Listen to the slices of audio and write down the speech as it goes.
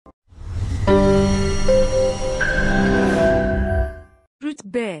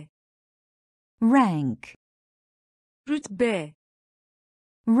rütbe, rank, rütbe,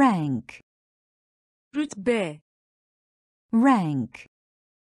 rank, rütbe, rank,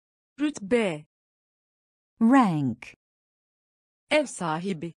 rütbe, rank, ev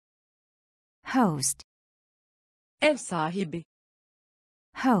sahibi, host, ev sahibi,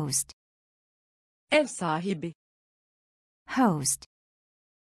 host, ev sahibi, host,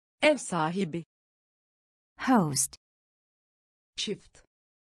 ev sahibi, host, çift,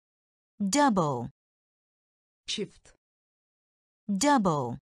 double, çift,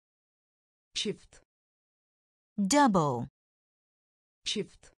 double, çift, double,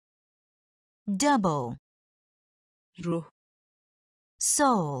 çift, double, ruh,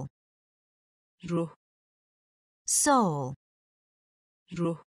 soul, ruh, soul,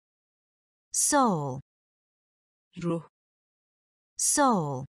 ruh, soul, ruh,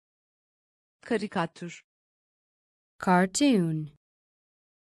 soul, karikatür, cartoon,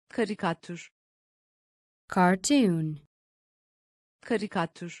 karikatür, cartoon,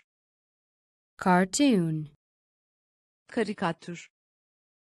 karikatür, cartoon, karikatür,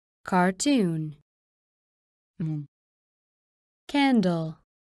 cartoon, mum, candle,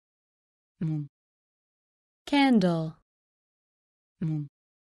 mum, candle, mum,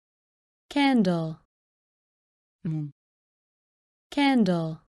 candle, mum,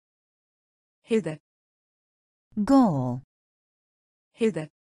 candle, hedef, goal, hedef,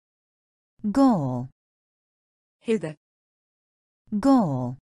 goal, hedef,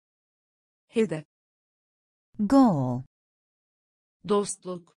 goal, hedef, goal,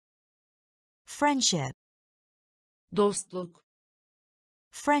 dostluk, friendship, dostluk,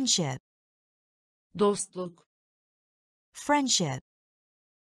 friendship, dostluk, friendship,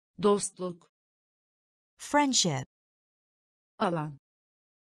 dostluk, friendship, alan,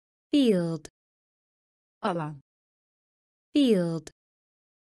 field, alan, field,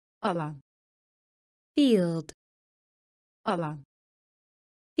 alan, field, alan,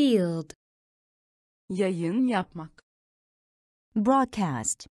 field, yayın yapmak,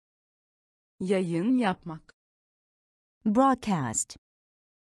 broadcast, yayın yapmak, broadcast,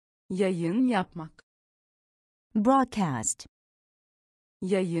 yayın yapmak, broadcast,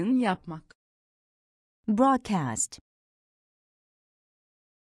 yayın yapmak, broadcast,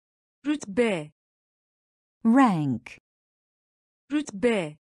 rütbe, rank,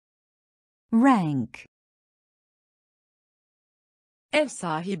 rütbe, rank, ev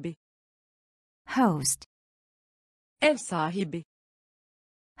sahibi, host, ev sahibi,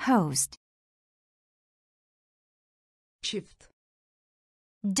 host, çift,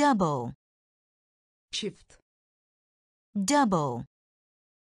 double, çift, double,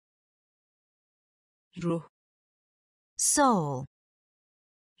 ruh, soul,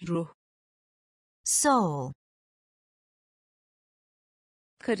 ruh, soul,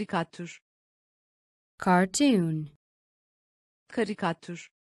 karikatür, cartoon, karikatür,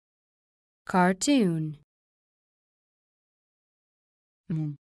 cartoon,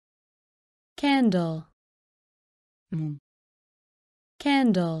 mum, candle, mum,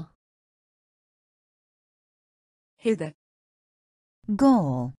 candle, hedef,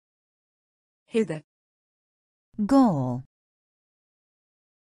 goal, hedef, goal,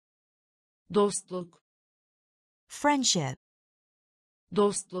 dostluk, friendship,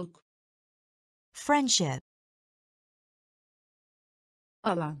 dostluk, friendship,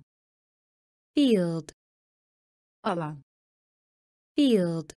 alan, field, alan,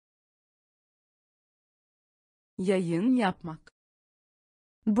 field, yayın yapmak,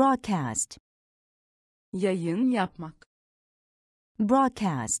 broadcast, yayın yapmak,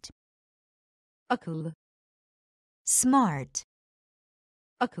 broadcast, akıllı, smart,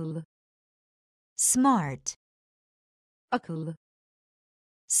 akıllı, smart, akıllı,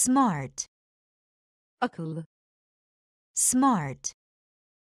 smart, akıllı, smart,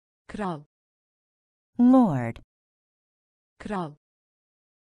 kral, lord, kral,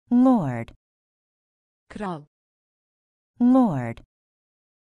 lord, kral, lord,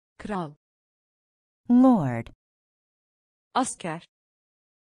 kral, lord, asker,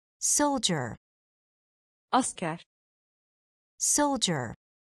 soldier, asker, soldier,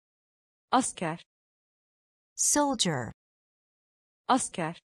 asker, soldier,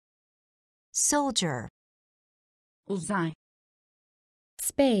 asker, soldier, uzay,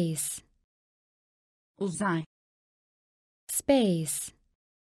 space, uzay, space,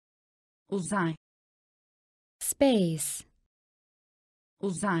 uzay, space,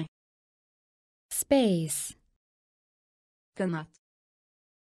 uzay, space, kanat,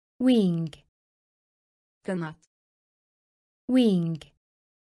 wing, kanat, wing,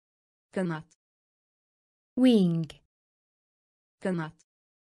 kanat, wing, kanat,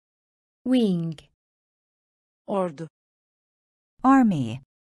 wing, ordu, army,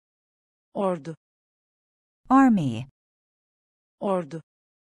 ordu, army, ordu,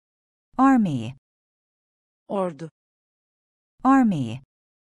 army, ordu, army,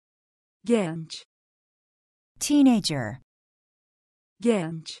 genç, teenager,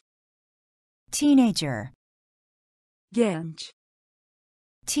 genç, teenager, genç,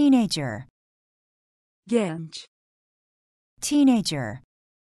 teenager, genç, teenager,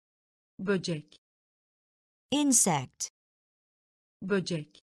 böcek, insect,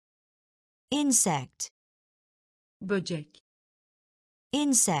 böcek, insect, böcek,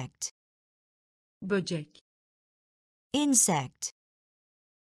 insect, böcek, insect,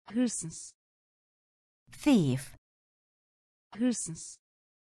 hırsız, thief, hırsız,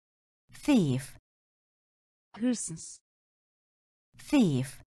 thief, hırsız,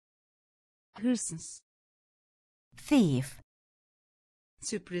 thief, hırsız, thief,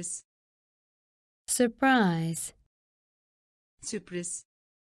 sürpriz, surprise, sürpriz,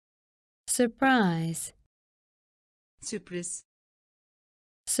 surprise, sürpriz,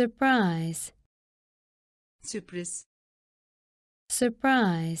 surprise, sürpriz,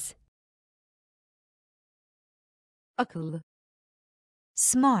 surprise, akıllı,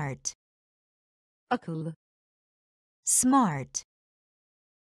 smart, akıllı, smart,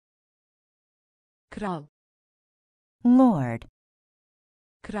 kral, lord,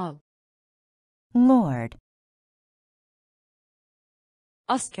 kral, lord,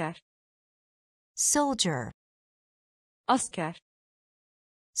 asker, soldier, asker,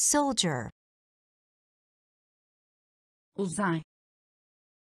 soldier, uzay,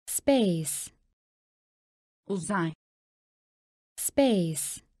 space, uzay,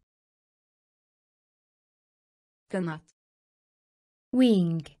 space, kanat,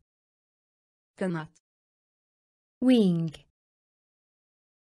 wing, kanat, wing,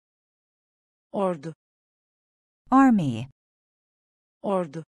 ordu, army,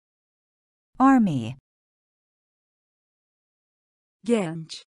 ordu, army,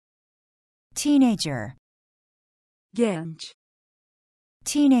 genç, teenager, genç,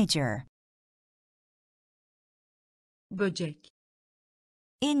 teenager, böcek,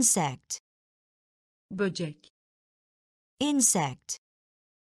 insect, böcek, insect,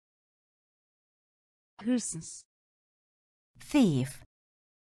 hırsız, thief,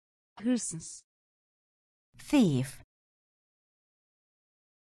 hırsız, thief,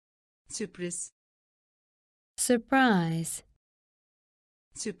 sürpriz, surprise,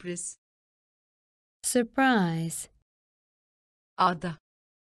 sürpriz, surprise, ada,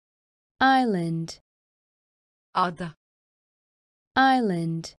 island, ada,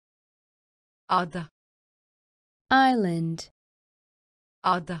 island, ada, island,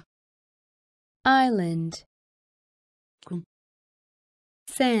 ada, island, kum,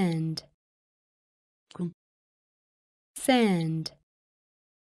 sand, kum, sand,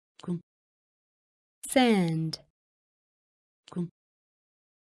 kum, sand, kum,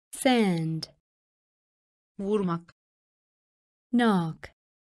 sand, vurmak, knock,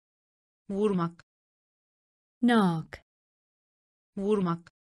 vurmak, knock, vurmak,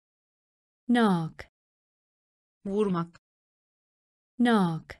 knock, vurmak,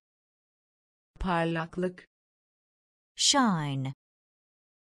 knock, parlaklık, shine,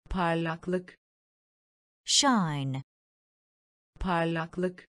 parlaklık, shine,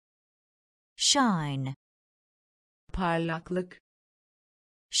 parlaklık, shine, parlaklık,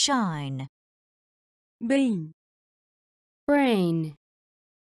 shine, beyin, brain,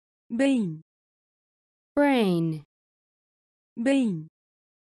 beyin, brain, beyin,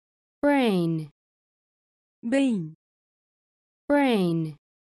 brain, beyin, brain,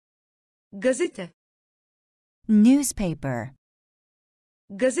 gazete, newspaper,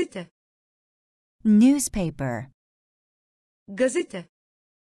 gazete, newspaper, gazete,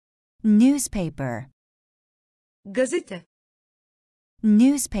 newspaper, gazete,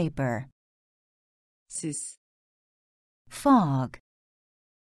 newspaper, sis, fog,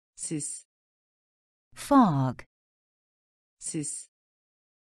 sis, fog, sis,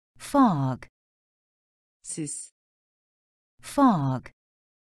 fog, sis, fog,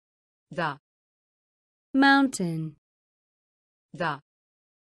 da, mountain, da,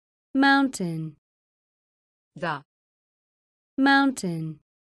 mountain, da, mountain,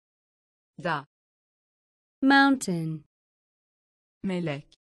 da, mountain, melek,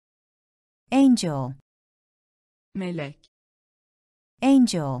 angel, melek,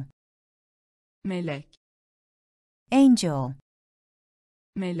 angel, melek, angel,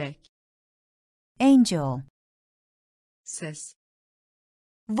 melek, angel, ses,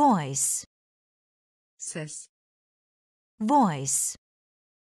 voice, ses, voice,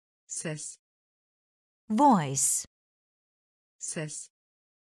 ses, voice, ses,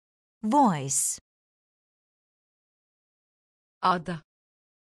 voice, ada,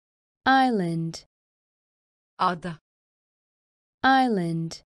 island, ada,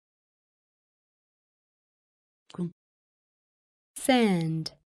 island, kum,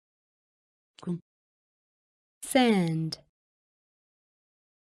 sand, kum, sand,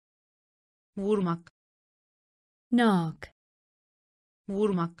 vurmak, knock,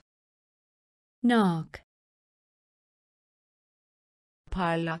 vurmak, knock,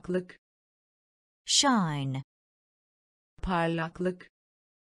 parlaklık, shine, parlaklık,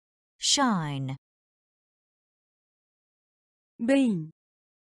 shine, beyin,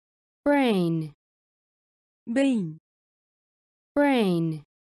 brain, beyin, brain,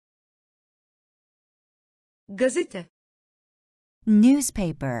 gazete,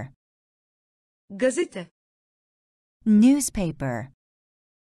 newspaper, gazete, newspaper,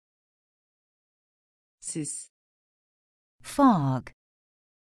 sis, fog,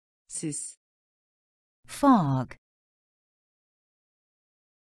 sis, fog,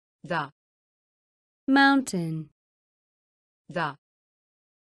 da, mountain, da,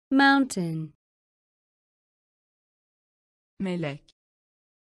 mountain, melek,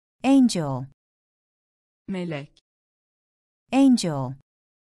 angel, melek, angel,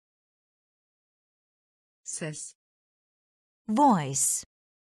 ses, voice,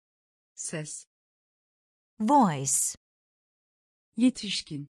 ses, voice,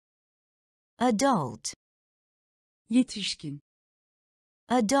 yetişkin, adult, yetişkin,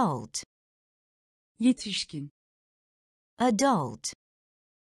 adult, yetişkin, adult,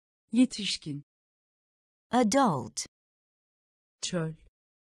 yetişkin, adult, çöl,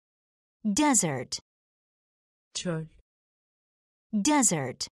 desert, çöl,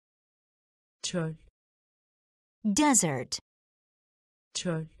 desert, çöl, desert,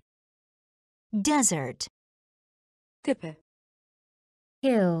 çöl, desert, tepe,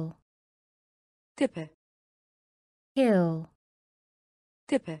 hill, tepe, hill,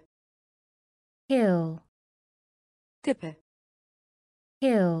 tepe, hill, tepe,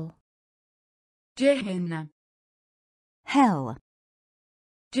 hill, cehennem, hell,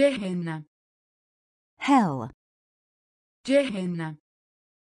 cehennem, hell, cehennem,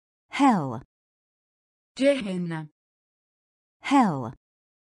 hell, cehennem, hell,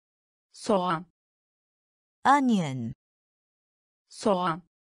 soğan, onion, soğan,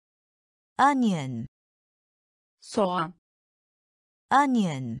 onion, soğan,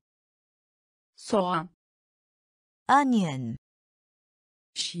 onion, soğan, onion,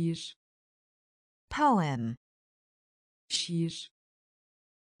 şiir, poem, şiir,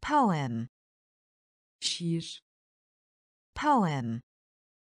 poem, şiir, poem,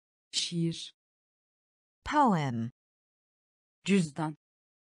 şiir, poem, cüzdan,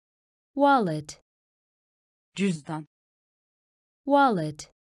 wallet, cüzdan,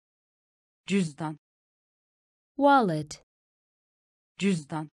 wallet, cüzdan, wallet,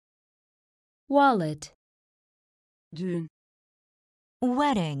 cüzdan, wallet, düğün,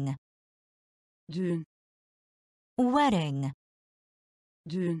 wedding, düğün, wedding,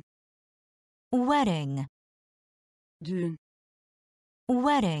 düğün, wedding, düğün,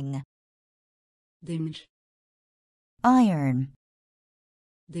 wedding, demir, iron,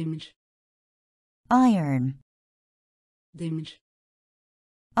 demir, iron, demir,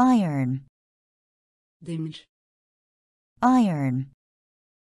 iron, demir, iron,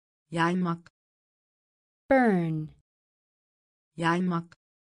 yaymak, burn, yaymak,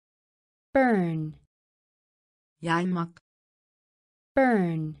 burn, yaymak,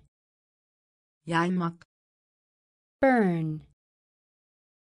 burn, yaymak, burn,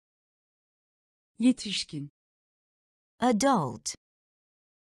 yetişkin, adult,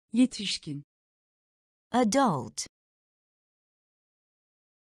 yetişkin, adult,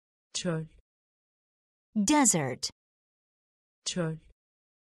 çöl, desert, çöl,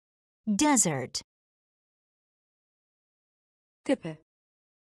 desert, tepe,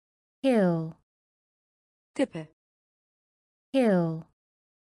 hill, tepe, hill,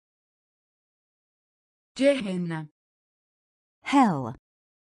 cehennem, hell,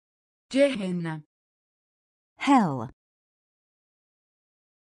 cehennem, hell,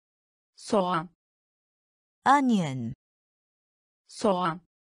 soğan, onion, soğan,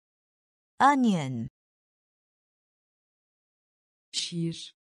 onion,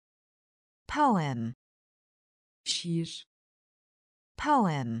 şiir, poem, şiir,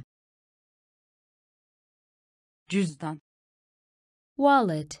 poem, cüzdan,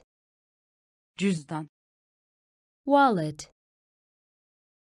 wallet, cüzdan, wallet,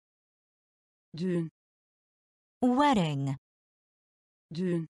 düğün, wedding,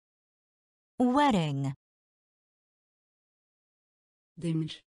 düğün, wedding,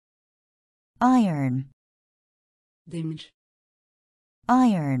 demir, iron, demir,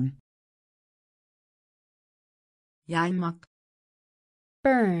 iron, yaymak,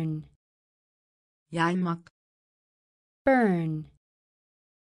 burn, yaymak, burn,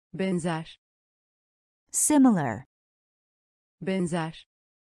 benzer, similar, benzer,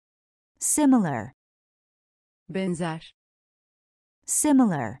 similar, benzer,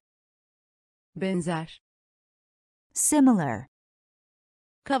 similar, benzer, similar,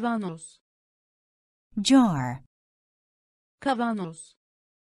 kavanoz, jar, kavanoz,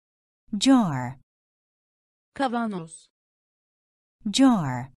 jar, kavanoz,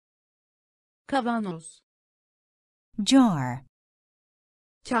 jar, kavanoz, jar,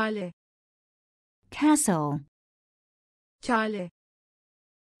 kale, castle, kale,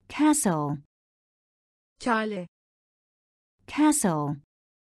 castle, kale, castle,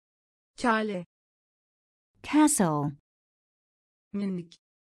 kale, castle, minik,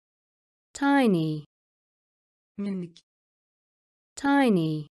 tiny, minik,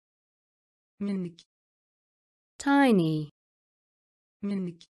 tiny, minik, tiny,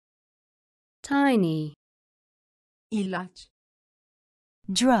 minik, tiny, ilaç,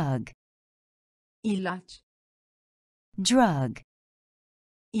 drug, ilaç, drug,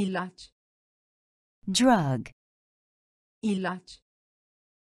 ilaç, drug, ilaç,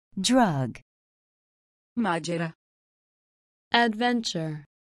 drug, macera, adventure,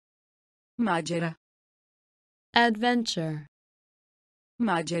 macera, adventure,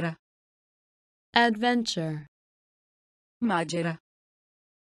 macera, adventure, macera,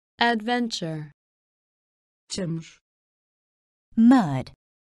 adventure, çamur, mud,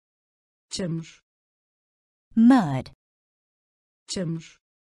 çamur, mud, çamur,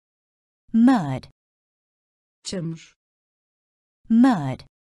 mud, çamur,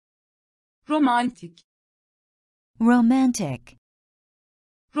 mud, romantik, romantic,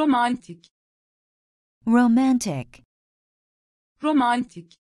 romantik, romantic,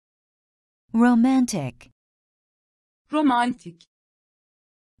 romantik, romantic, romantik,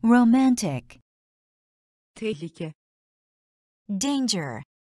 romantic, tehlike, danger,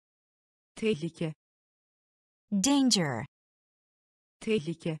 tehlike, danger,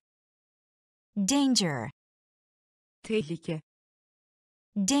 tehlike, danger, tehlike,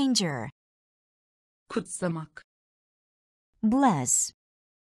 danger, kutsamak, bless,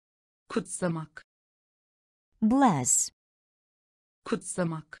 kutsamak, bless,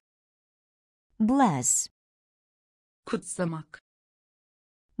 kutsamak, bless, kutsamak,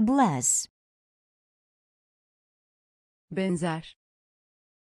 bless, benzer,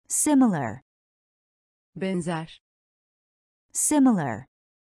 similar, benzer, similar,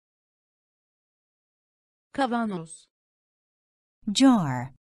 kavanoz,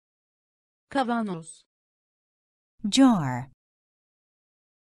 jar, kavanoz, jar,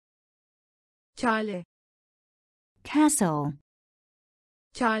 kale, castle,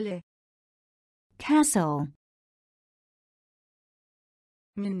 kale, castle,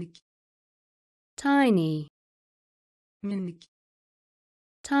 minik, tiny, minik,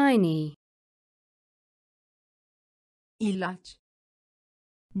 tiny, ilaç,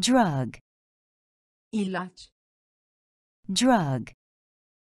 drug, ilaç, drug,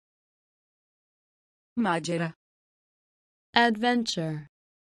 macera, adventure,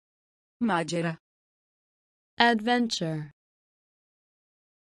 macera, adventure,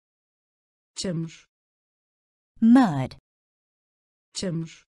 çamur, mud,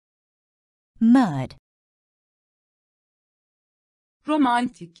 çamur, mud,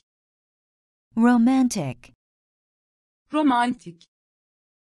 romantik, romantic, romantik,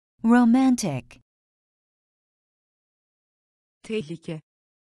 romantic, tehlike,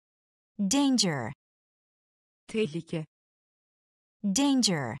 danger, tehlike,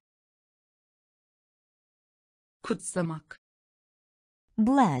 danger, kutsamak,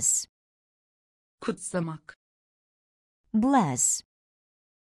 bless, kutsamak, bless,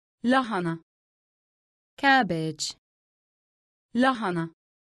 lahana, cabbage, lahana,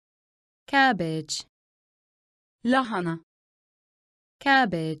 cabbage, lahana,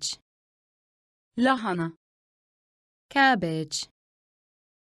 cabbage, lahana, cabbage,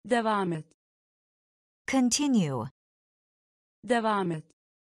 devam et, continue, devam et,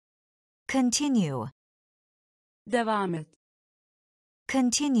 continue, devam et,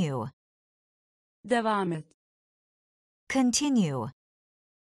 continue, devam et, continue,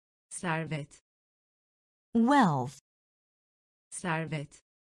 servet, wealth, servet,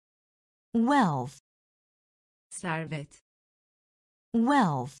 wealth, servet,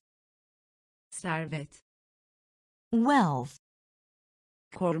 wealth, servet, wealth,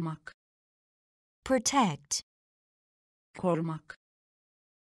 korumak, protect, korumak,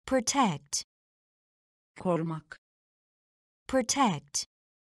 protect, korumak, protect,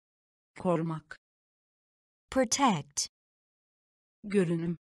 korumak, protect,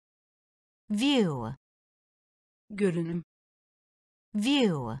 görünüm, view, görünüm,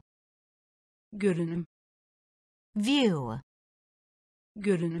 view, görünüm, view,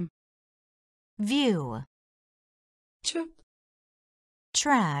 görünüm, view, çöp,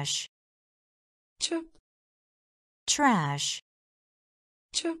 trash, çöp, trash,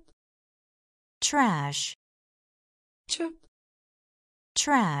 çöp, trash, çöp,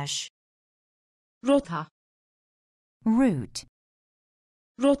 trash, rota, route,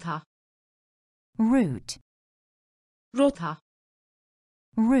 rota, route, rota,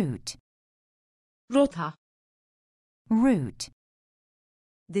 route, rota, route,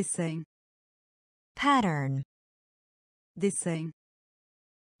 desen, pattern, desen,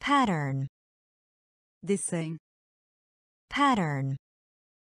 pattern, desen, pattern,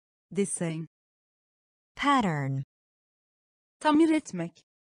 desen, pattern, tamir etmek,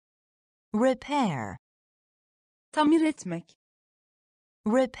 repair, tamir etmek,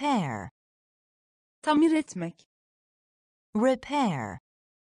 repair, tamir etmek, repair,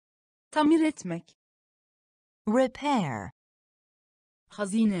 tamir etmek, repair,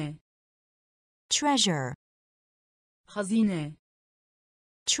 hazine, treasure, hazine,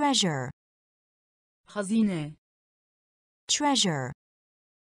 treasure, hazine, treasure,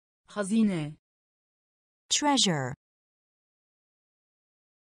 hazine, treasure,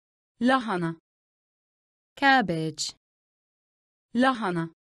 lahana, cabbage, lahana,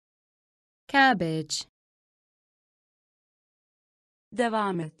 cabbage,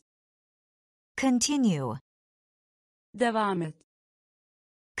 devam et, continue, devam et,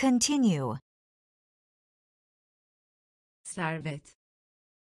 continue, servet,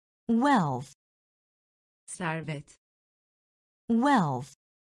 wealth, servet, wealth,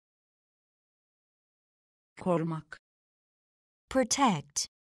 korumak, protect,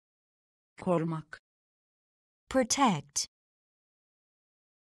 korumak, protect,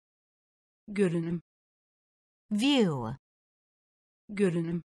 görünüm, view,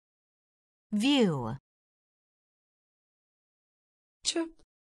 görünüm, view, çöp,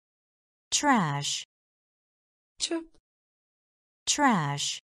 trash, çöp,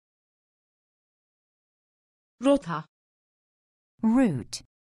 trash, rota, route,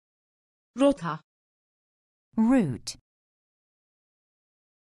 rota, route,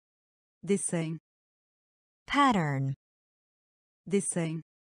 desen, pattern, desen,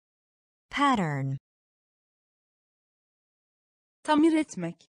 pattern, tamir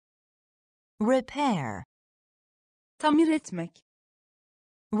etmek, repair, tamir etmek,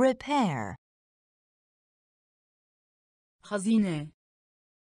 repair, hazine,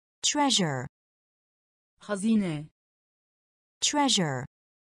 treasure, hazine, treasure,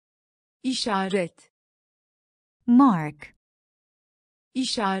 işaret, mark,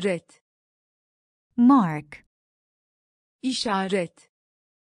 işaret, mark, işaret,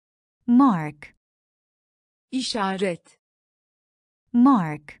 mark, işaret,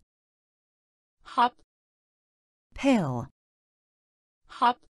 mark, hap, pill,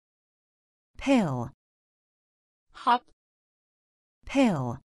 hap, pill, hap,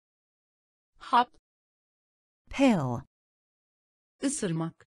 pill, hap, pill,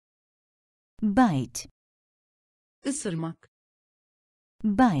 ısırmak, bite, ısırmak,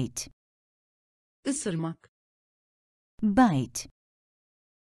 bite, ısırmak, bite,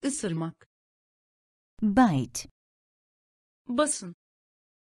 ısırmak, bite, basın,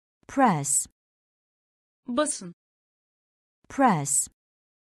 press, basın, press,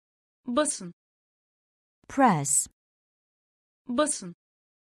 basın, press, basın,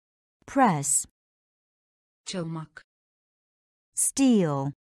 press, çalmak,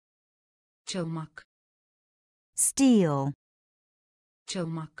 steal, çalmak, steal,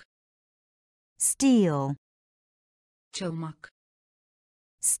 çalmak, steal, çalmak,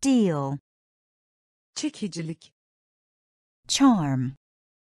 steal, çekicilik, charm,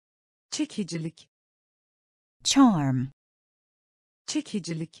 çekicilik, charm,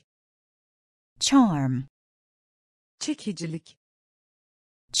 çekicilik, charm, çekicilik,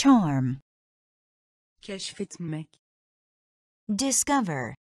 charm, keşfetmek,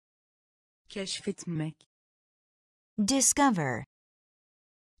 discover, keşfetmek, discover,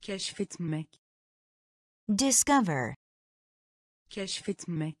 keşfetmek, discover,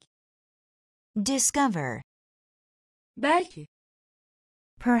 keşfetmek, discover, belki,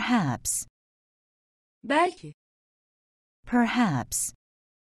 perhaps, belki, perhaps,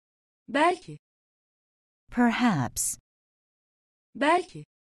 belki, perhaps, belki,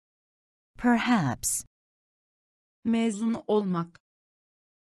 perhaps, Mezun olmak.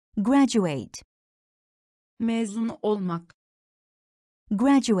 graduate, Mezun olmak.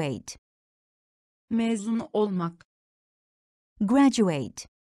 graduate, Mezun olmak. graduate,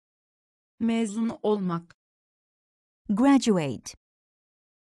 Mezun olmak. graduate,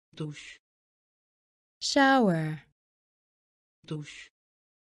 Duş. shower, Duş.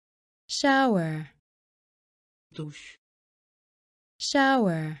 shower, Duş.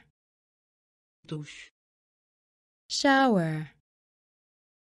 shower, Duş. shower,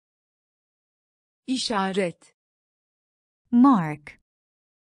 İşaret. mark,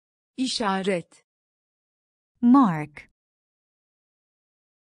 İşaret. mark,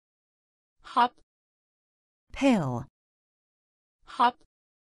 Hap. pill, Hap.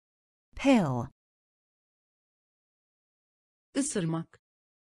 pill, Isırmak.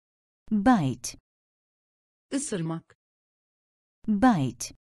 bite, Isırmak.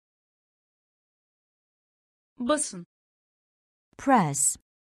 bite, Basın. press,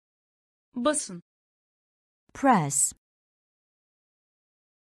 Basın. press,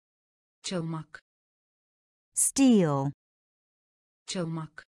 Çalmak. steal,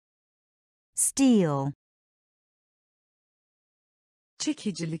 Çalmak. steal,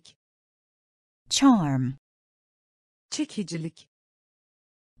 Çekicilik. charm, Çekicilik.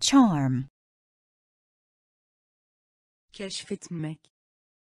 charm, Keşfetmek.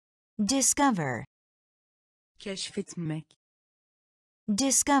 discover, Keşfetmek.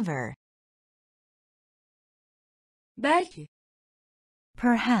 discover, Belki.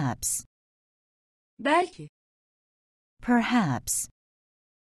 perhaps, Belki. perhaps,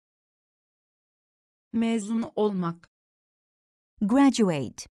 Mezun olmak.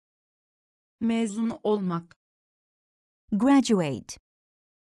 graduate, Mezun olmak. graduate,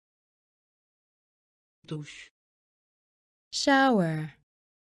 Duş. shower,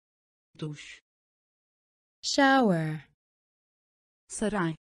 Duş. shower,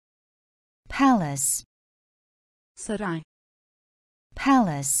 Saray. palace, Saray.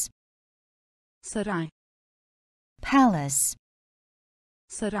 palace, Saray. palace,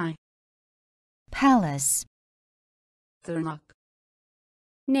 Saray. palace, Tırnak.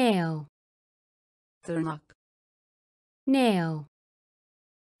 nail, Tırnak. nail,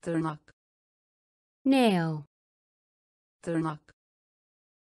 Tırnak. nail, Tırnak.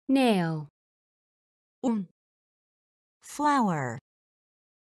 nail, Un. flower,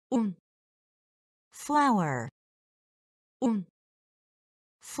 Un. flower, Un.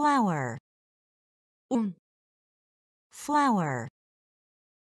 flower, Un. flower,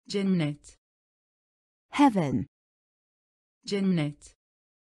 Cennet. heaven, Cennet.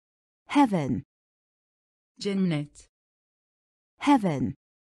 heaven, Cennet. heaven,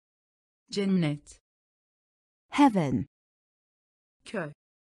 Cennet. heaven, Köy.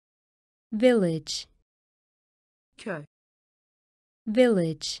 village, Köy.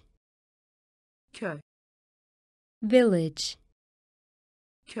 village, Köy. village,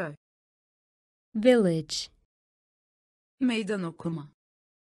 Köy. village, Meydan okuma.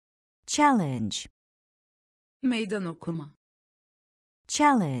 challenge, Meydan okuma.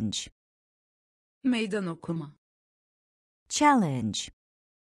 challenge, Meydan okuma. challenge,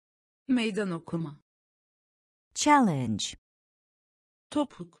 Meydan okuma. challenge,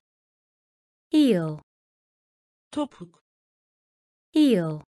 Topuk. eel, Topuk.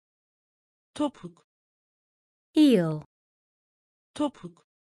 eel, Topuk. eel, Topuk.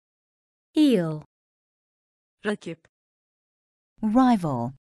 eel, Rakip.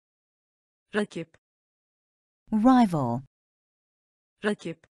 rival, Rakip. rival,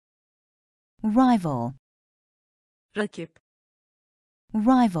 Rakip. rival, Rakip.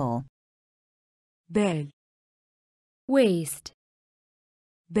 rival, Bel. waist,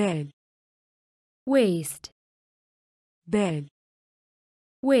 Bel. waist, Bel.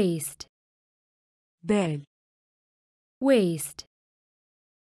 waist, Bel. waist,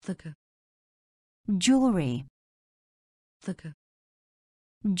 Takı. jewelry, Takı.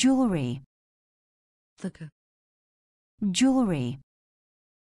 jewelry, Takı. jewelry,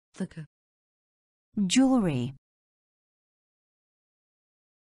 Takı. jewelry,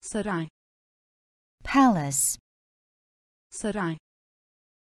 Saray. palace, Saray.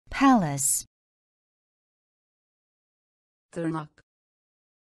 palace, Tırnak.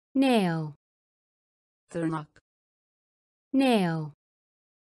 nail, Tırnak. nail,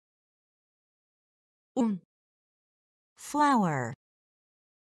 Un. flower,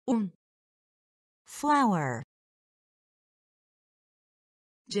 Un. flower,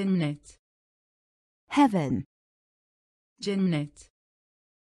 Cennet. heaven, Cennet.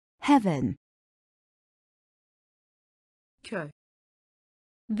 heaven, Köy.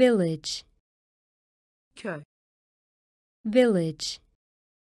 village, köy, village,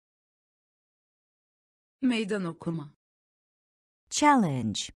 meydan okuma,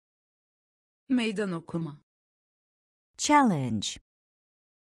 challenge, meydan okuma, challenge,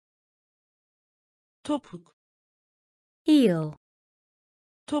 topuk, heel,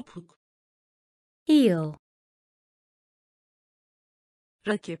 topuk, heel,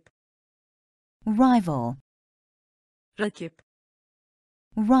 rakip, rival, rakip,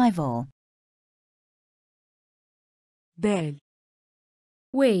 rival, bel,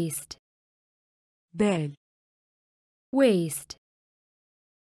 waist, bel, waist,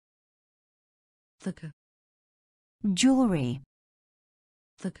 takı, jewelry,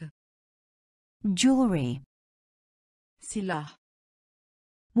 takı, jewelry, silah,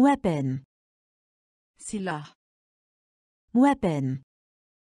 weapon, silah, weapon,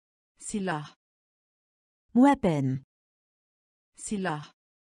 silah, weapon, silah,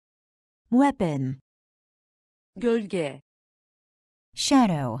 weapon, gölge,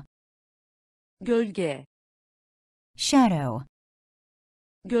 shadow, gölge, shadow,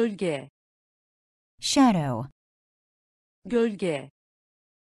 gölge, shadow, gölge,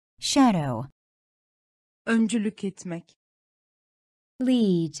 shadow, öncülük etmek,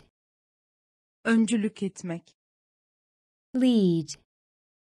 lead, öncülük etmek, lead,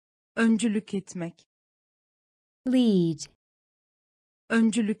 öncülük etmek, lead,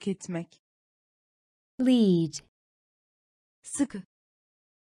 öncülük etmek, lead, sıkı,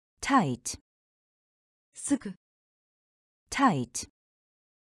 tight, sıkı, tight,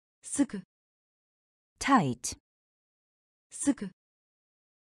 sıkı, tight, sıkı,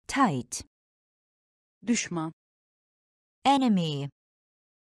 tight, düşman, enemy,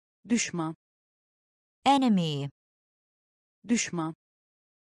 düşman, enemy, düşman,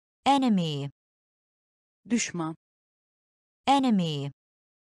 enemy, düşman, enemy,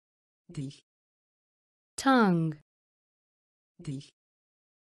 dil, tongue, dil,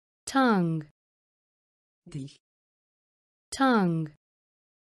 tongue, dil, tongue,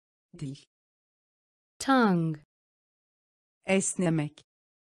 dil, tongue, esnemek,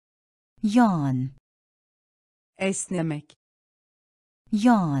 yawn, esnemek,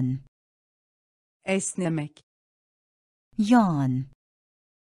 yawn, esnemek, yawn,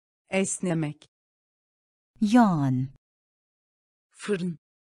 esnemek, yawn, fırın,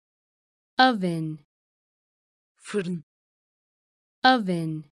 oven, fırın,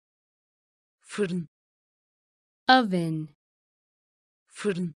 oven, fırın, oven,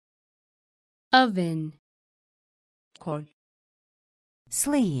 fırın, oven, kol,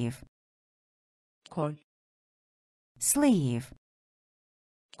 sleeve, kol, sleeve,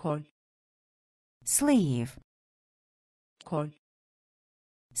 kol, sleeve, kol,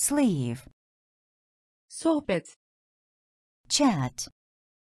 sleeve, sohbet, chat,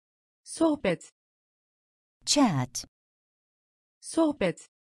 sohbet, chat, sohbet,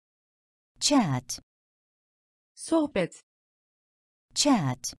 chat, sohbet,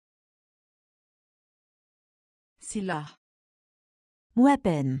 chat, silah,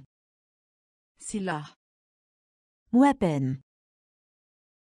 weapon, silah, weapon,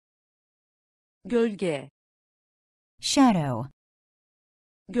 gölge, shadow,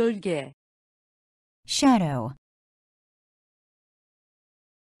 gölge, shadow,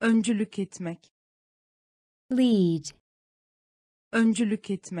 öncülük etmek, lead, öncülük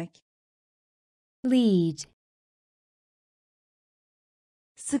etmek, lead,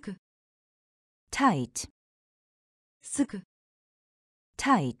 sıkı, tight, sıkı,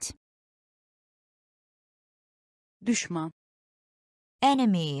 tight, düşman,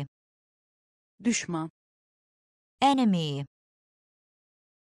 enemy, düşman, enemy,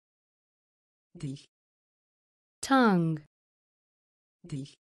 dil, tongue,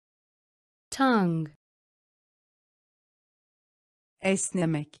 dil, tongue,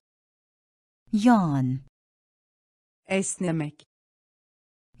 esnemek, yawn, esnemek,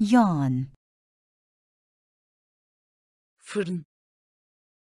 yawn, fırın,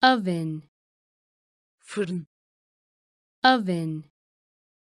 oven, fırın, oven,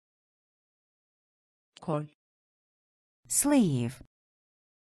 kol, sleeve,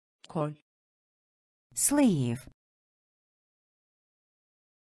 kol, sleeve,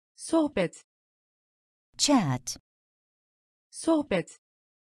 sohbet, chat, sohbet,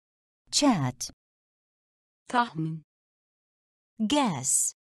 chat, tahmin,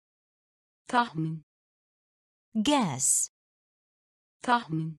 guess, tahmin, guess,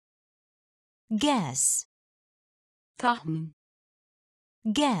 tahmin, guess, tahmin,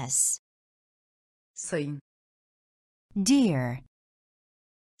 guess, sayın, dear,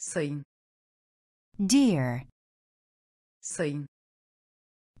 sayın, dear, sayın,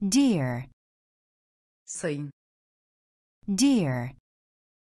 dear, sayın, dear,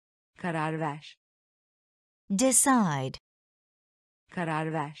 karar ver, decide,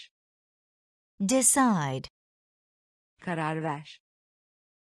 karar ver, decide, karar ver,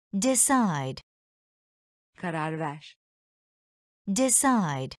 decide, karar ver,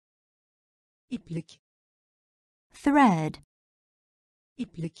 decide, iplik, thread,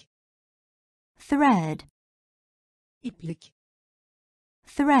 iplik, thread, iplik,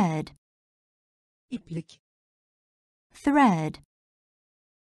 thread, iplik, thread,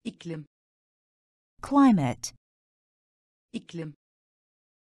 iklim, climate, iklim,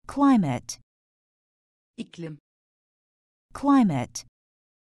 climate, iklim, climate,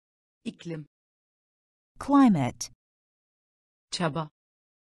 iklim, climate, çaba,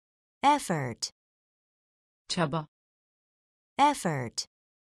 effort, çaba, effort,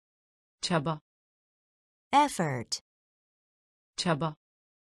 çaba, effort, çaba,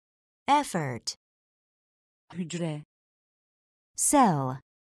 effort, hücre, cell,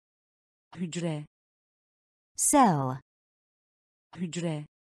 hücre, cell, hücre,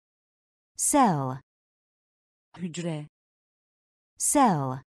 cell, hücre,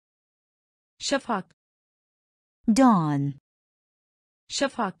 cell, şafak, dawn,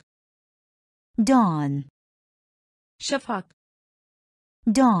 şafak, dawn, şafak,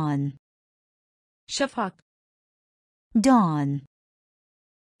 dawn, şafak, dawn,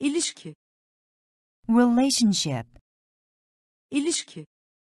 ilişki, relationship, ilişki,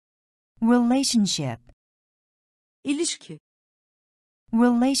 relationship, ilişki,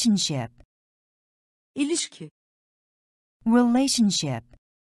 relationship, ilişki, relationship,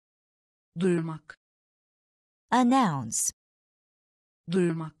 duyurmak, announce,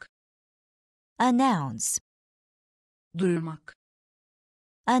 duyurmak, announce, duyurmak,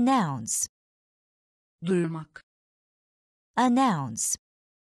 announce, duyurmak, announce,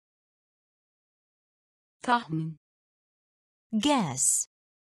 tahmin, guess,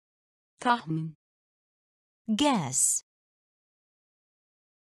 tahmin, guess,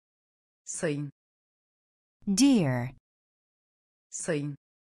 sayın, dear, sayın,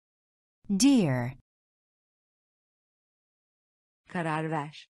 dear, karar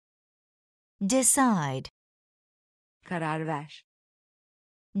ver, decide, karar ver,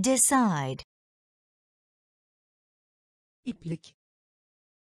 decide, iplik,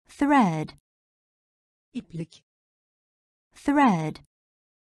 thread, iplik, thread,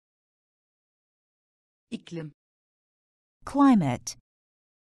 iklim, climate,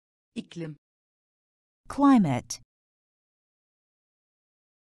 iklim, climate,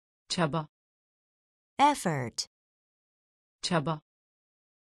 çaba, effort, çaba,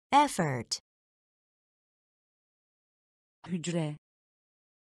 effort, hücre,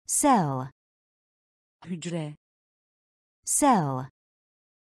 cell, hücre, cell,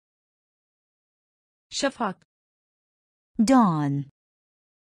 şafak, dawn,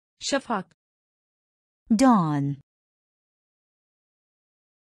 şafak, dawn,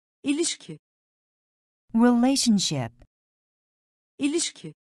 ilişki, relationship,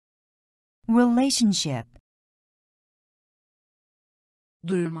 ilişki, relationship,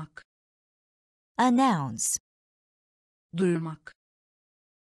 duyurmak, announce, duyurmak,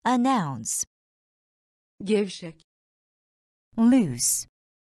 announce, gevşek, loose,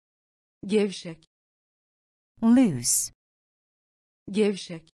 gevşek, loose,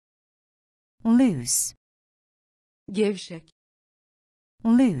 gevşek, loose, gevşek,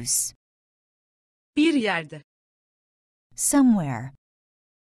 loose, bir yerde, somewhere,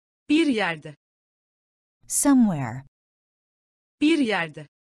 bir yerde, somewhere, bir yerde,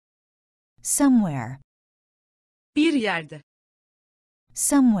 somewhere, bir yerde,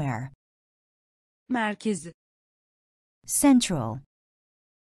 somewhere, merkezi, central,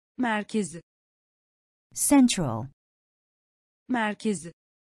 merkezi, central, merkezi,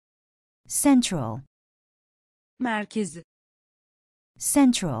 central, merkezi,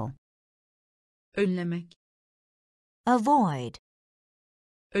 central, önlemek, avoid,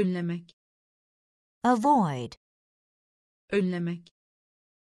 önlemek, avoid, önlemek,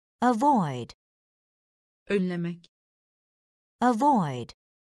 avoid, önlemek, avoid,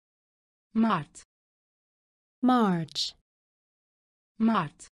 Mart, March,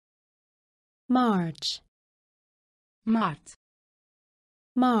 Mart, March, Mart,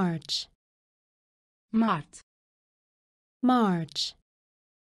 March, Mart, March,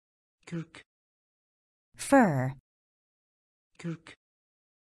 kürk, fur, kürk,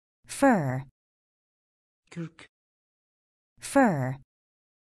 fur, kürk, fur,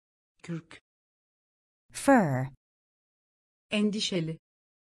 kürk, fur, endişeli,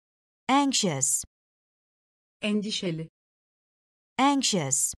 anxious, endişeli,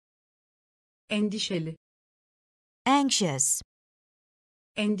 anxious, endişeli, anxious,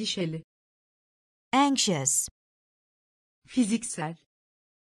 endişeli, anxious, fiziksel,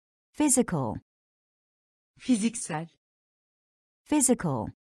 physical, fiziksel, physical,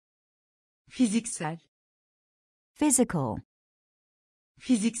 fiziksel, physical,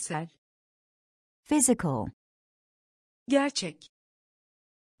 fiziksel, physical, gerçek,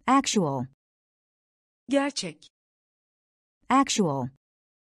 actual, gerçek, actual,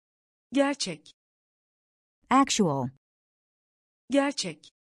 gerçek, actual, gerçek,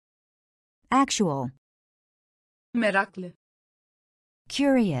 actual, meraklı,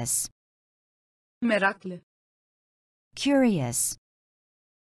 curious, meraklı, curious,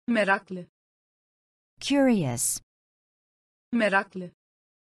 meraklı, curious, meraklı,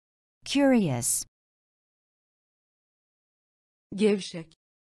 curious, gevşek,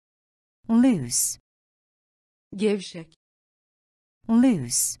 loose, gevşek,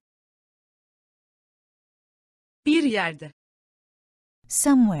 loose, bir yerde,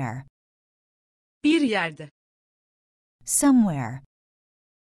 somewhere, bir yerde, somewhere,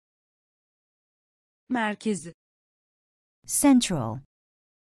 merkezi, central,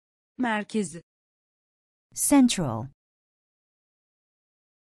 merkezi, central,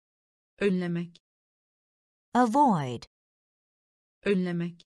 önlemek, avoid,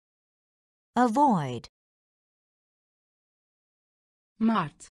 önlemek, avoid,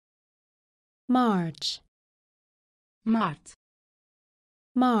 Mart, March, Mart,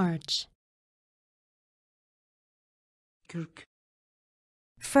 March, kürk,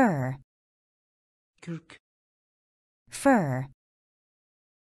 fur, kürk, fur,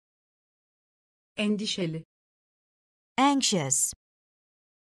 endişeli, anxious,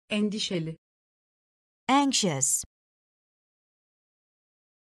 endişeli, anxious,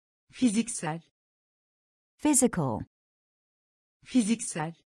 fiziksel, physical,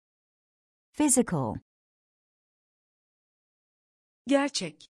 fiziksel, physical,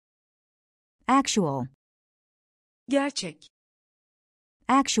 gerçek, actual, gerçek,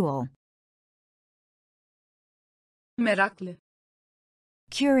 actual, meraklı,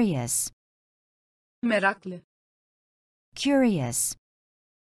 curious, meraklı, curious,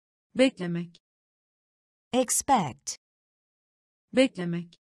 beklemek, expect,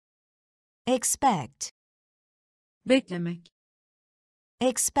 beklemek, expect, beklemek,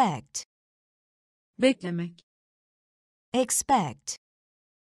 expect, beklemek, expect,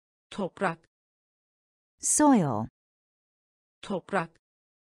 toprak, soil, toprak,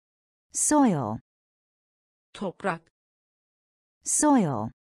 soil, toprak,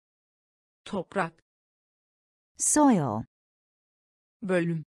 soil, toprak, soil,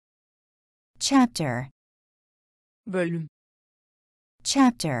 bölüm, chapter, bölüm,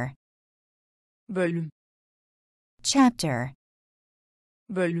 chapter, bölüm, chapter,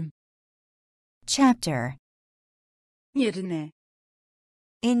 bölüm, chapter, yerine,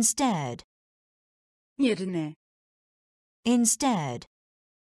 instead, yerine, instead,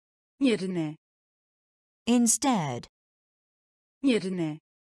 yerine, instead, yerine,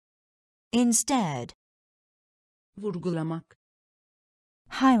 instead, vurgulamak,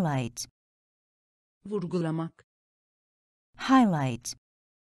 highlight, vurgulamak, highlight,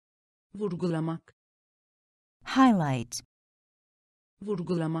 vurgulamak, highlight,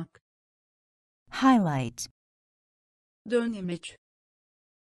 vurgulamak, highlight, dönemeç,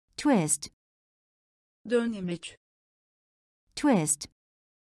 twist, dönemeç, twist,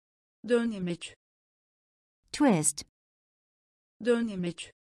 dönemeç, twist,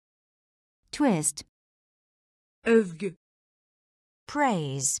 dönemeç, twist, övgü,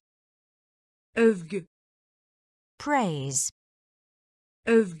 praise, övgü, praise,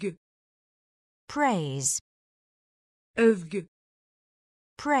 övgü, praise, övgü,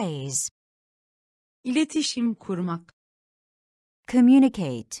 praise, iletişim kurmak,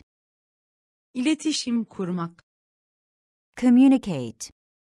 communicate, iletişim kurmak, communicate,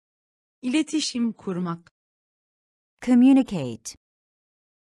 iletişim kurmak, communicate,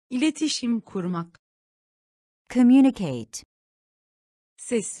 iletişim kurmak, communicate,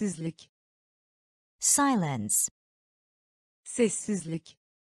 sessizlik, silence, sessizlik,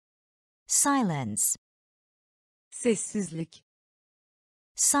 silence, sessizlik,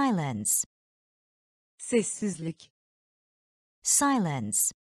 silence, sessizlik,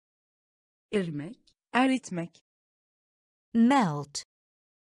 silence, erimek, eritmek, melt,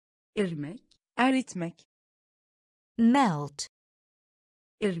 erimek, eritmek, melt,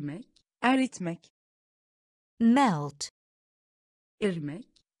 erimek, eritmek, melt, erimek,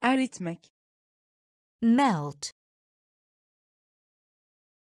 eritmek, melt,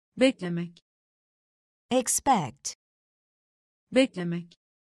 beklemek, expect, beklemek,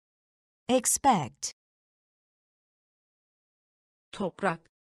 expect, toprak,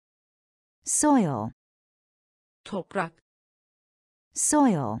 soil, toprak,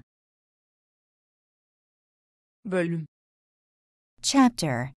 soil, bölüm,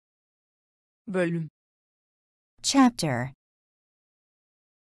 chapter, bölüm, chapter,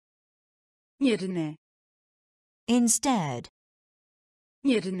 yerine, instead,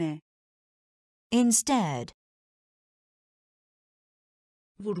 yerine, instead,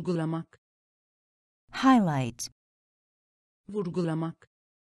 vurgulamak, highlight, vurgulamak,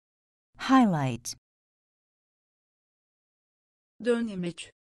 highlight,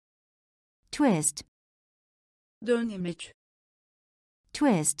 dönemeç, twist, dönemeç,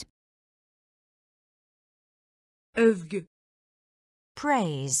 twist, övgü,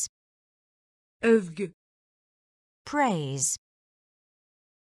 praise, övgü, praise,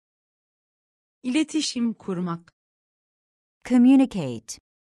 iletişim kurmak, communicate,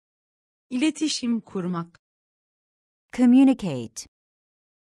 iletişim kurmak, communicate,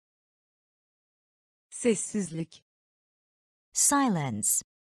 sessizlik, silence,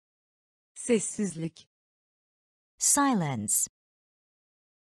 sessizlik, silence,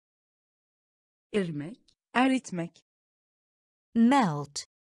 erimek, eritmek, melt,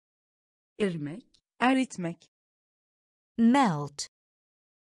 erimek, eritmek, melt,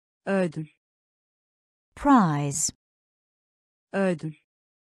 ödül, prize, ödül,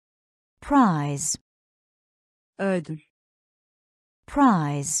 prize, ödül,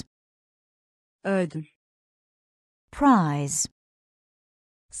 prize, ödül, prize,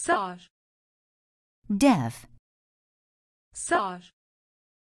 sağır, deaf, sağır,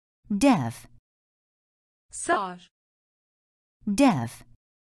 deaf, sağır, deaf,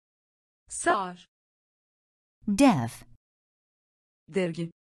 sağır, deaf,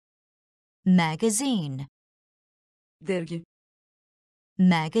 dergi, magazine, dergi,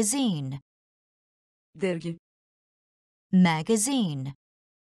 magazine, dergi, magazine,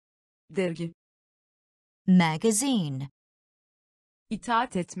 dergi, magazine,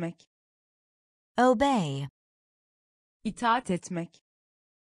 itaat etmek, obey, itaat etmek,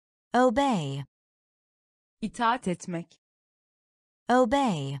 obey, itaat etmek,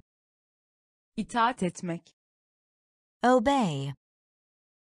 obey, itaat etmek, obey,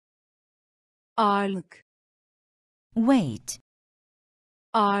 ağırlık, weight,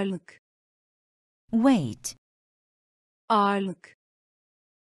 ağırlık, weight, ağırlık,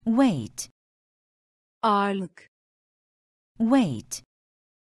 weight, ağırlık, weight,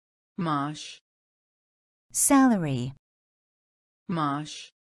 maaş, salary,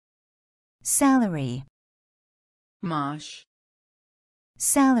 maaş, salary, maaş,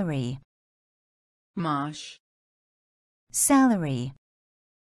 salary, maaş, salary,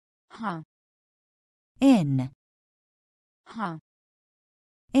 ha, in, ha,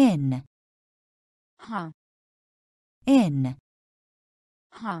 in, ha, in,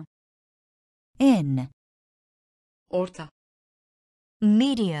 ha, in, orta,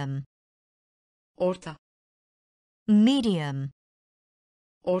 medium, orta, medium,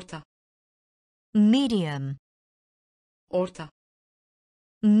 orta, medium, orta,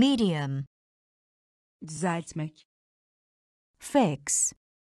 medium, düzeltmek, fix,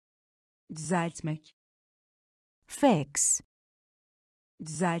 düzeltmek, fix,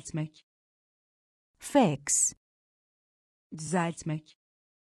 düzeltmek, fix, düzeltmek,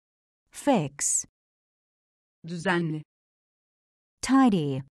 fix, düzenli,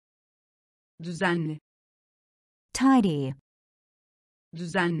 tidy, düzenli, tidy,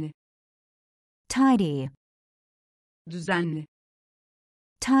 düzenli, tidy, düzenli,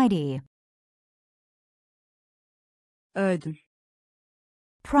 tidy, ödül,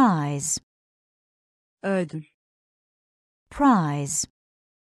 prize, ödül, prize,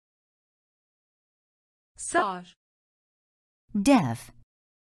 sağır, deaf,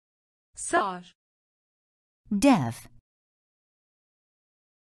 sağır, deaf,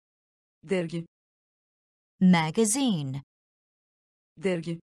 dergi, magazine,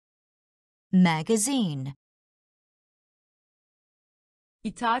 dergi, magazine,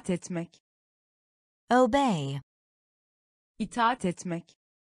 itaat etmek, obey, itaat etmek,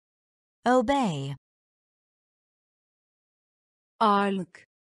 obey, ağırlık,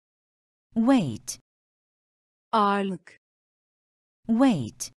 weight, ağırlık,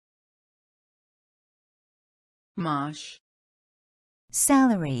 weight, maaş,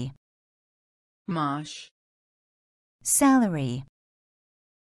 salary, maaş, salary,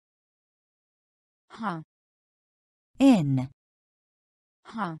 ha, in,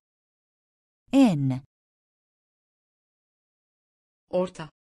 ha, in, orta,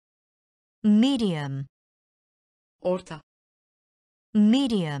 medium, orta,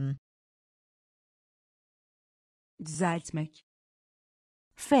 medium, düzeltmek,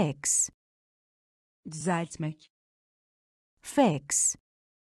 Fix. düzeltmek, Fix.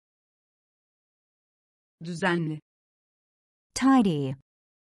 düzenli, Tidy.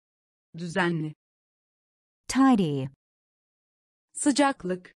 düzenli, Tidy.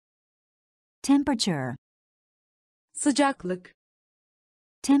 sıcaklık, Temperature. sıcaklık,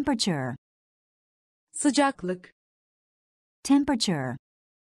 Temperature. sıcaklık, Temperature.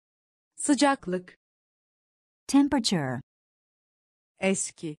 sıcaklık, Temperature.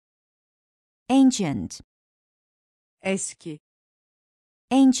 eski, Ancient. eski,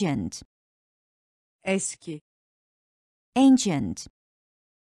 Ancient. eski, Ancient.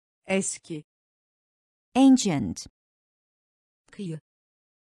 eski, Ancient. kıyı,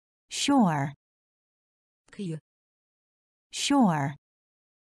 Shore. kıyı, Shore.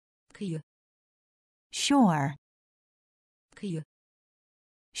 kıyı, Shore. kıyı,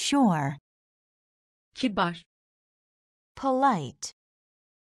 Shore. kibar, Polite.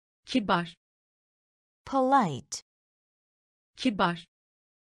 kibar, Polite. kibar,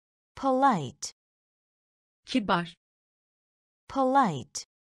 Polite. kibar, Polite.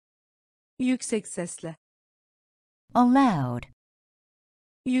 yüksek sesle, Allowed.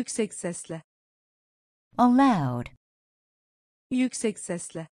 yüksek sesle, Allowed. yüksek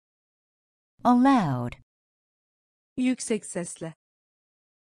sesle, Allowed. yüksek sesle,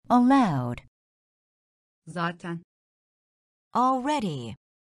 Allowed. zaten, Already.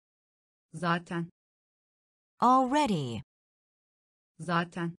 zaten, Already.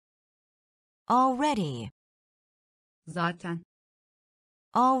 zaten, Already. zaten,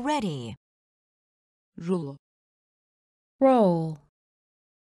 Already. rulo, roll,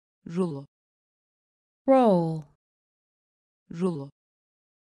 rulo, roll, rulo,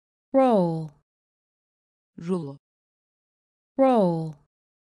 roll, rulo, roll,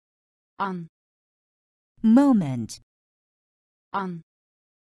 an, Moment. an,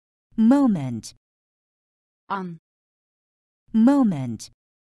 Moment. an, Moment.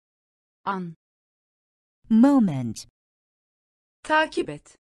 an, Moment. takip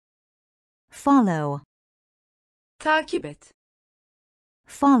et, Follow. takip et,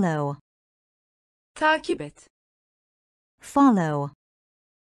 Follow. takip et, Follow.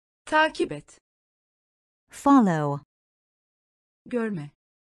 takip et, Follow. görme,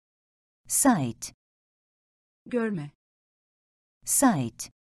 Sight. görme, Sight.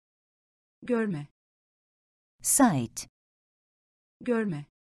 görme, Sight. görme,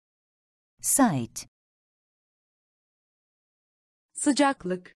 Sight.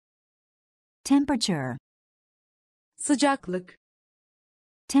 sıcaklık, Temperature. sıcaklık,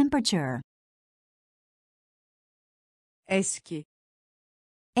 Temperature. eski,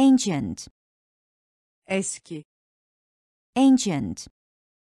 Ancient. eski, Ancient.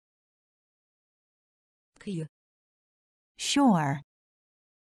 kıyı, Shore.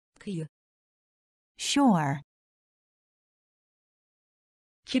 kıyı, Shore.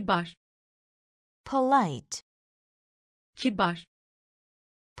 kibar, Polite. kibar,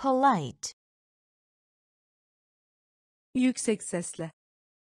 Polite. yüksek sesle,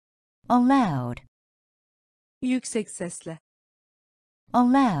 Allowed. yüksek sesle,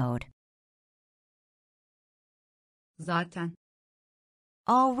 Allowed. zaten,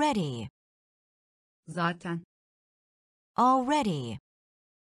 Already. zaten, Already.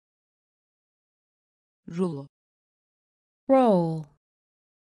 rulo, roll,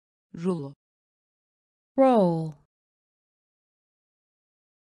 rulo, roll,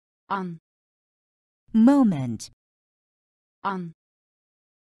 an, Moment. an,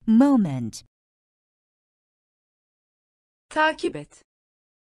 Moment. takip et,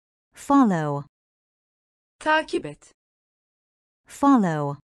 Follow. takip et,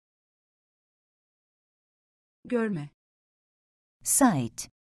 Follow. görme, Sight.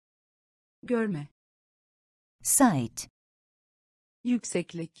 görme, Sight.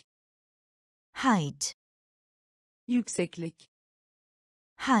 yükseklik, Height. yükseklik,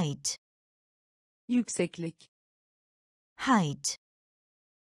 Height. yükseklik, Height.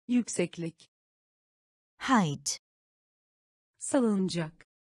 yükseklik, Height. salınacak,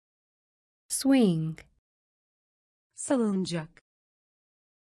 swing, salınacak,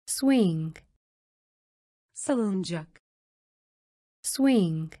 swing, salınacak,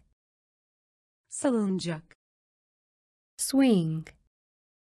 swing, salınacak, swing,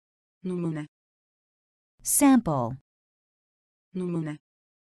 numune, Sample. numune,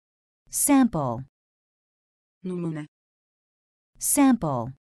 Sample. numune,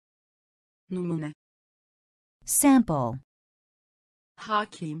 Sample. numune, Sample.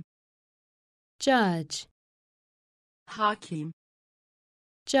 hakim, judge, hakim,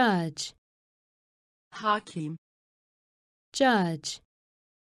 judge, hakim, judge,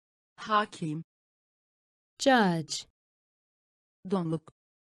 hakim, judge, donluk,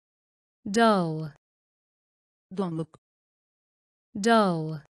 dull, donluk,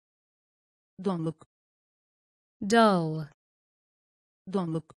 dull, donluk, dull,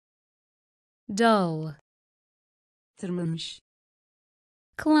 donluk, dull, tırmanmış,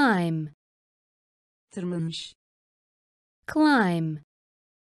 climb, tırmanmış, climb,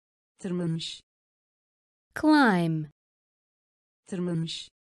 tırmanmış, climb, tırmanmış,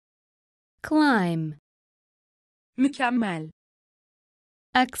 climb, mükemmel,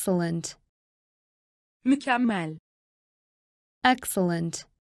 excellent, mükemmel, excellent,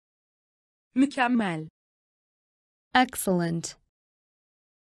 mükemmel, excellent,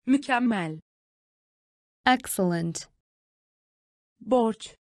 mükemmel, excellent,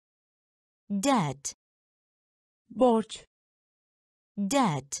 borç, debt, borç,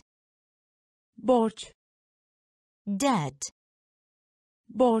 debt, borç, debt,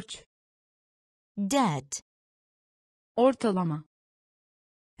 borç, debt, ortalama,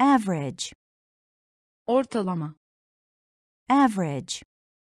 average, ortalama, average,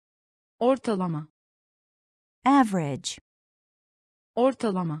 ortalama, average,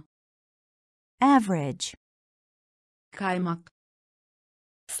 ortalama, average, kaymak,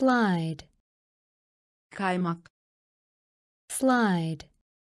 slide, kaymak, slide,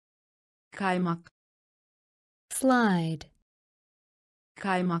 kaymak, slide,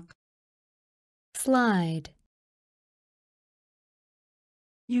 kaymak, slide,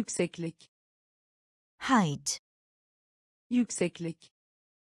 yükseklik, height, yükseklik,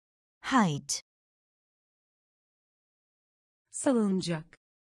 height, salıncak,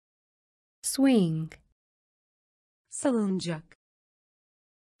 swing, salıncak,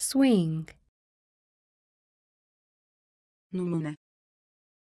 swing, numune,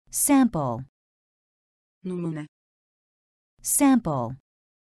 sample, numune, sample,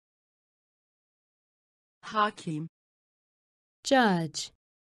 hakim, judge,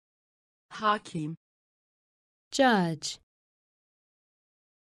 hakim, judge,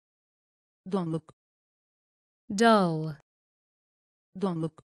 donluk, dull,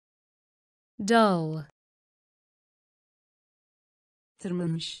 donluk, dull,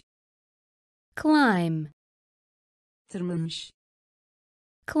 tırmanmış, climb, tırmanmış,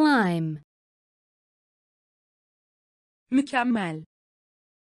 climb, mükemmel,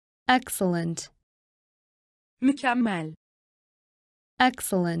 excellent, mükemmel,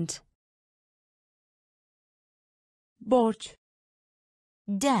 excellent, borç,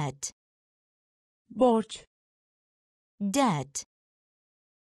 debt, borç, debt,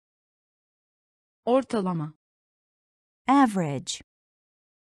 ortalama, average,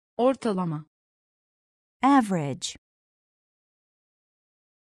 ortalama, average,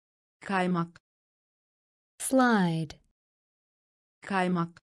 kaymak, slide,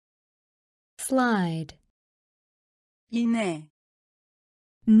 kaymak, slide, iğne,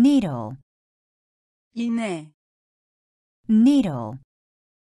 needle, iğne, needle,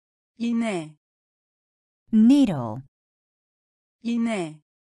 iğne, needle, iğne,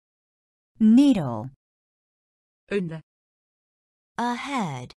 needle, önde,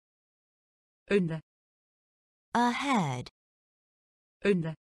 ahead, önde, ahead,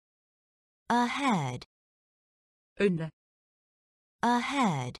 önde, ahead, önde,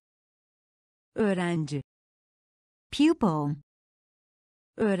 ahead, öğrenci, pupil,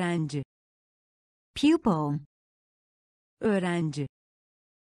 öğrenci, pupil, öğrenci,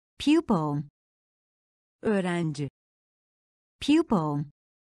 pupil, öğrenci, pupil,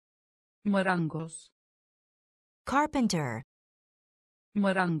 marangoz, carpenter,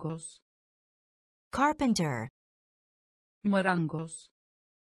 marangoz, carpenter, marangoz,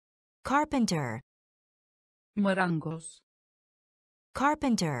 carpenter, marangoz,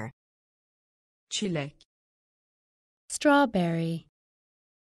 carpenter, çilek, strawberry,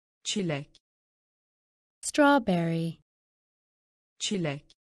 çilek, strawberry,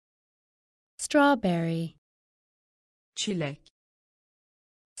 çilek, strawberry, çilek,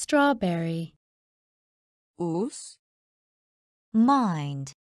 strawberry, uz, mind,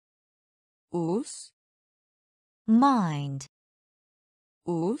 uz, mind,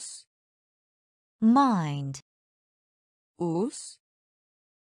 uz, mind, uz,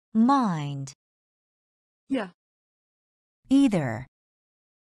 mind, ya, either,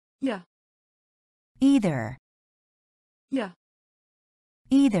 ya, either, ya,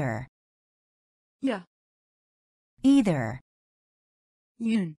 either, ya, either,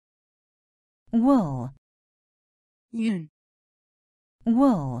 yün, wool, yün,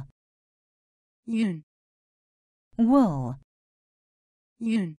 wool, yün, wool,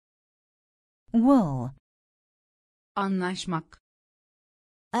 yün, wool, anlaşmak,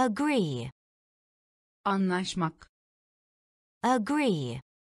 agree, anlaşmak, agree,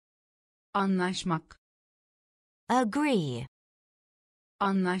 anlaşmak, agree,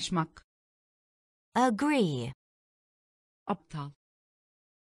 anlaşmak, agree, aptal,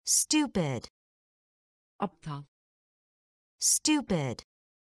 stupid, aptal, stupid,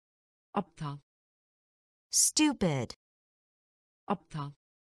 aptal, stupid, aptal,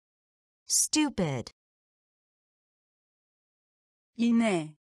 stupid,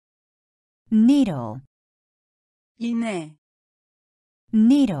 iğne, needle, iğne,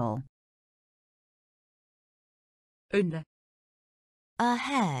 needle, önde,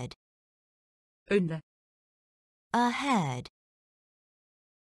 ahead, önde, ahead,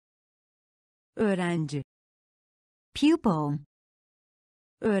 öğrenci, pupil,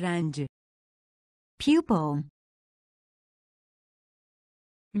 öğrenci, pupil,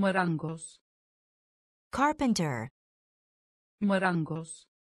 marangoz, carpenter, marangoz,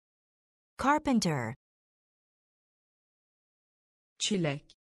 carpenter,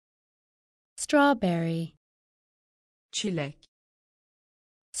 çilek, strawberry, çilek,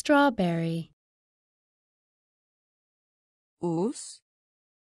 strawberry, uz,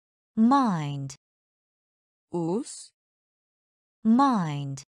 mind, uz,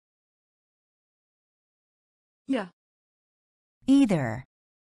 mind, ya, either,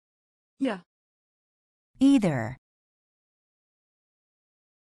 ya, either,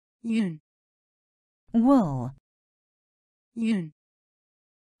 yün, wool, yün,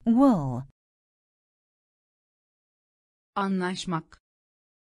 wool, anlaşmak,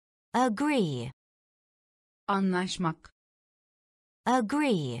 agree, anlaşmak,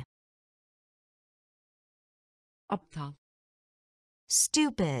 agree, aptal,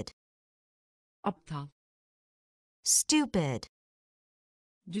 stupid, aptal, stupid,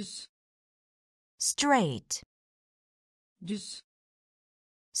 düz, straight, düz,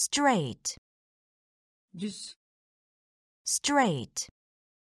 straight, düz, straight,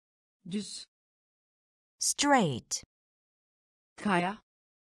 düz, straight, kaya,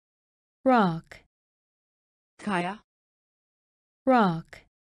 rock, kaya, rock,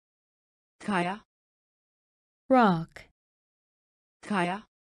 kaya, rock, kaya,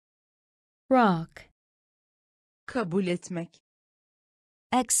 rock, kabul etmek,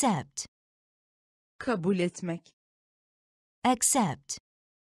 accept, kabul etmek, accept,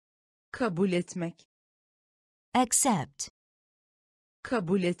 kabul etmek, accept,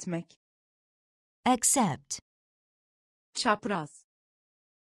 kabul etmek, accept, çapraz,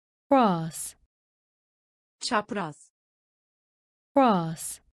 cross, çapraz,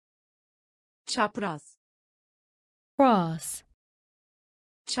 cross, çapraz, cross,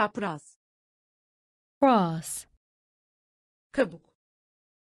 çapraz, cross, kabuk,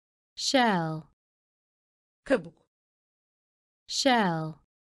 shell, kabuk, shell,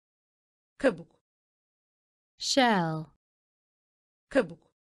 kabuk, shell,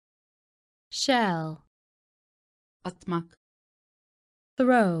 kabuk, shell, atmak,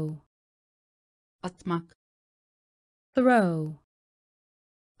 throw, atmak, throw,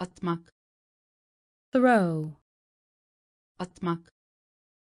 atmak, throw, atmak,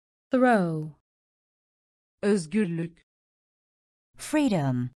 throw, özgürlük,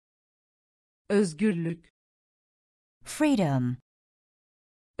 freedom, özgürlük, freedom,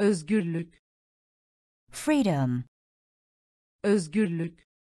 özgürlük, freedom, özgürlük,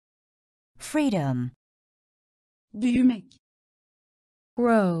 freedom, büyümek,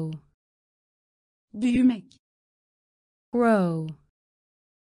 grow, büyümek, grow,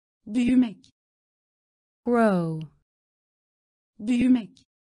 büyümek, grow, büyümek,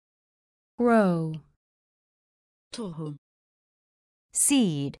 grow, tohum,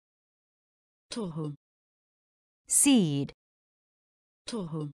 seed, tohum, seed,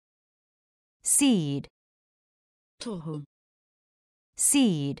 tohum, seed, tohum,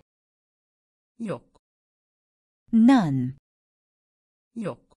 seed, yok, none,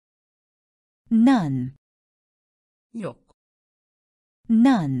 yok, none, yok,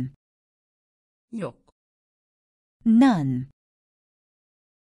 none, yok, none,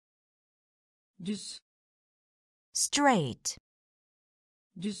 düz, straight,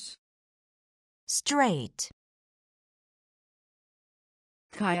 düz, straight,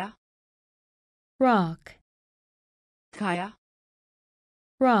 kaya, rock, kaya,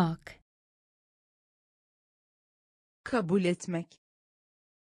 rock, kabul etmek,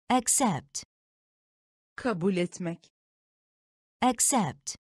 accept, kabul etmek,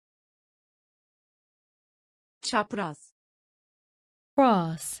 accept, çapraz,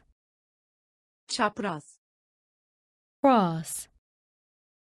 cross, çapraz, cross,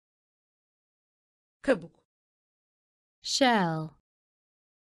 kabuk, shell,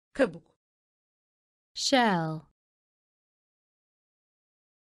 kabuk, shell,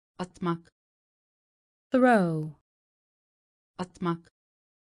 atmak, throw, atmak,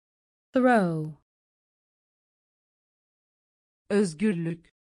 throw, özgürlük,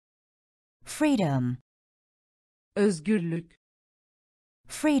 freedom, özgürlük,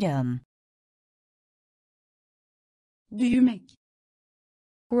 freedom, büyümek,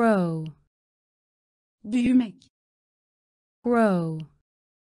 grow, büyümek, grow,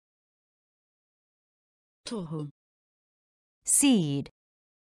 tohum, seed,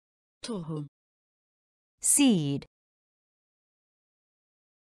 tohum, seed,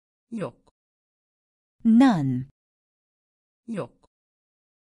 yok, none, yok,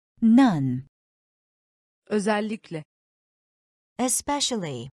 none, özellikle,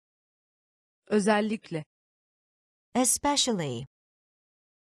 especially, özellikle, especially,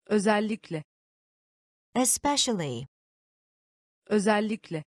 özellikle, especially,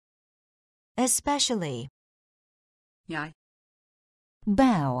 özellikle, especially, yay,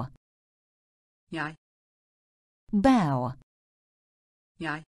 bow, yay, bow,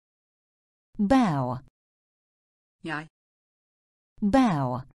 yay, bow, yay,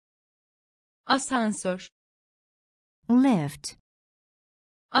 bow, asansör, lift,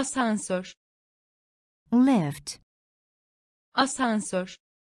 asansör, lift, asansör,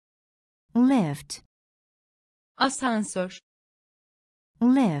 lift, asansör,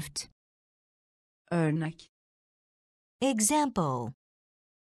 lift, örnek, example,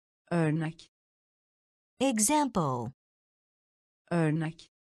 örnek, example, örnek,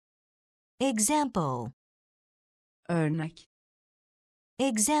 example, örnek,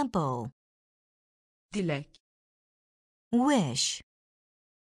 example, dilek, wish,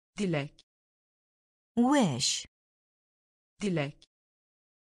 dilek, wish, dilek,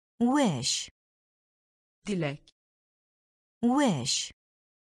 wish, dilek, wish,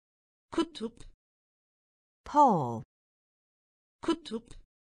 kutup, pole, kutup,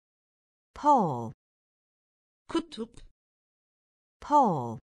 pole, kutup,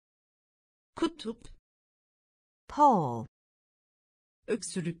 pole, kutup, pole,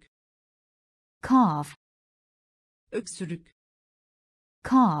 öksürük, cough, öksürük,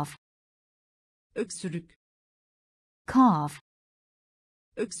 cough, öksürük, cough,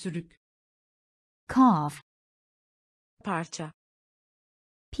 öksürük, cough, parça,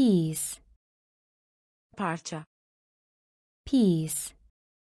 piece, parça, piece,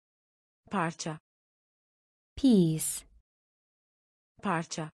 parça, piece,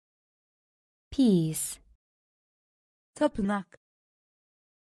 parça, piece, tapınak,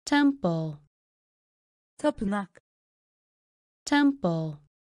 temple, tapınak, temple,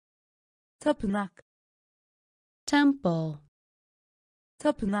 tapınak, temple,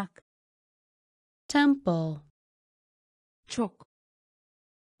 tapınak, temple, çok,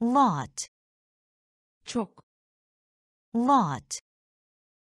 lot, çok, lot,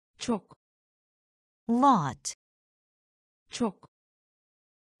 çok, lot, çok,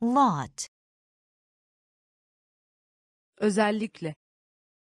 lot, özellikle,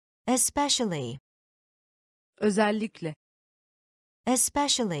 especially, özellikle,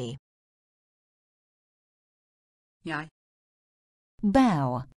 especially, yay,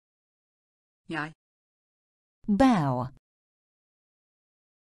 bow, yay, bow,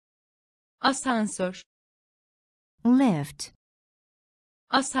 asansör, lift,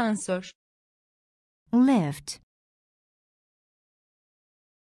 asansör, lift,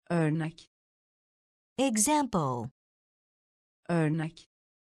 örnek, example, örnek,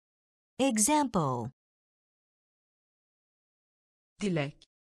 example, dilek,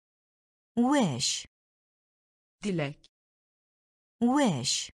 wish, dilek,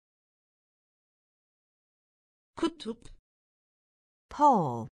 wish, kutup,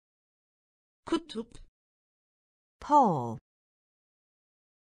 pole, kutup, pole,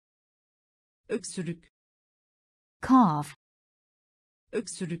 öksürük, cough,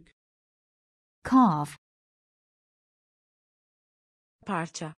 öksürük, cough,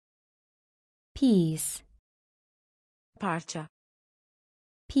 parça, piece, parça,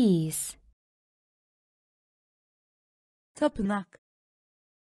 piece, tapınak,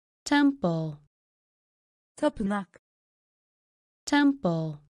 temple, tapınak,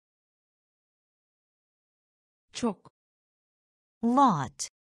 temple, çok, lot,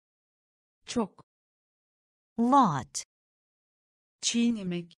 çok, lot,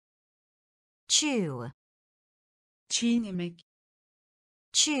 çiğnemek, chew, çiğnemek,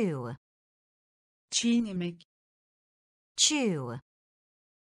 chew, çiğnemek, chew,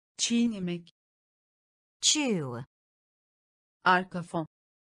 çiğnemek, chew, arka fon,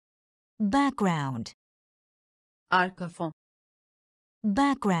 background, arka fon,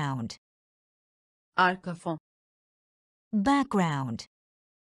 background, arka fon, background,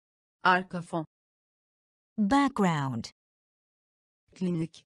 arka fon, background,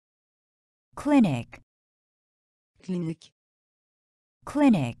 klinik, clinic, klinik,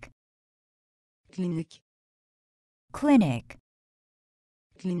 clinic, klinik, clinic,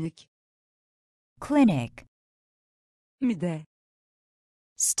 klinik, clinic, mide,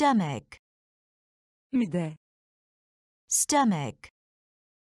 stomach, mide, stomach,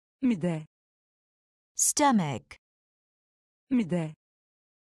 mide, stomach, mide,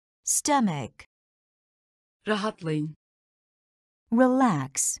 stomach, rahatlayın,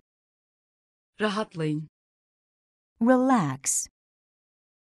 relax, rahatlayın, relax,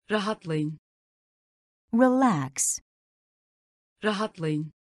 rahatlayın, relax,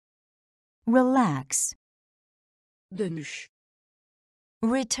 rahatlayın, relax, dönüş,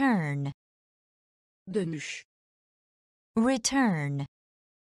 return, dönüş, return,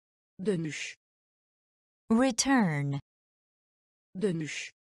 dönüş, return,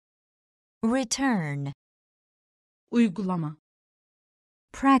 dönüş, return, uygulama,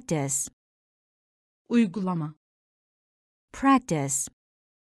 practice, uygulama, practice,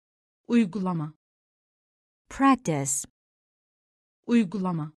 uygulama, practice,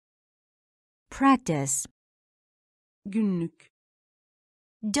 uygulama, practice, günlük,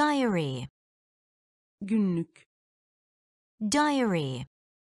 diary, günlük, diary,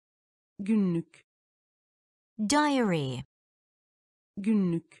 günlük, diary,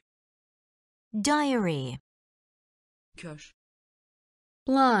 günlük, diary, kör,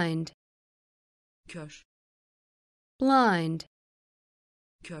 blind, kör, blind,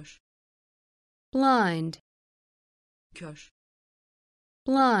 kör, blind, kör,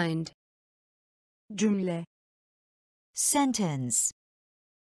 blind, cümle, sentence,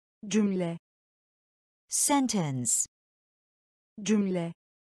 cümle, sentence, cümle,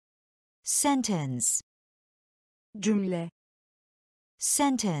 sentence, cümle,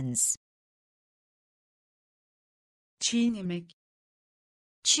 sentence, çiğnemek,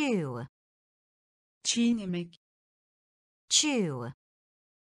 chew, çiğnemek, chew,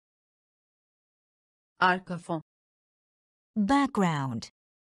 arka fon, background,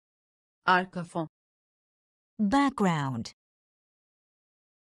 arka fon, background,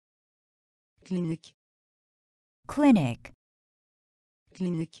 klinik, clinic,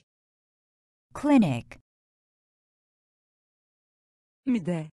 klinik, clinic,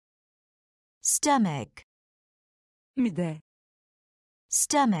 mide, stomach, mide,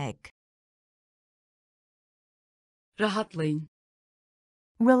 stomach, rahatlayın,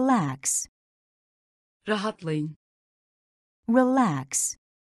 relax, rahatlayın, relax,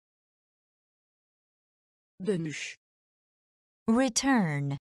 dönüş,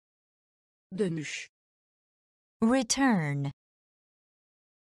 return, dönüş, return,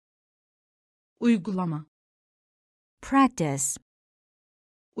 uygulama, practice,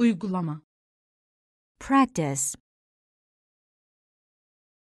 uygulama, practice,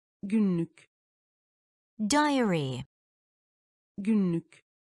 günlük, diary, günlük,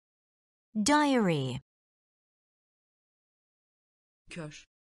 diary, kör,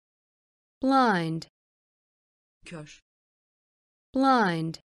 blind, kör,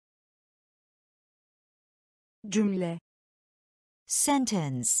 blind, cümle,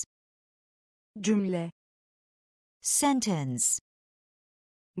 sentence, cümle, sentence,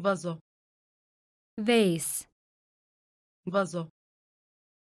 vazo, vase, vazo,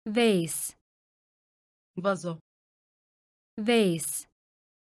 vase, vazo, vase,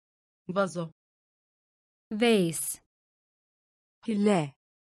 vazo, vase, hile,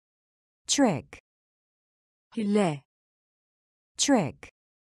 trick, hile, trick,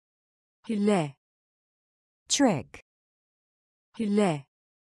 hile, trick, hile,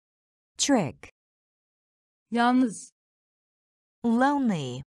 trick, yalnız,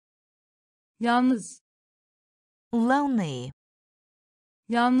 lonely, yalnız, lonely,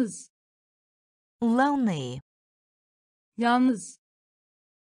 yalnız, lonely, yalnız,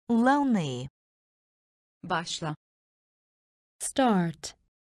 lonely, başla, start,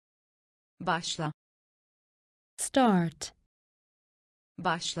 başla, start,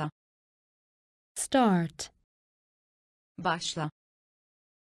 başla, start, başla,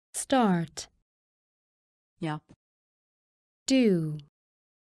 start, yap, do,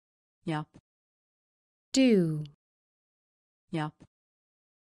 yap, do, yap,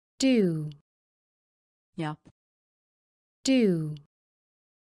 do, yap, do,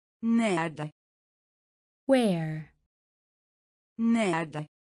 nerede, where, nerede,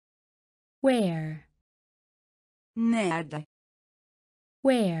 where, nerede,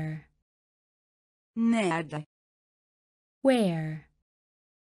 where, nerede, where,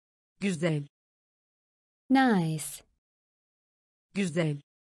 güzel, nice, güzel,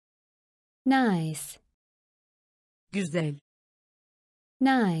 nice, güzel,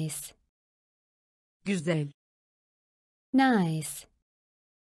 nice, güzel, nice,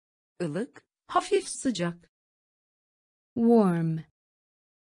 ılık, hafif sıcak, warm,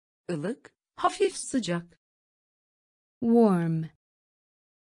 ılık, hafif sıcak, warm,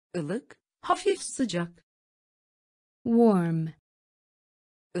 ılık, hafif sıcak, warm,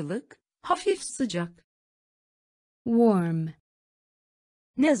 ılık, hafif sıcak. warm,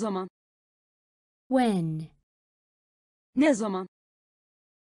 Ne zaman, when, ne zaman,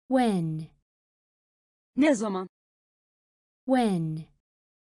 when, ne zaman, when,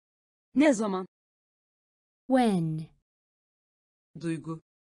 ne zaman, when, duygu,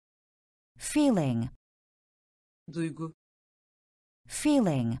 feeling, duygu,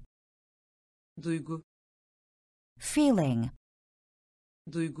 feeling, duygu, feeling,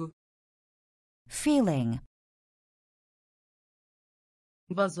 duygu, feeling,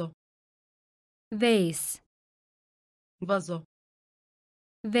 vazo, vase, vazo,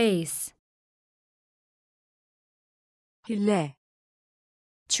 vase, hile,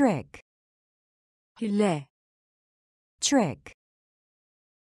 trick, hile, trick,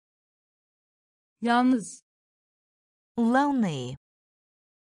 yalnız, lonely,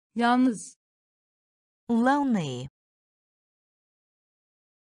 yalnız, lonely,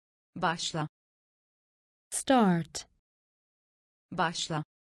 başla, start, başla,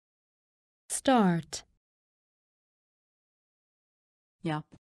 start, yap,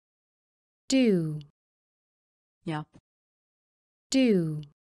 do, yap, do,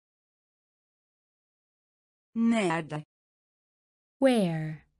 nerede,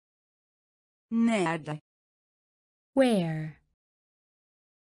 where, nerede, where,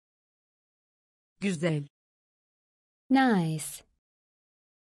 güzel, nice,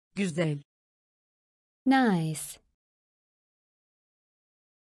 güzel, nice,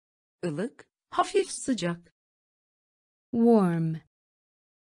 ılık, hafif sıcak, warm,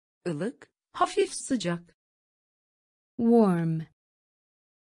 ılık, hafif sıcak, warm,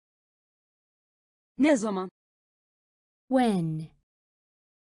 ne zaman, when,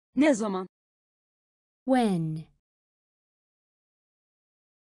 ne zaman, when,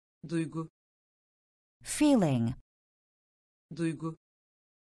 duygu, feeling, duygu,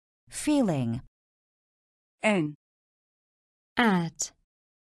 feeling, en, at,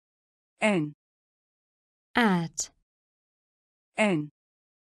 en, at, en,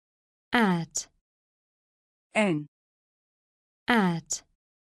 at, en, at,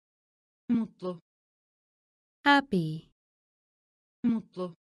 mutlu, happy,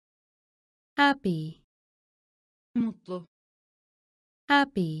 mutlu, happy, mutlu,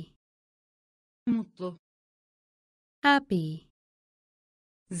 happy, mutlu, happy,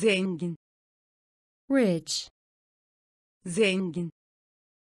 zengin, rich, zengin,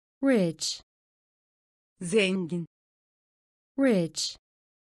 rich, zengin, rich,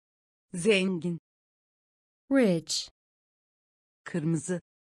 zengin, rich, kırmızı,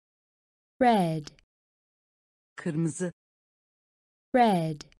 red, kırmızı,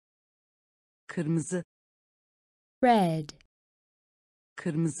 red, kırmızı, red,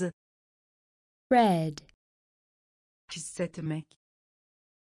 kırmızı, red, hissetmek,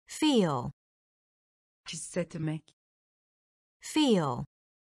 feel, hissetmek, feel,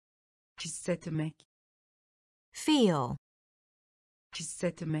 hissetmek, feel,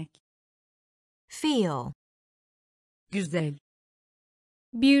 hissetmek, feel, güzel,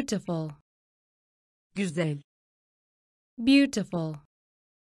 beautiful, güzel, beautiful,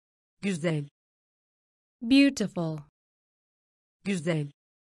 güzel, beautiful, güzel,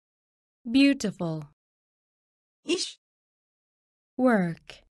 beautiful, iş,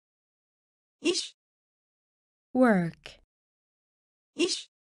 work, iş, work, iş,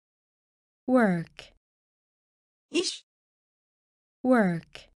 work, iş,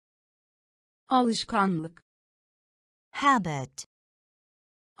 work, alışkanlık, habit,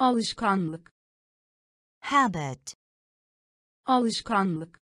 alışkanlık, habit,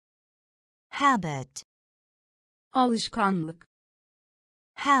 alışkanlık, habit, alışkanlık,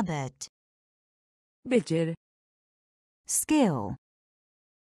 habit, beceri, skill,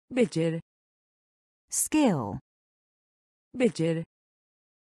 beceri, skill, beceri,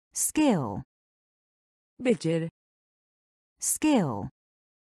 skill, beceri, skill,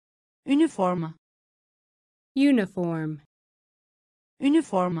 üniforma, uniform,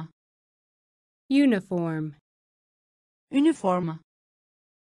 üniforma, uniform, üniforma,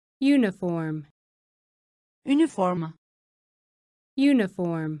 uniform, üniforma,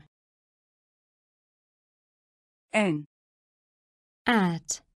 uniform, en,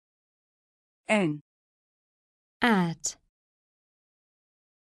 at, En. at,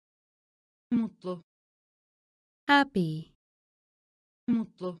 Mutlu. happy,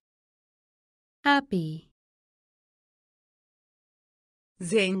 Mutlu. happy,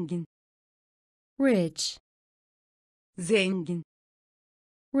 Zengin. rich, Zengin.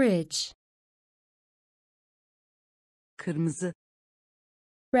 rich, Kırmızı.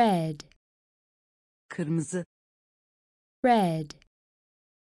 red, Kırmızı. red,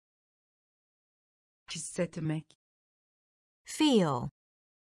 Hissetmek. Feel.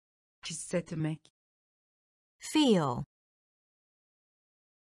 Hissetmek. Feel.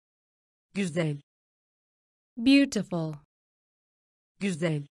 Güzel. beautiful,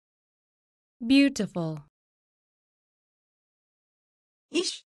 Güzel. beautiful,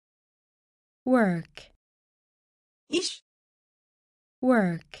 İş. work, İş.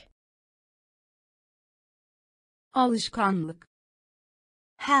 work, Alışkanlık.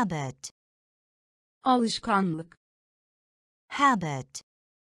 Habit. Alışkanlık. Habit.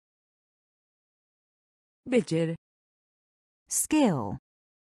 Beceri. Skill.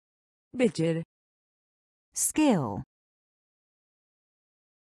 Beceri. Skill.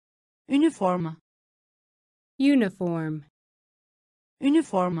 Üniforma. uniform,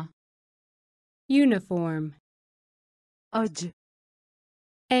 Üniforma. uniform, Acı.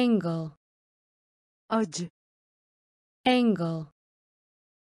 angle, Acı. angle,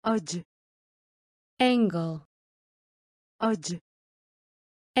 Acı. angle, Acı.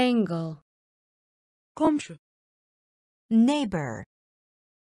 angle, Komşu. Neighbor.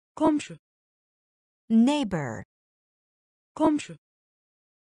 Komşu. Neighbor. Komşu.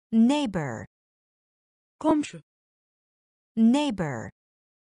 Neighbor. Komşu. Neighbor.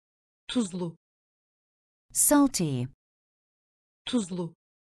 Tuzlu. Salty. Tuzlu.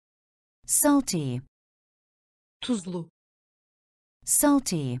 Salty. Tuzlu.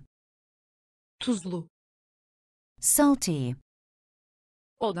 Salty. Tuzlu. Salty.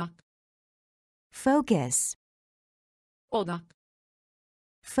 Odak. Focus. Odak.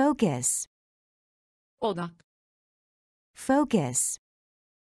 Focus. Odak. Focus.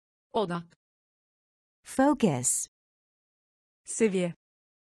 Odak. Focus. Seviye.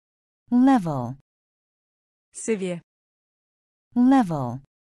 Level. Seviye. Level.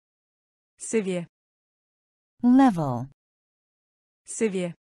 Seviye. Level.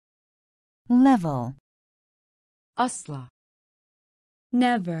 Seviye. Level. Asla.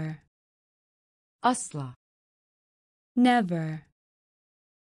 never, Asla. never,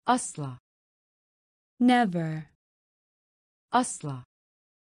 Asla. never, Asla.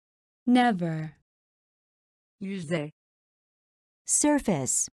 never, Yüzey.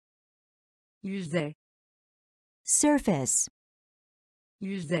 Surface. Yüzey. Surface.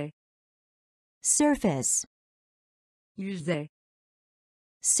 Yüzey. Surface. Yüzey.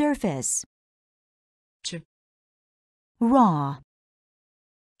 Surface. Çı. Raw.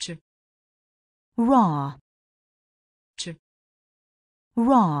 Çı. Raw. Çı.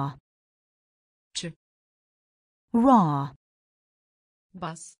 Raw. Çı. Raw.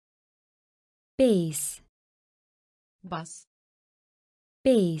 Bas. base, Bas.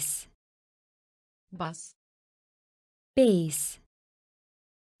 base, Bas. base,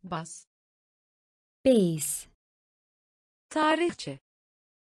 Bas. base, Tarihçe.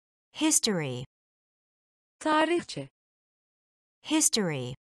 History. Tarihçe.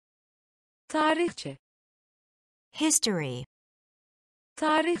 History. Tarihçe. History.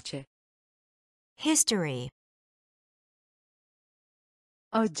 Tarihçe. History.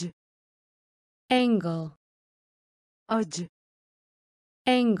 Acı. angle, Acı.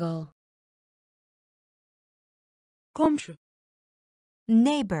 angle, Komşu.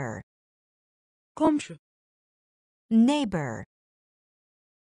 Neighbor. Komşu. Neighbor.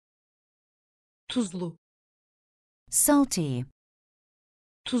 Tuzlu. Salty.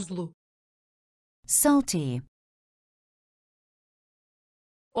 Tuzlu. Salty.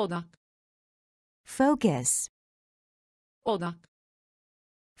 Odak. Focus. Odak.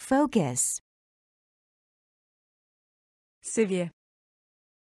 Focus. Seviye.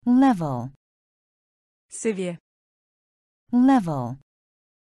 Level. Seviye. Level.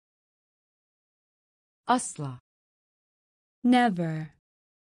 Asla. never,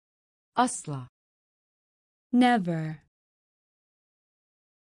 Asla. never,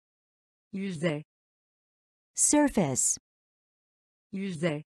 Yüzey. Surface.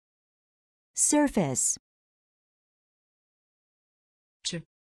 Yüzey. Surface. Çı.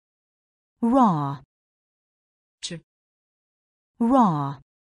 Raw. Çı. Raw.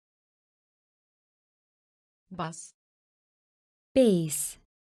 Bas. base,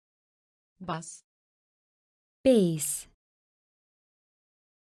 Bas. base,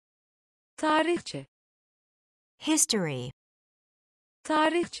 tarihçe, history,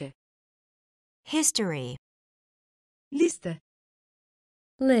 tarihçe, history, liste,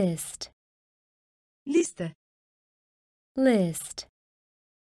 list, liste, list,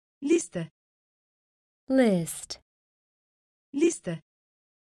 liste, list, liste,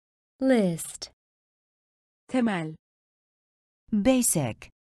 list, temel, basic,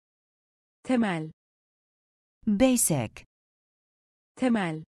 temel, basic,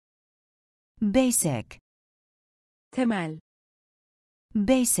 temel, basic, temel,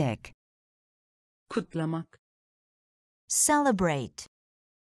 basic, kutlamak, celebrate,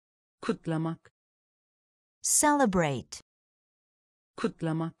 kutlamak, celebrate,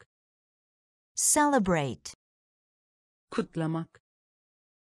 kutlamak, celebrate, kutlamak,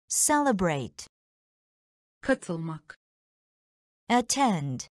 celebrate, katılmak,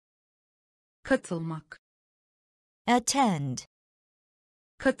 attend, katılmak, attend,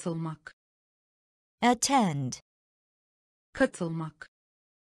 katılmak, attend, katılmak,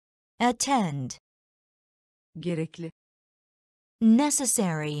 attend, gerekli,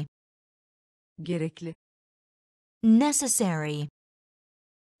 necessary, gerekli, necessary,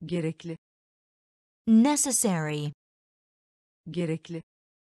 gerekli, necessary, gerekli,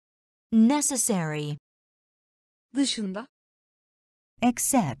 necessary, dışında,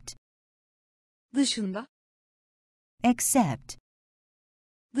 except, dışında, except,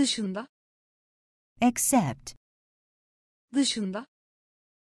 dışında, except, dışında,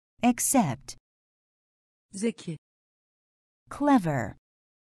 except, zeki, clever,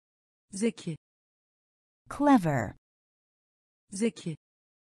 zeki, clever, zeki,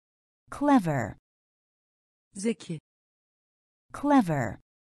 clever, zeki, clever,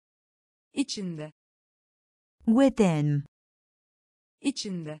 içinde, within,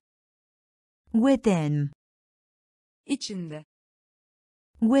 içinde, within, içinde,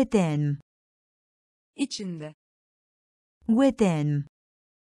 within, içinde, within,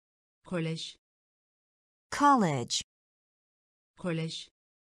 kolej, college, kolej,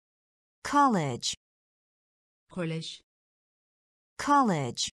 college, kolej,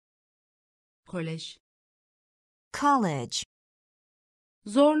 college, kolej, college,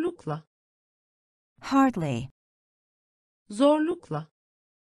 zorlukla, hardly, zorlukla,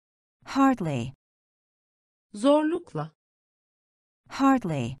 hardly, zorlukla,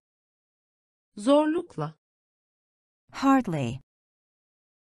 hardly, zorlukla, hardly,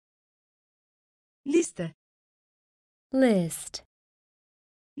 liste, list,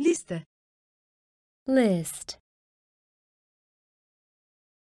 liste, list,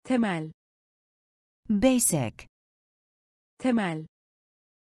 temel, basic, temel,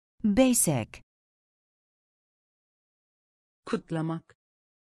 basic, kutlamak,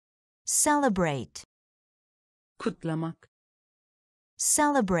 celebrate, kutlamak,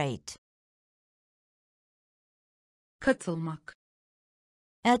 celebrate, katılmak,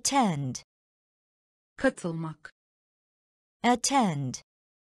 attend, katılmak, attend,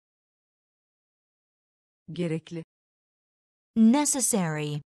 gerekli,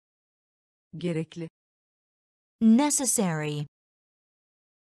 necessary, gerekli, necessary,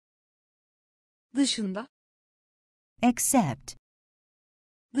 dışında, except,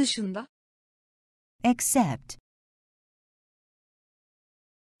 dışında, except,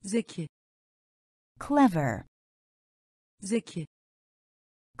 zeki, clever, zeki,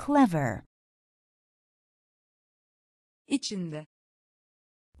 clever, içinde,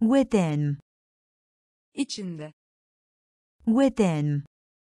 within, içinde, within,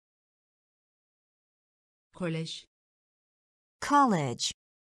 kolej, college,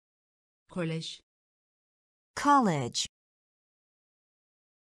 kolej, college,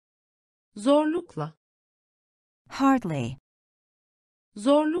 zorlukla, hardly,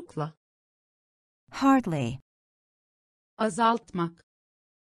 zorlukla, hardly, azaltmak,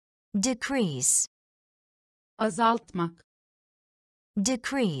 decrease, azaltmak,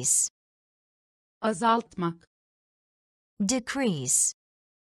 decrease, azaltmak, decrease,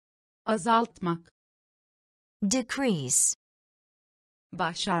 azaltmak, decrease,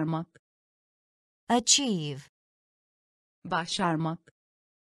 başarmak, achieve, başarmak,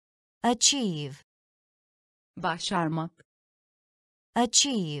 achieve, başarmak,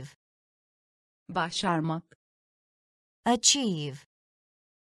 achieve, başarmak, achieve,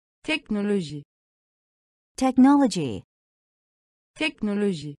 teknoloji, technology,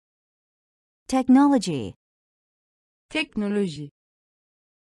 teknoloji, technology, teknoloji,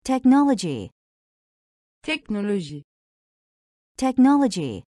 technology, teknoloji,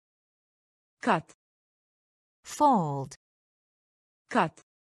 technology, kat, fold, kat,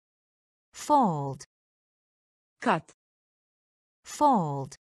 fold, kat,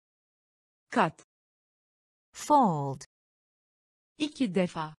 fold, kat, fold, 2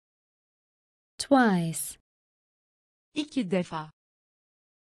 defa, twice, 2 defa,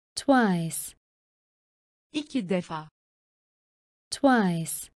 twice, 2 defa,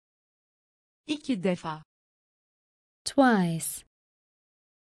 twice, 2 defa, twice,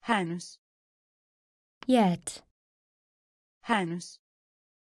 henüz, yet, henüz,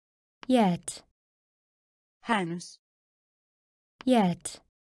 yet, henüz, yet,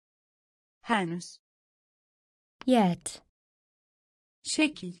 henüz, yet,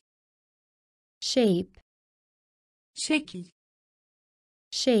 şekil, shape, şekil,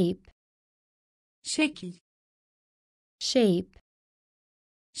 shape, şekil, shape,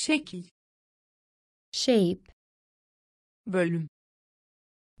 şekil, shape, bölüm,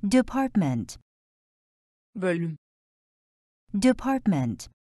 department, bölüm, department,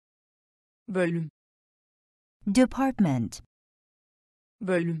 bölüm, department,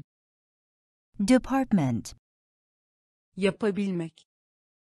 bölüm, department, yapabilmek,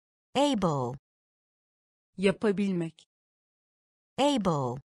 able, yapabilmek,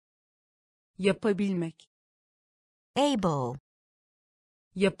 able, yapabilmek, able,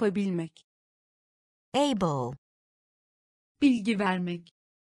 yapabilmek, able, bilgi vermek,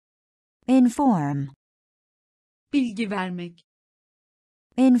 inform, bilgi vermek,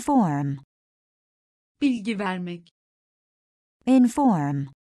 inform, bilgi vermek, inform,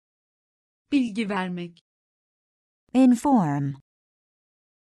 bilgi vermek, inform,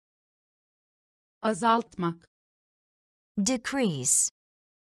 azaltmak, decrease,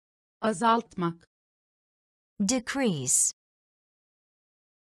 azaltmak, decrease,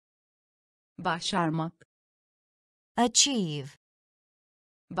 başarmak, achieve,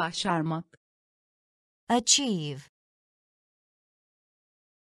 başarmak, achieve,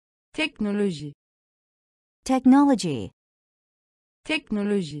 teknoloji, technology,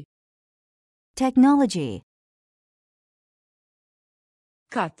 teknoloji, technology,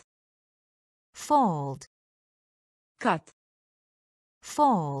 kat, fold, kat,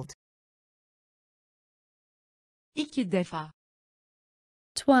 fold, 2 defa,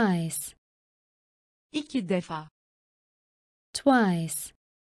 twice, 2 defa, twice,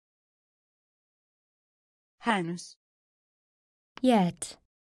 henüz, yet,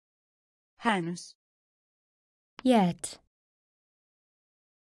 henüz, yet,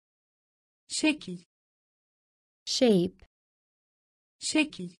 şekil, shape,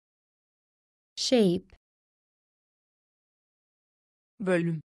 şekil, shape,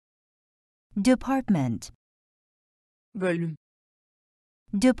 bölüm, department, bölüm,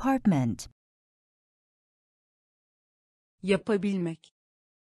 department, yapabilmek,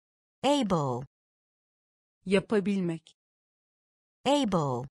 able, yapabilmek,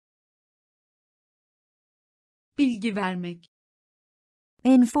 able, bilgi vermek,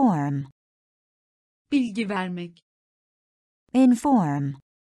 inform, bilgi vermek, inform,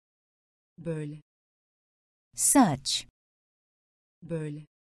 böyle, such, böyle,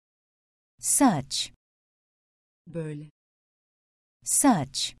 such, böyle,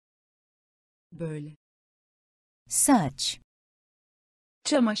 such, böyle, such,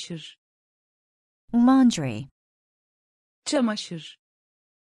 çamaşır, laundry, çamaşır,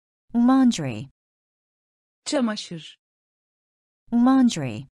 laundry, çamaşır,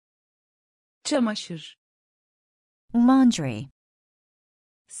 laundry, çamaşır, laundry,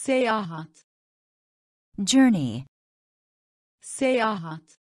 seyahat, journey,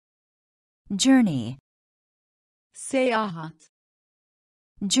 seyahat, journey, seyahat,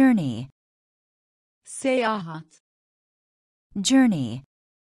 journey, seyahat, journey,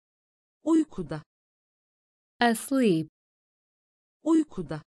 uykuda, asleep,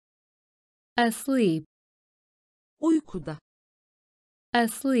 uykuda, asleep, uykuda,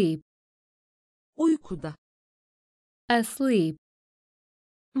 asleep, uykuda, asleep,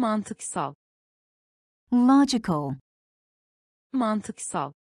 mantıksal, logical,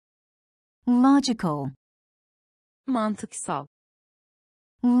 mantıksal, logical, mantıksal,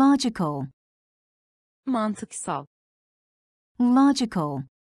 logical, mantıksal, logical,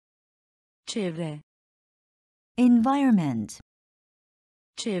 çevre, environment,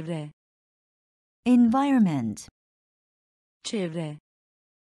 çevre, environment, çevre,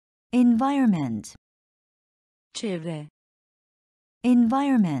 environment, çevre,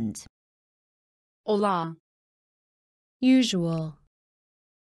 environment, olağan, usual,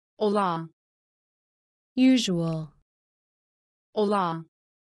 olağan, usual, olağan,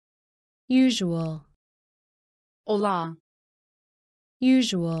 usual, olağan,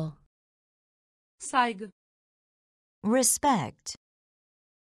 usual, saygı, respect,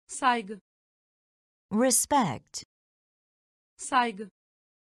 saygı, respect, saygı,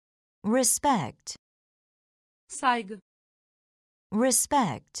 respect, saygı,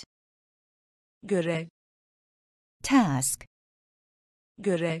 respect, görev, task,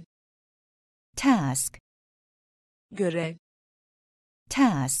 görev, task, görev,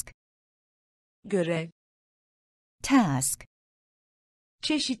 task, görev, task,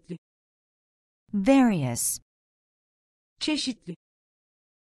 çeşitli, various, çeşitli,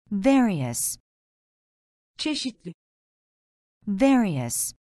 various, çeşitli,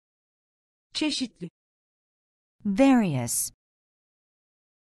 various, çeşitli, various,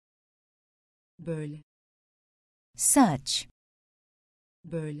 böyle, such,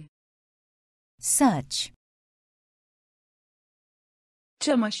 böyle, such,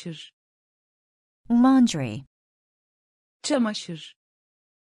 çamaşır, laundry, çamaşır,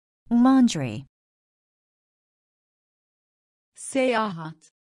 laundry,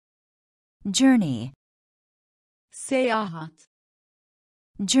 seyahat, journey, seyahat,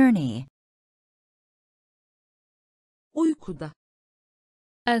 journey, uykuda,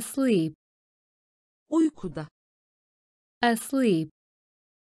 asleep, uykuda, asleep,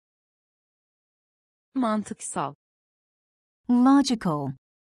 mantıksal, logical,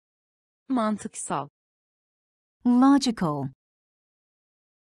 mantıksal, logical,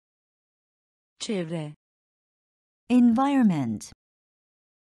 çevre, environment,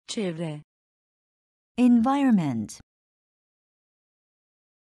 çevre, environment,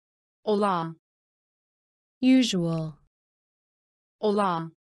 olağan, usual,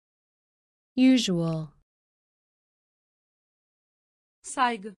 olağan, usual,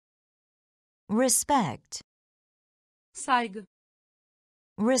 saygı, respect, saygı,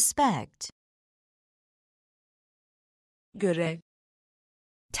 respect, görev,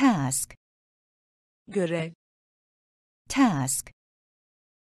 task, görev, task,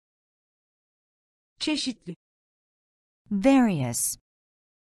 çeşitli, various,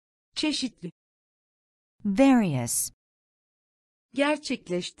 çeşitli, various,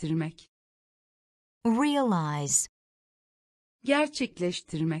 gerçekleştirmek, realize,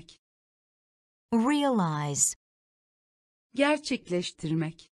 gerçekleştirmek, realize,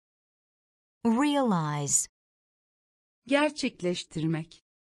 gerçekleştirmek, realize, gerçekleştirmek,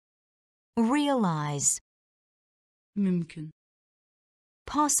 realize, mümkün,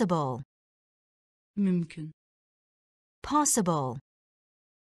 possible, mümkün, possible,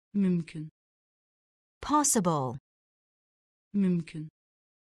 mümkün, possible, mümkün,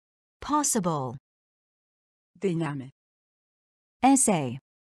 possible, deneme, essay,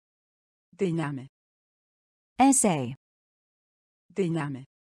 deneme, essay, deneme,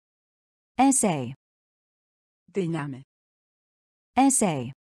 essay, deneme,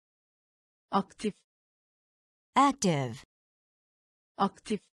 essay, aktif, active,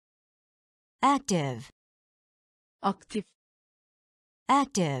 aktif, active, aktif,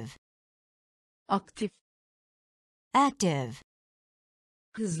 active, aktif, active,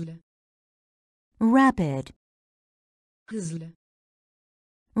 hızlı, rapid, hızlı,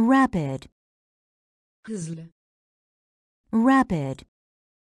 rapid, hızlı, rapid,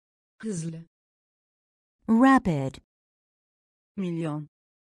 hızlı, rapid, milyon,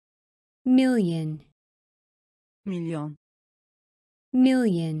 million, milyon,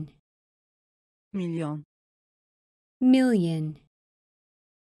 million, milyon, million,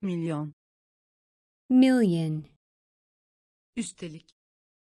 milyon, million, üstelik,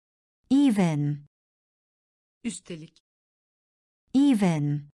 even, üstelik,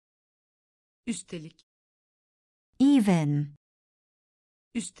 even, üstelik, even,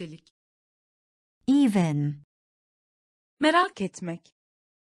 üstelik, even, merak etmek,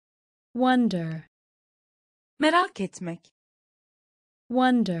 wonder, merak etmek,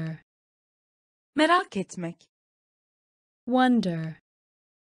 wonder, merak etmek, wonder,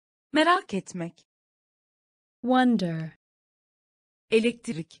 merak etmek, wonder,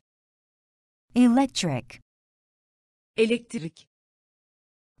 elektrik, electric, elektrik,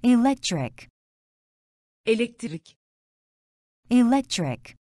 electric, elektrik,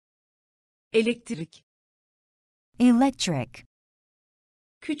 electric, elektrik, electric,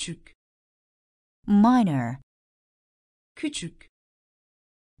 küçük, minor, küçük,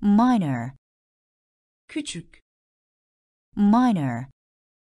 minor, küçük, minor,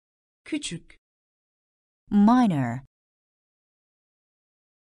 küçük, minor,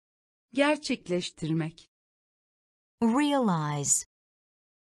 gerçekleştirmek, realize,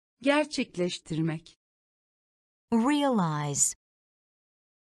 gerçekleştirmek, realize,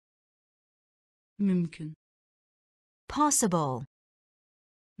 mümkün, possible,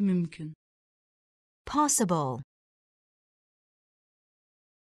 mümkün, possible,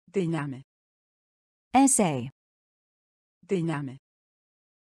 deneme, essay, deneme,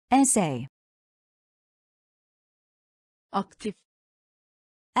 essay, aktif,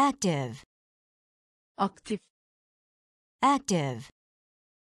 active, aktif, active,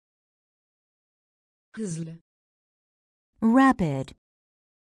 hızlı, rapid,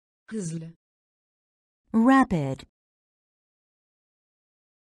 hızlı, rapid,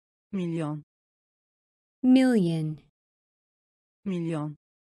 milyon, million, milyon,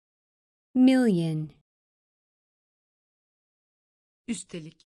 million,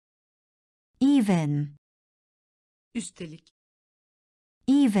 üstelik, even, üstelik,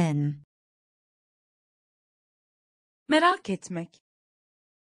 even, merak etmek,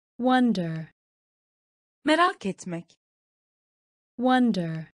 wonder, merak etmek,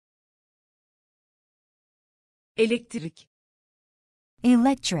 wonder, elektrik,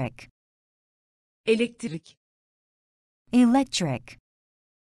 electric, elektrik, electric,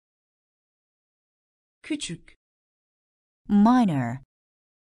 küçük, minor,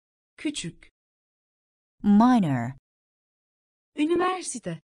 küçük, minor,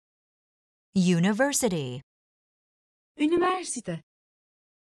 üniversite, university, üniversite,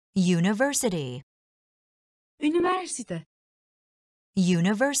 university, üniversite,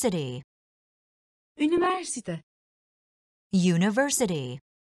 university, üniversite, university,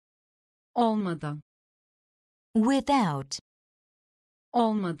 olmadan, without,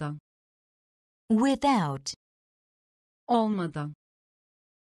 olmadan, without, olmadan,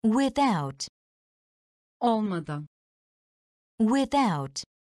 without, olmadan, without,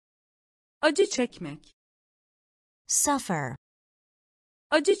 acı çekmek, suffer,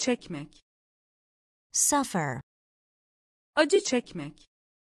 acı çekmek, suffer, acı çekmek,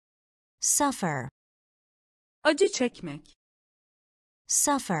 suffer, acı çekmek,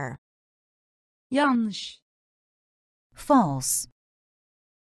 suffer, yanlış, false,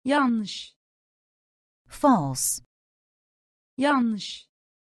 yanlış, false, yanlış,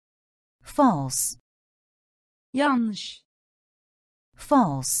 false, yanlış,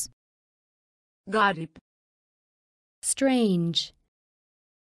 false, garip, strange,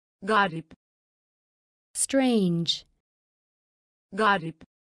 garip, strange, garip,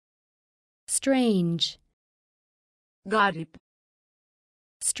 strange, garip,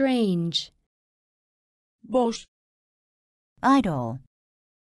 strange, boş, idle,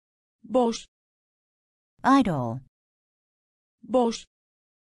 boş, idle, boş,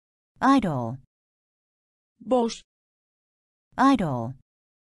 idle, boş, idle,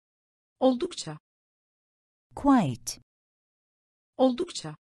 oldukça, quite,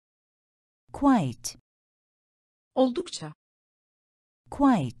 oldukça, quite, oldukça,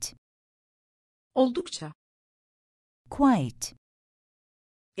 quite, oldukça, quite,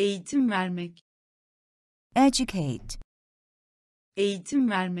 eğitim vermek, educate, eğitim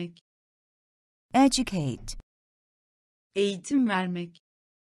vermek, educate, eğitim vermek,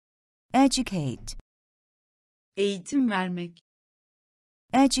 educate, eğitim vermek,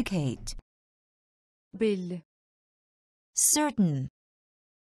 educate, belli, certain,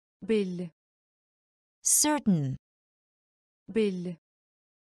 belli, certain, belli,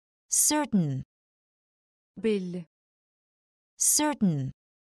 certain, belli, certain,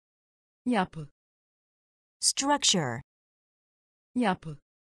 yapı, structure, yapı,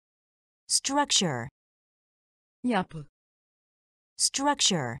 structure, yapı,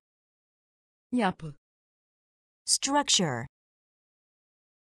 structure, yapı, structure,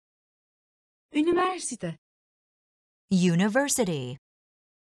 üniversite, university,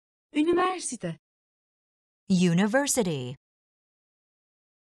 üniversite, university,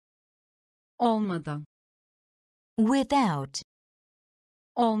 olmadan, without,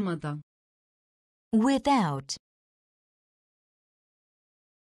 olmadan, without,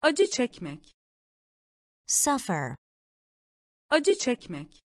 acı çekmek, suffer, acı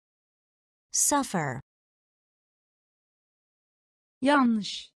çekmek, suffer,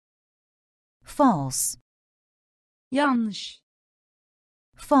 yanlış, false, yanlış,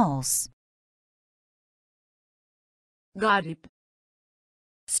 false, garip,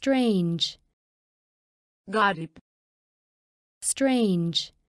 strange, garip, strange,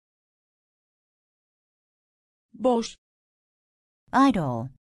 boş, idle,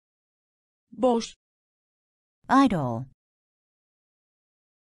 boş, idle,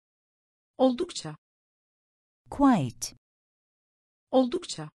 oldukça, quite,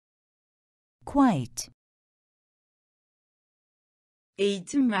 oldukça, quite,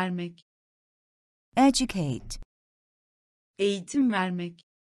 eğitim vermek, educate, eğitim vermek,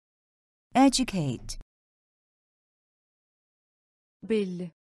 educate,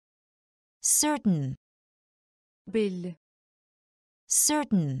 belli, certain, belli,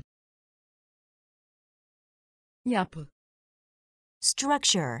 certain, yapı,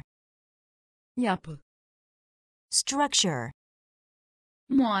 structure, yapı, structure,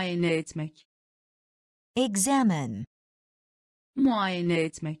 muayene etmek, examine, muayene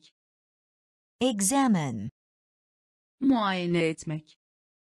etmek, examine, muayene etmek,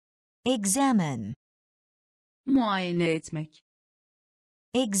 examine, muayene etmek,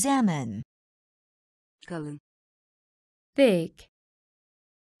 examine, kalın, thick,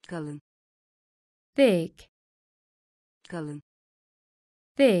 kalın, thick, kalın,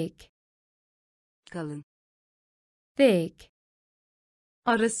 thick, kalın, thick,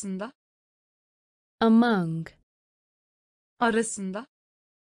 arasında, among, arasında,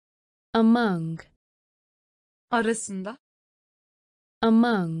 among, arasında,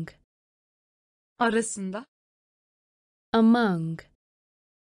 among, arasında, among,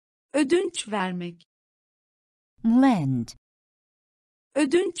 ödünç vermek, lend,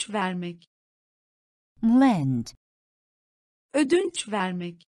 ödünç vermek, lend, ödünç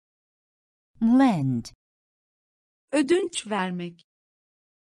vermek, lend, ödünç vermek,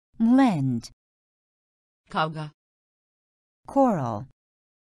 lend, kavga, coral,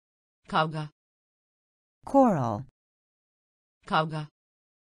 kavga, coral, kavga,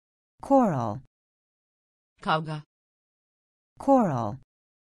 coral, kavga, coral,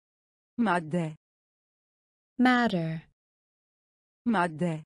 madde, matter,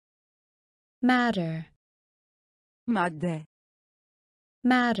 madde, matter, madde,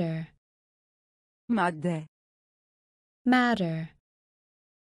 matter, madde, matter,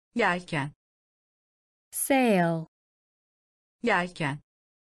 yelken, sail, yelken,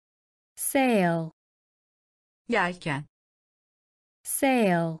 sail, yelken,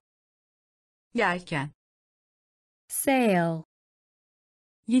 sail, yelken, sail,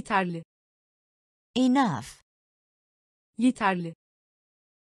 yeterli, enough, yeterli,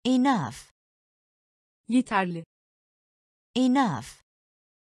 enough, yeterli, enough,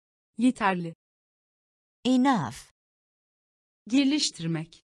 yeterli, enough,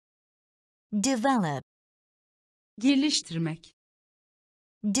 geliştirmek, develop, geliştirmek,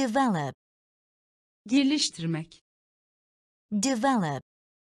 develop, geliştirmek, develop,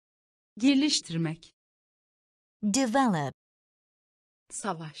 geliştirmek, develop,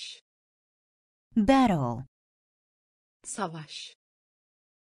 savaş, battle, savaş,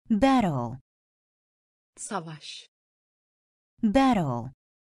 battle, savaş, battle,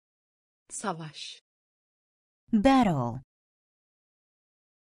 savaş, battle,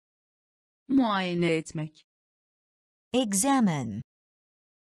 muayene etmek, examine,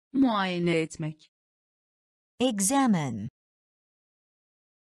 muayene etmek, examine,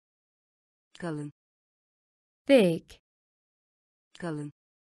 kalın, thick, kalın,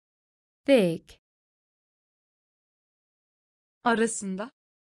 thick, arasında,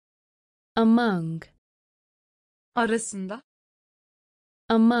 among, arasında,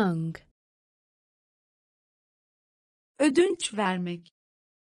 among, ödünç vermek,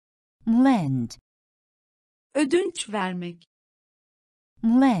 lend, ödünç vermek,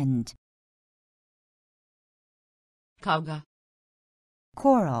 lend, kavga,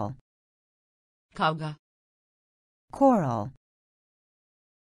 coral, kavga, coral,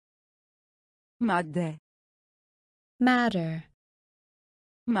 madde, matter,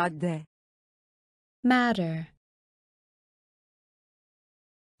 madde, matter,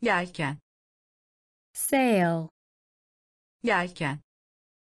 yelken, sail, yelken,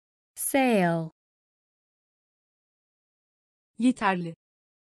 sail, yeterli,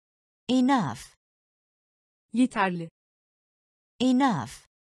 enough, yeterli, enough,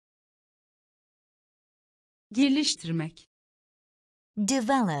 geliştirmek,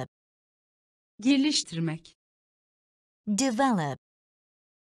 develop, geliştirmek, develop,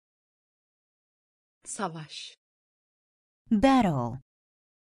 savaş, battle,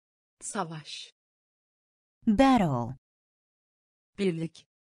 savaş, battle, birlik,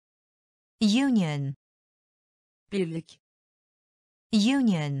 union, birlik,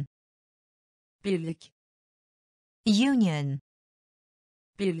 union, birlik, union,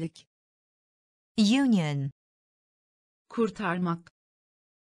 birlik, union, kurtarmak,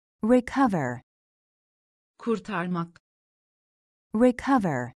 recover, kurtarmak,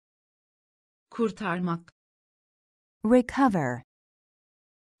 recover, kurtarmak, recover,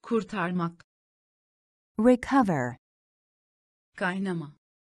 kurtarmak, recover, kaynama,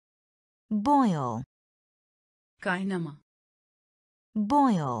 boil, kaynama,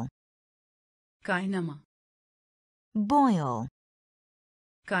 boil, kaynama, boil,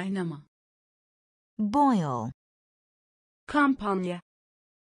 kaynama, boil, kampanya,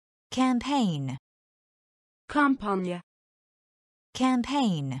 campaign, kampanya,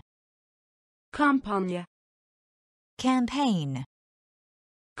 campaign, kampanya, campaign,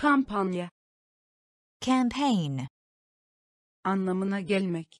 kampanya, campaign, anlamına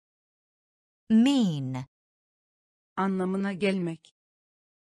gelmek, mean, anlamına gelmek,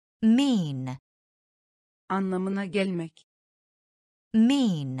 mean, anlamına gelmek,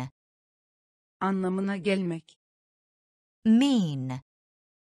 mean, anlamına gelmek, mean,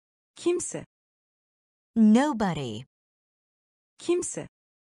 kimse, nobody, kimse,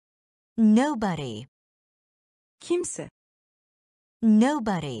 nobody, kimse,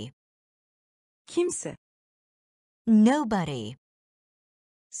 nobody, kimse, nobody,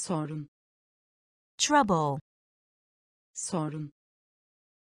 sorun, trouble, sorun,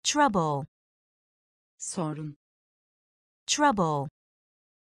 trouble, sorun, trouble,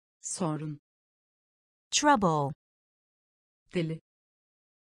 sorun, trouble, deli,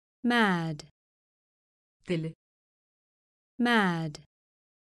 mad, deli, mad,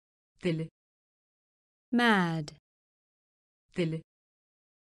 deli, mad, deli,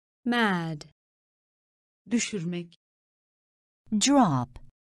 mad, düşürmek, drop,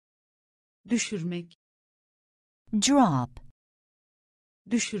 düşürmek, drop,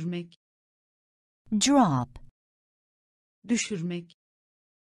 düşürmek, drop, düşürmek,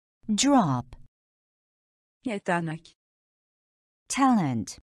 drop, yetenek,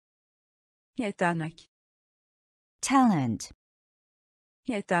 talent, yetenek, talent,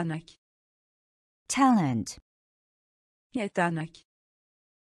 yetenek, talent, yetenek,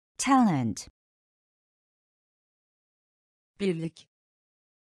 talent, birlik,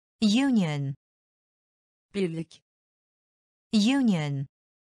 union, birlik, union,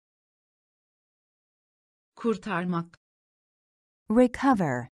 kurtarmak,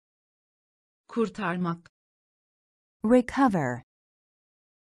 recover, kurtarmak, recover,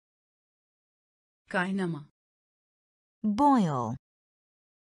 kaynama, boil,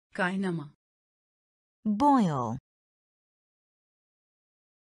 kaynama, boil,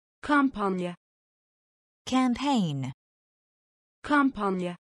 kampanya, campaign,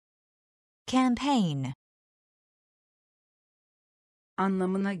 kampanya, campaign,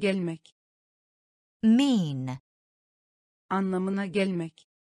 anlamına gelmek, mean, anlamına gelmek,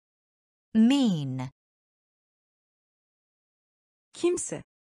 mean, kimse,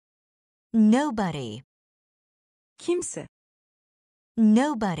 nobody, kimse,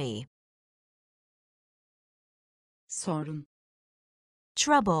 nobody, sorun,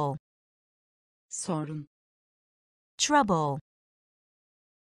 trouble, sorun, trouble,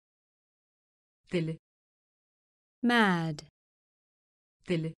 deli, mad,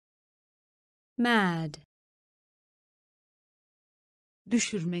 deli, mad,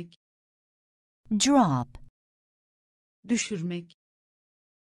 düşürmek, drop, düşürmek,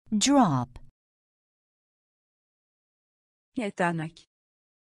 drop, yetenek,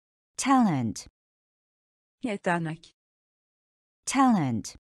 talent, yetenek,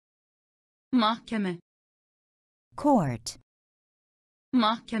 talent, mahkeme, court,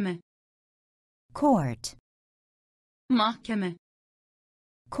 mahkeme, court, mahkeme,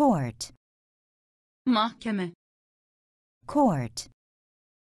 court, mahkeme, court,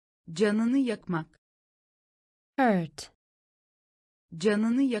 canını yakmak, hurt,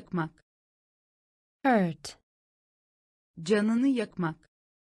 canını yakmak, hurt, canını yakmak,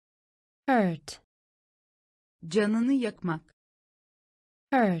 hurt, canını yakmak,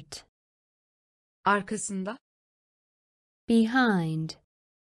 hurt, arkasında, behind,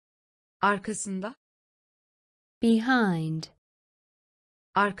 arkasında, behind,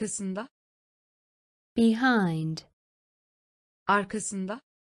 arkasında, behind, arkasında,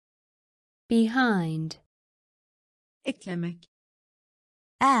 behind, eklemek,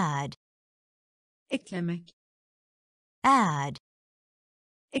 add, eklemek, add,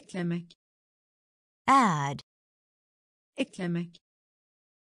 eklemek, add, eklemek,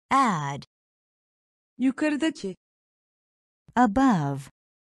 add, yukarıdaki, above,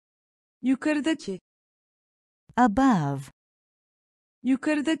 yukarıdaki, above,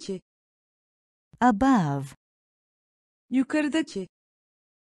 yukarıdaki, above, yukarıdaki,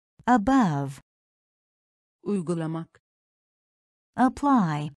 above, uygulamak,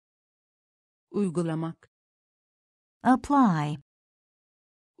 apply, uygulamak, apply,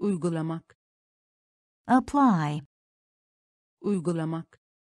 uygulamak, apply, uygulamak,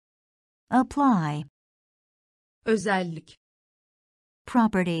 apply, özellik,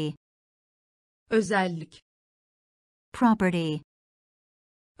 property, özellik, property,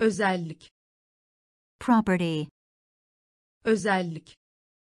 özellik, property, özellik,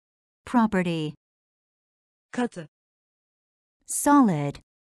 property, katı, solid,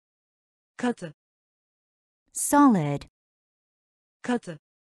 katı, solid, katı,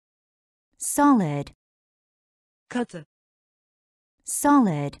 solid, katı,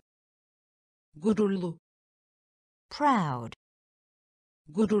 solid, gururlu, proud,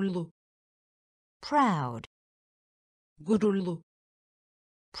 gururlu, proud, gururlu,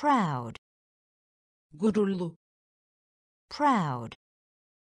 proud, gururlu, proud,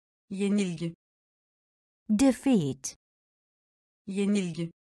 yenilgi, defeat,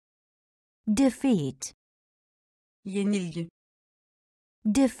 yenilgi, defeat, yenilgi,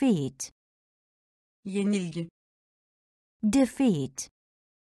 defeat, yenilgi, defeat,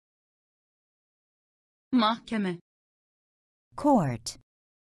 mahkeme, court,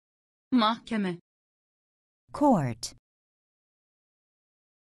 mahkeme, court,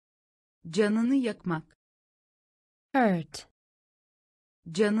 canını yakmak, hurt,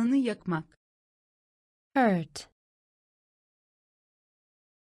 canını yakmak, hurt,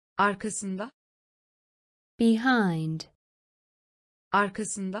 arkasında, behind,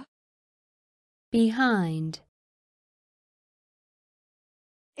 arkasında, behind,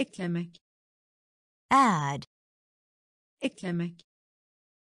 eklemek, add, eklemek,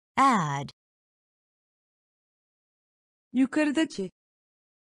 add, yukarıdaki,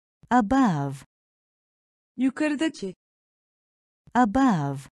 above, yukarıdaki,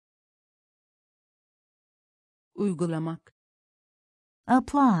 above, uygulamak,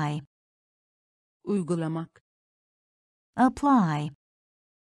 apply, uygulamak, apply,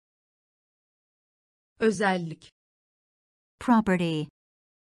 özellik, property,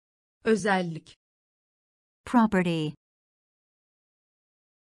 özellik, property,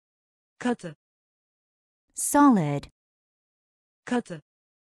 katı, solid, katı,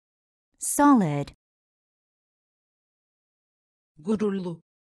 solid, gururlu,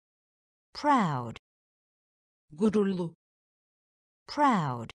 proud, gururlu,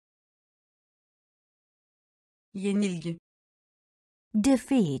 proud, yenilgi,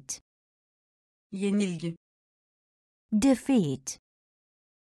 defeat, yenilgi, defeat,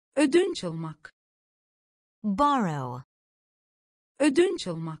 ödünç almak, borrow, ödünç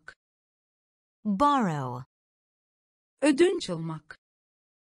almak, borrow, ödünç almak,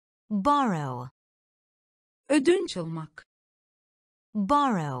 borrow, ödünç almak,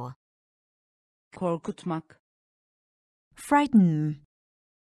 borrow, korkutmak, frighten,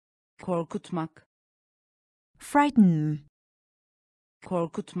 korkutmak, frighten,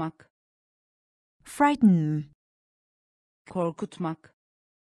 korkutmak, frighten, korkutmak,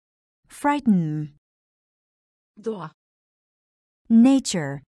 frighten, doğa,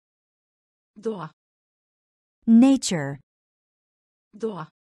 nature, doğa, nature, doğa,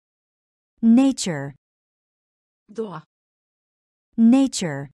 nature, doğa,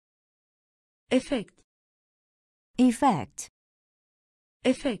 nature, efekt, effect,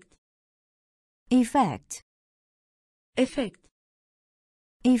 efekt, effect, efekt,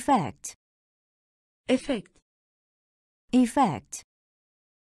 effect, efekt, effect,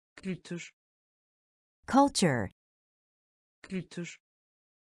 kültür, culture, kültür,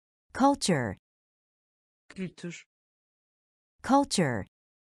 culture, kültür, culture,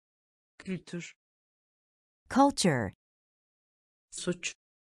 kültür, culture, suç,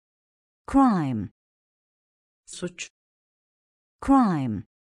 crime, suç, crime,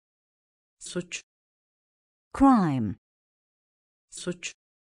 suç, crime, suç,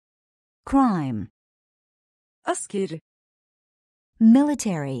 crime, askeri,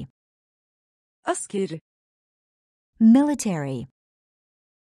 military, askeri, military,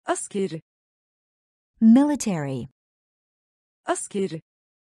 askeri, military, askeri,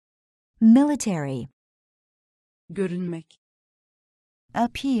 military, görünmek,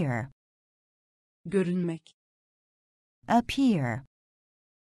 appear, görünmek, appear,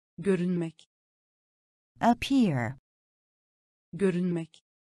 görünmek, appear, görünmek,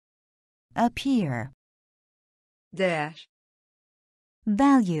 appear, değer,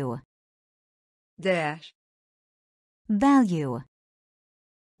 value, değer, value,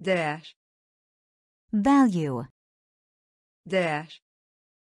 değer, value, değer,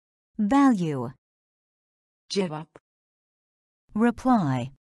 value, cevap,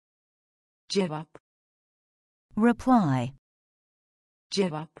 reply, cevap, reply,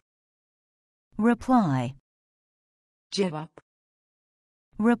 cevap, reply, cevap,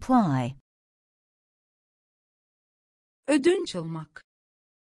 reply, ödünç almak,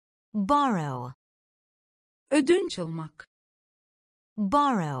 borrow, ödünç almak,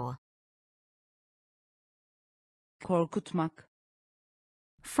 borrow, korkutmak,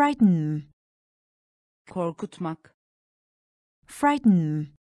 frighten, korkutmak,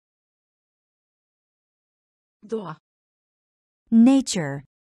 frighten, doğa, nature,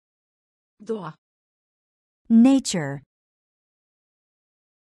 doğa, nature,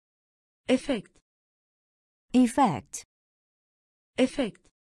 efekt, effect, Efekt.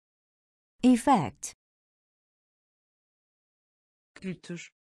 effect,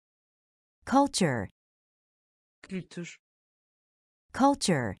 Kültür. culture, Kültür.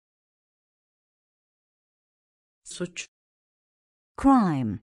 culture, Suç.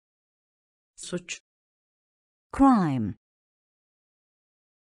 crime, Suç. crime,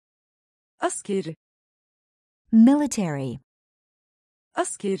 Askeri. military,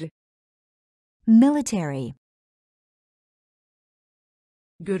 Askeri. military,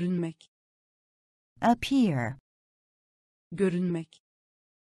 Görünmek. appear, Görünmek.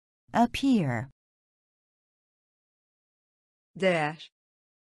 appear, Değer.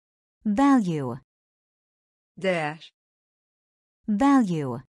 value, Değer.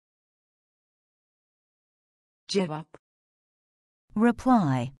 value, Cevap.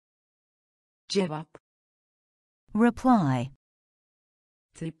 reply, Cevap. reply,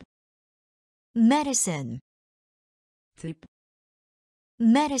 Tip. medicine, Tip.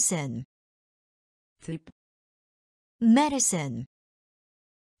 medicine, Tip. medicine,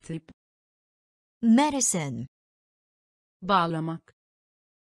 Tip. medicine, Bağlamak.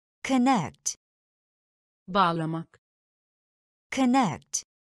 connect, Bağlamak. connect,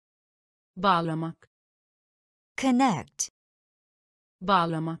 Bağlamak. connect,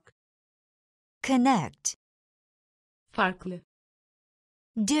 Bağlamak. connect, Farklı.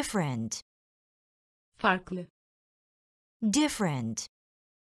 different, Farklı. different,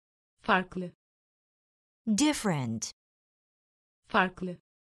 Farklı. different, Farklı.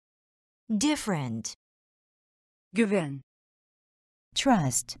 different, Güven.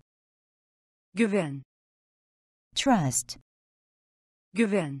 trust, Güven. trust,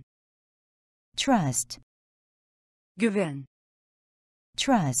 Güven. trust, Güven.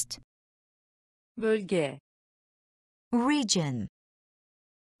 trust, Bölge. region,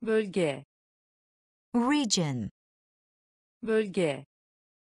 Bölge. region, Bölge.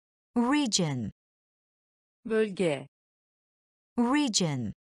 region, Bölge.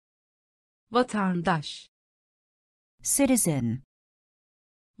 region, Vatandaş. citizen,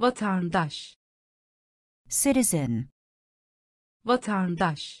 Vatandaş. citizen,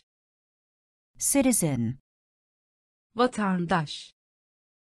 Vatandaş. citizen, Vatandaş.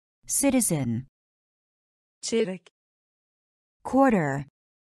 citizen, Çeyrek. quarter,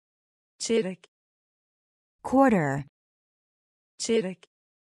 Çeyrek. quarter, Çeyrek.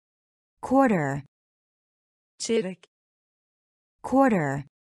 quarter, Çeyrek. quarter,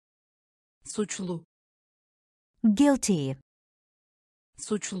 Suçlu. guilty,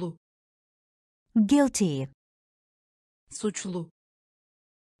 Suçlu. guilty, Suçlu.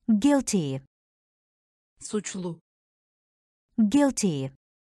 guilty, Suçlu. guilty,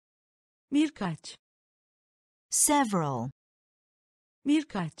 Birkaç. several,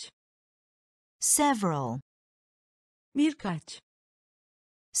 Birkaç. several, Birkaç.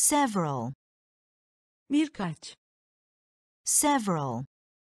 several, Birkaç. several,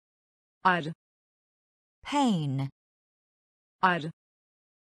 Ar. pain, Ar.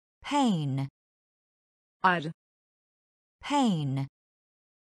 pain, Ar. pain,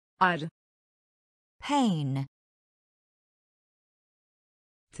 Ar. pain,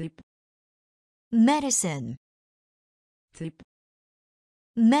 Tip. medicine, Tip.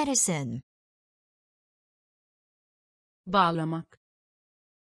 medicine, Bağlamak.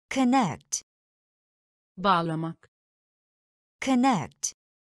 connect, Bağlamak. connect,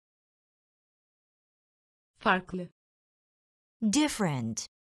 Farklı. different,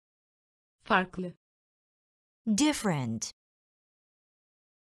 Farklı. different,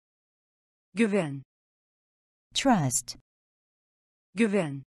 Güven. trust,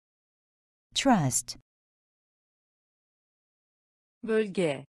 Güven. trust,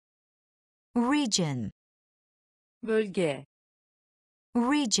 Bölge. region, Bölge.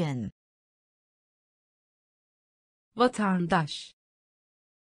 region, Vatandaş.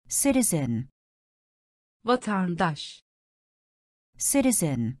 citizen, Vatandaş.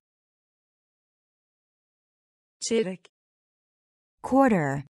 citizen, Çeyrek.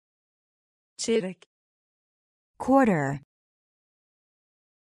 quarter, Çeyrek. quarter,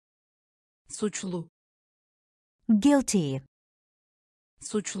 Suçlu. guilty,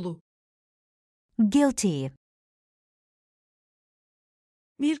 Suçlu. guilty,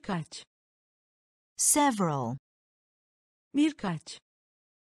 Birkaç. several, Birkaç.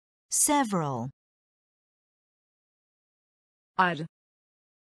 several, Ar.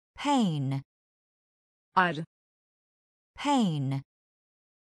 pain, Ar. pain,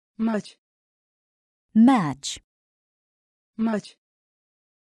 Maç. match, Maç.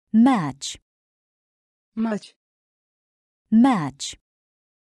 match, Maç. match,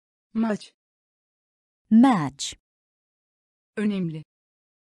 Maç. match, önemli,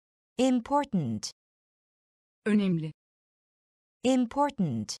 important, önemli,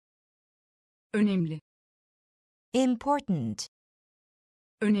 important, önemli, important,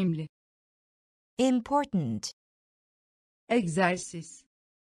 önemli, important, egzersiz,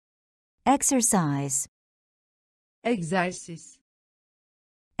 exercise, egzersiz,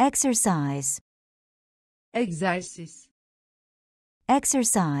 exercise, egzersiz,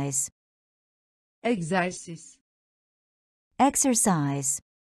 exercise, egzersiz, exercise,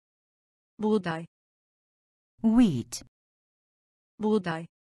 buğday, wheat, buğday,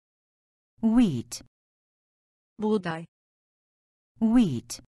 wheat, buğday,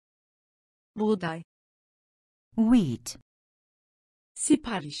 wheat, buğday, wheat,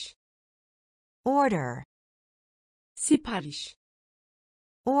 sipariş, order, sipariş,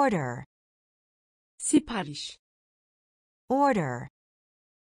 order, sipariş, order,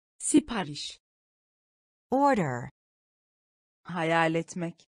 sipariş, order, hayal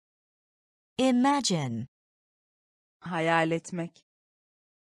etmek, imagine, hayal etmek,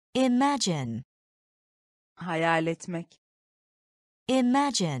 imagine, hayal etmek,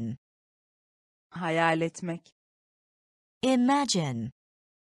 imagine, hayal etmek, imagine,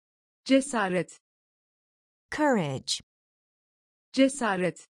 cesaret, courage,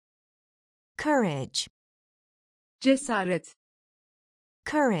 cesaret, courage, cesaret,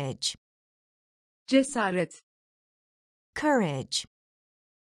 courage, cesaret, courage,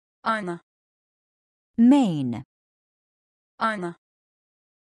 ana, main, ana,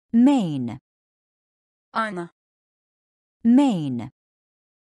 main, ana, main,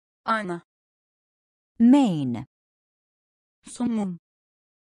 ana, main, somum,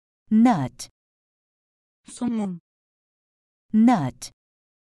 nut, somum, nut,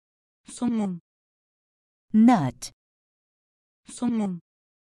 somum, nut, somum,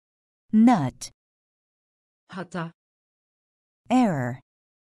 nut, hata, error,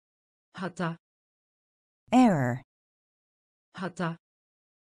 hata, error, hata,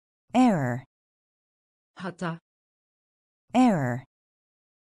 error, hata, error,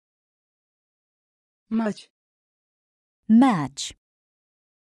 maç, match,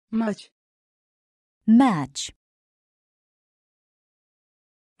 maç, match,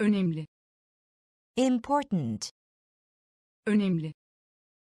 önemli, important, önemli,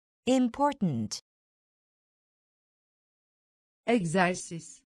 important,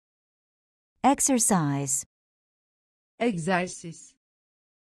 egzersiz, exercise, egzersiz,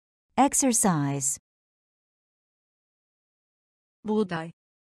 exercise, buğday,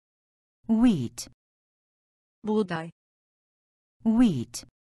 wheat, buğday, wheat,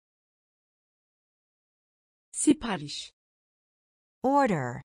 sipariş,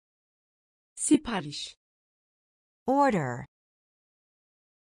 order, sipariş, order,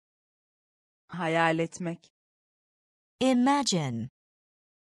 hayal etmek, imagine,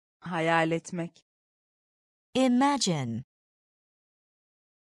 hayal etmek, imagine,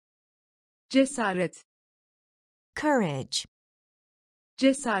 cesaret, courage,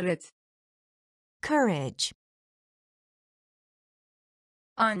 cesaret, courage,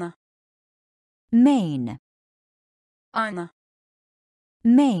 ana, main, ana,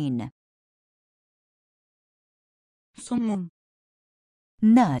 main, somum,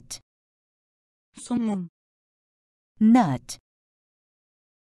 nut, somum, nut,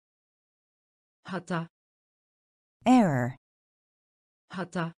 hata, error,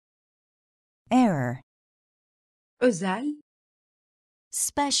 hata, error, özel,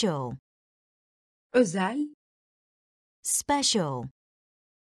 special, özel, special,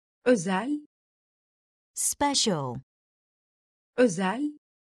 özel, special, özel,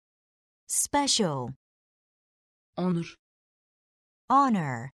 special, onur,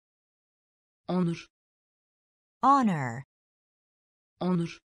 honor, onur, honor,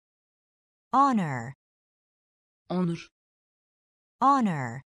 onur, honor, onur,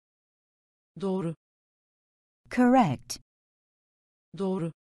 honor, doğru, correct,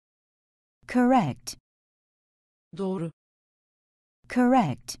 doğru, correct, doğru,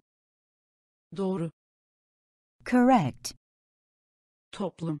 correct, doğru, correct,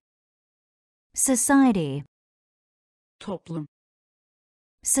 toplum, society, toplum,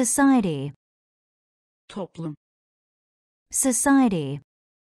 society, toplum, society,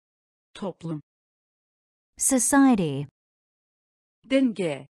 toplum, society,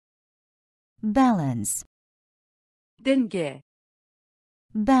 denge, balance, denge,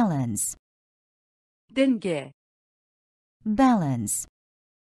 balance, denge, balance,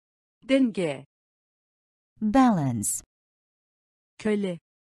 denge, balance, köle,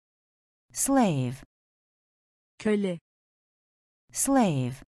 slave, köle,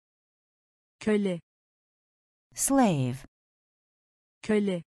 slave, köle, slave,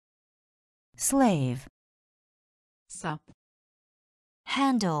 köle, slave, sap,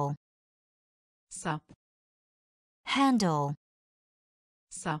 handle, sap, handle,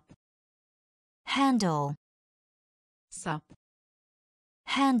 sap, handle, sap,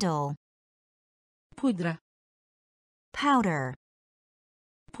 handle, pudra, powder,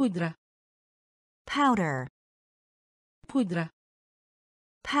 pudra, powder, pudra,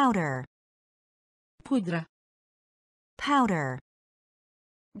 powder, pudra, powder,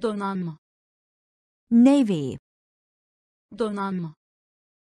 donanma, navy, donanma,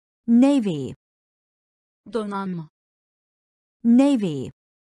 navy, donanma, navy,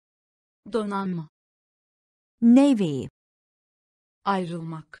 donanma, navy,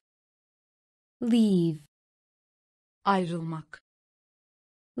 ayrılmak, leave, ayrılmak,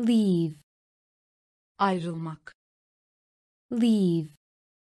 leave, ayrılmak, leave,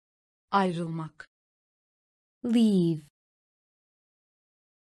 ayrılmak, leave,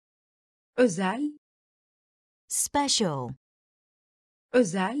 özel, special,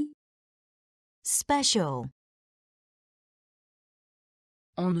 özel, special,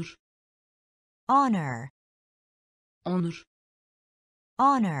 onur, honor, onur,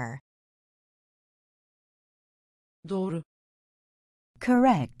 honor, doğru,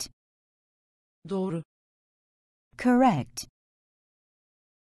 correct, doğru, correct,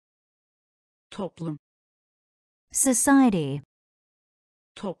 toplum, society,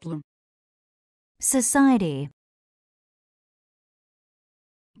 toplum, society,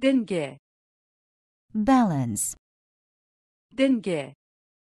 denge, balance, denge,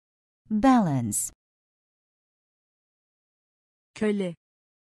 balance, köle,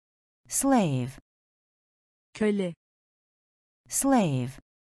 slave, köle, slave,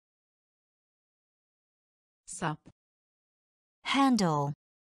 sap, handle,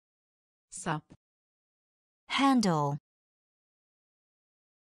 sap, handle,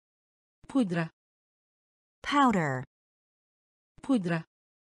 pudra, powder, pudra,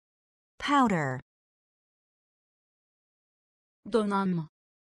 powder, donanma,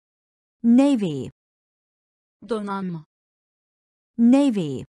 navy, donanma,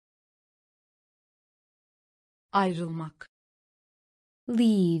 navy, ayrılmak,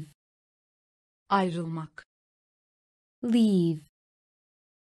 leave, ayrılmak, leave,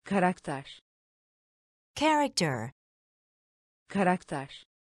 karakter, character, karakter,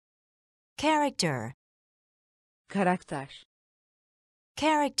 character, karakter,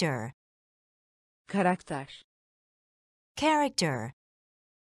 character, karakter, character,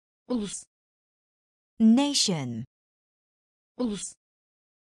 ulus, nation, ulus,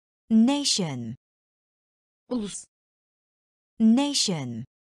 nation, ulus, nation,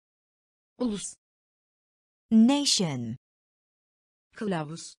 ulus, nation,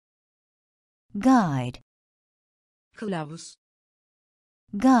 kılavuz, guide, kılavuz,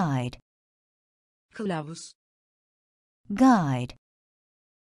 guide, kılavuz, guide,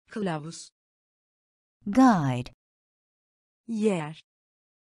 kılavuz, guide, yer,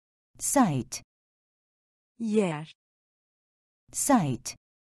 site, yer, site,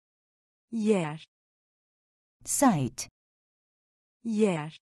 yer, site,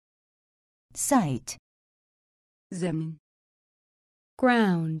 yer, site, zemin,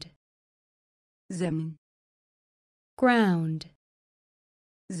 ground, zemin, ground,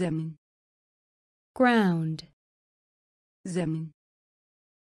 zemin, ground, zemin,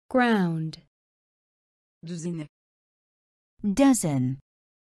 ground, düzine, dozen,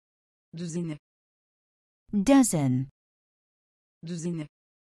 düzine, dozen, düzine,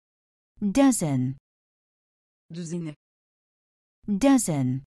 dozen, düzine,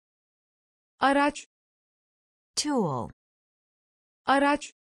 dozen, araç, tool,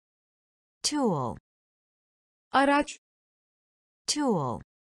 araç, tool, araç, tool,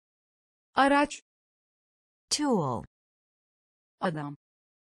 araç, tool, adam,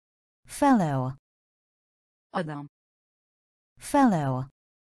 fellow, adam, fellow,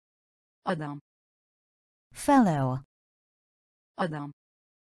 adam, fellow, adam,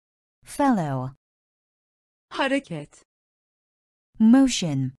 fellow, hareket,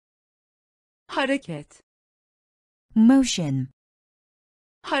 motion, hareket, motion,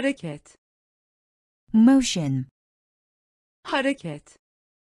 hareket, motion, hareket,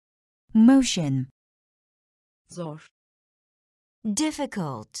 motion, zor,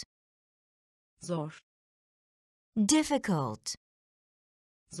 difficult, zor, difficult,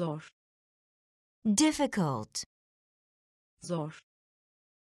 zor, difficult, zor,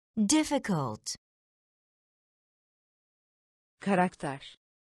 difficult, karakter,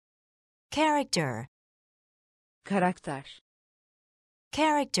 character, karakter,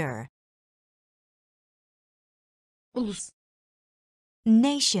 character, ulus,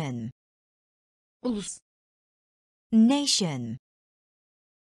 nation, ulus, nation,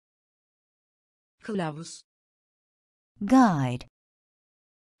 kılavuz, guide,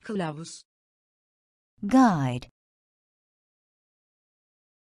 kılavuz, guide,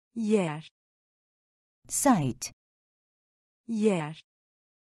 yer, site, yer,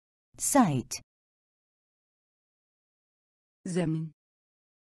 site, zemin,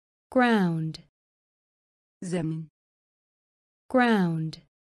 ground, zemin, ground,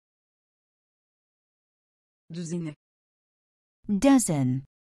 düzine, dozen,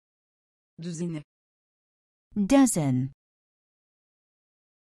 düzine, dozen,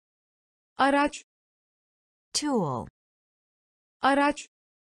 araç, tool, araç,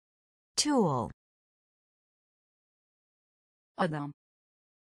 tool, adam,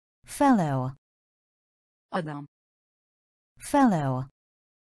 fellow, adam, fellow,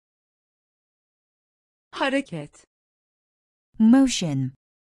 hareket, motion,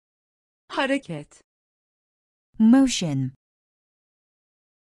 hareket, motion,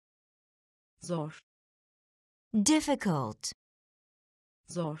 zor, difficult,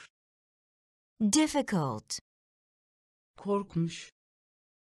 zor, difficult, korkmuş,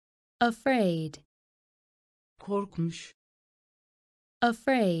 afraid, korkmuş,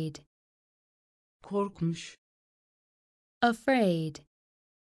 afraid, korkmuş, afraid,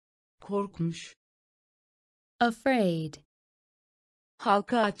 korkmuş, afraid,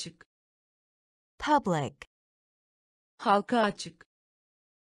 halka açık, public, halka açık,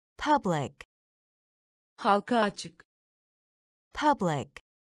 public, halka açık, public,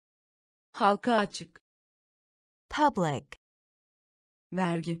 halka açık, public,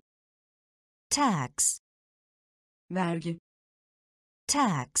 vergi, tax, vergi,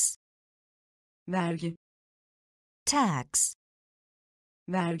 tax, vergi, tax,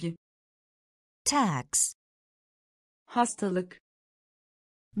 vergi, tax, hastalık,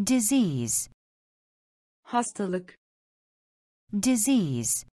 disease, hastalık,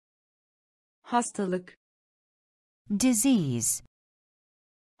 disease, hastalık, disease,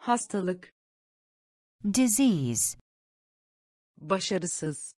 hastalık, disease,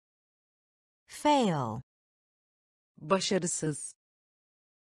 başarısız, fail, başarısız,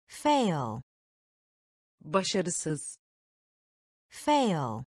 fail, başarısız,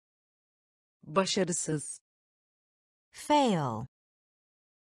 fail, başarısız, fail,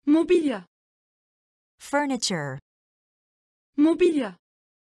 mobilya, furniture, mobilya,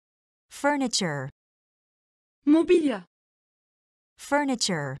 furniture, mobilya,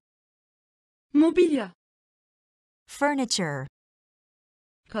 furniture, mobilya, furniture,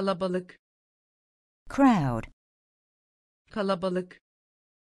 kalabalık, crowd, kalabalık,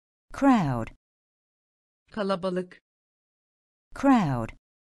 crowd, kalabalık, crowd,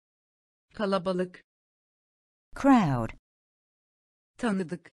 kalabalık, crowd,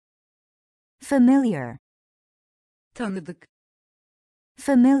 tanıdık, familiar, tanıdık,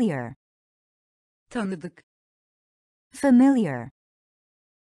 familiar, tanıdık, familiar,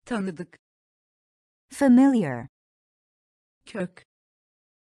 tanıdık, familiar, kök,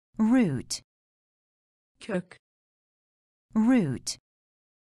 root, kök, root,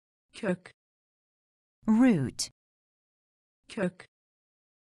 kök, root, kök,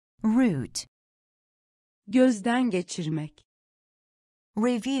 root, gözden geçirmek,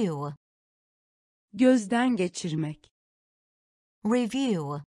 review, gözden geçirmek,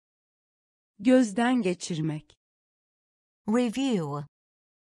 review, gözden geçirmek, review,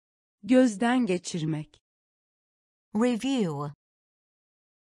 gözden geçirmek, review,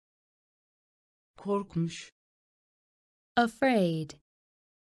 korkmuş, afraid,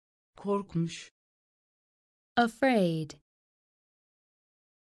 korkmuş, afraid,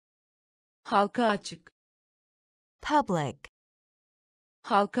 halka açık, public,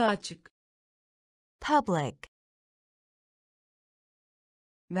 halka açık, public,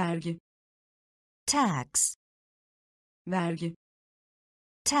 vergi, tax, vergi,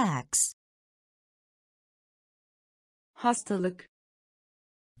 tax, hastalık,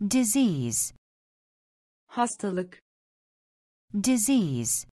 disease, hastalık,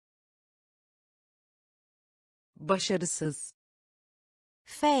 disease, başarısız,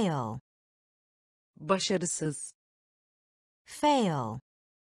 fail, başarısız, fail,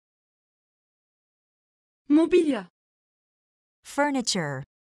 mobilya, furniture,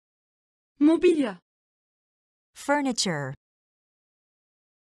 mobilya, furniture,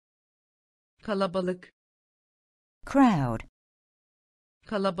 kalabalık, crowd,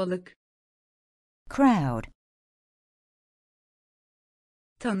 kalabalık, crowd,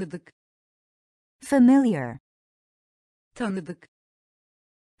 tanıdık, familiar, tanıdık,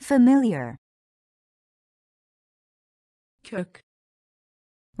 familiar, kök,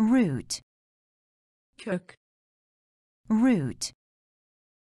 root, kök, root,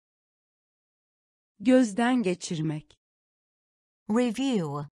 gözden geçirmek,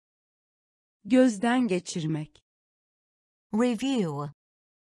 review, gözden geçirmek, review,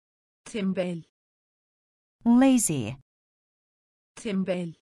 tembel, lazy,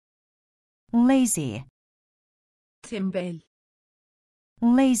 tembel, lazy, tembel,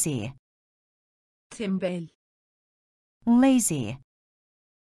 lazy, tembel, lazy,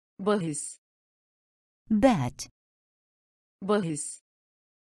 bahis, bet, bahis,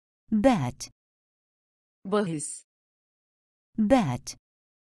 bet, bahis, bet,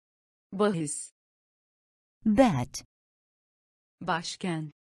 bahis, bet,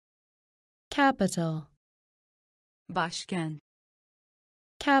 başkent, capital, başkent,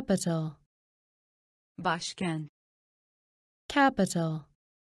 capital, başkent, capital,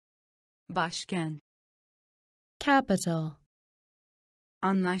 başkent, capital,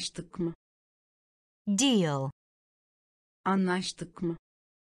 anlaştık mı, deal, anlaştık mı,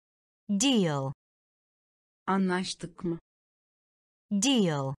 deal, anlaştık mı,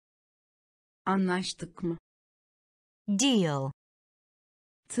 deal, anlaştık mı, deal,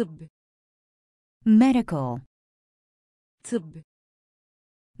 tıbb, medical, tıbb,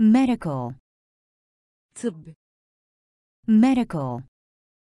 medical, tıbb, medical,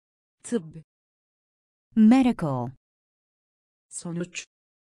 tıbb, medical, sonuç,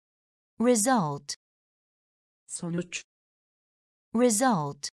 result, sonuç,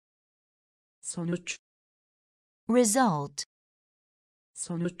 result, sonuç, result,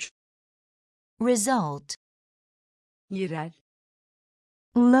 sonuç, result, yerel,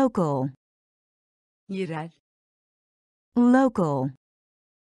 local, yerel, local,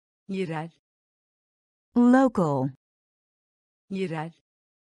 yerel, local, yerel,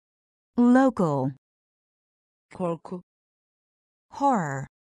 local, korku, horror,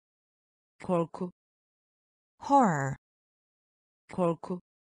 korku, horror, korku,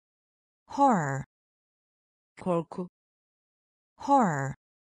 horror, korku, horror,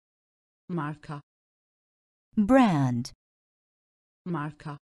 marka, brand,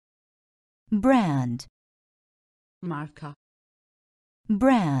 marka, brand, marka,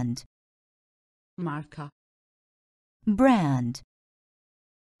 brand, marka, brand,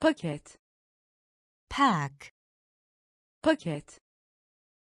 paket, pack, paket,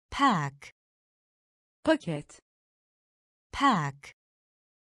 pack, paket, pack,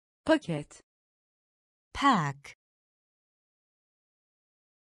 paket, pack,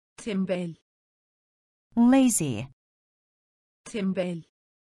 tembel, lazy, tembel,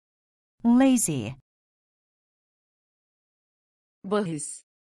 lazy, bahis,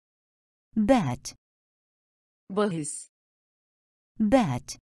 bet, bahis,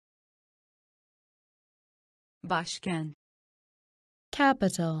 bet, başkent,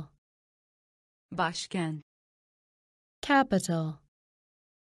 capital, başkent, capital,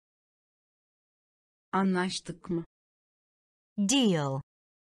 anlaştık mı, deal,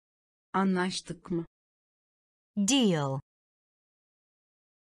 anlaştık mı, deal,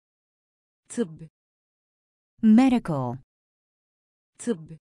 tıbb, medical,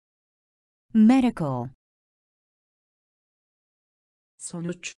 tıbb, medical,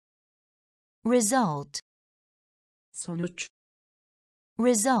 sonuç, result, sonuç,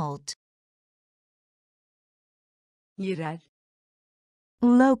 result, yerel,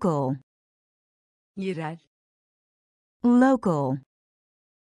 local, yerel, local,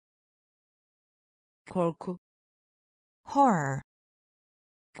 korku, horror,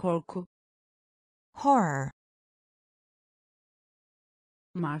 korku, horror,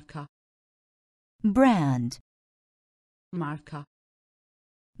 marka, brand, marka,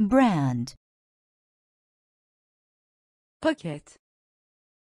 brand, paket,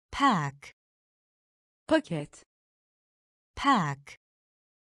 pack, paket, pack,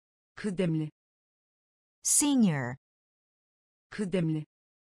 kıdemli, senior, kıdemli,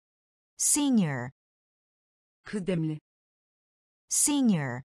 senior, kıdemli,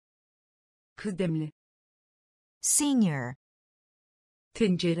 senior, kıdemli, senior,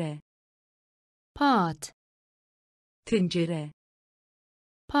 tencere, part, tencere,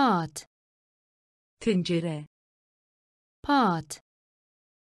 part, tencere, part,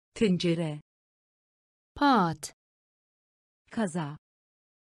 tencere, part, kaza,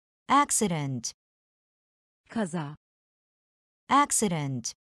 accident, kaza,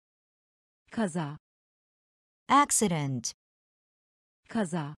 accident, kaza, accident,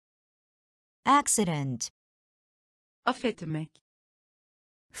 kaza, accident, affetmek,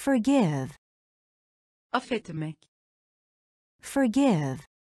 forgive, affetmek, forgive,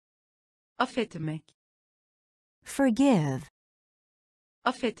 affetmek, forgive,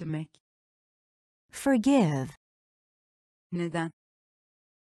 Affetmek. Forgive. Neden?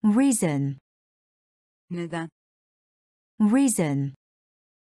 Reason. Neden? Reason.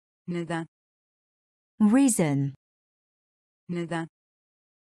 Neden? Reason. Neden?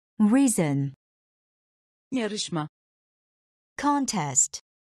 Reason. Yarışma. Contest.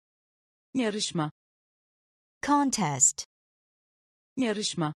 Yarışma. Contest.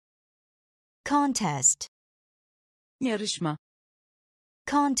 Yarışma. Contest. Yarışma.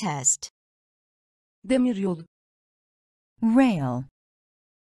 Contest. Demiryolu. Rail.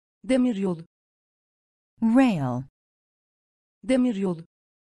 Demiryolu. Rail. Demiryolu.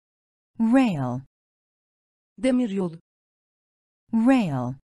 Rail. Demiryolu.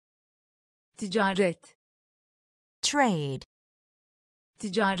 Rail. Ticaret. Trade.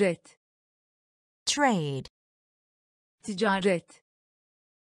 Ticaret. Trade. Ticaret.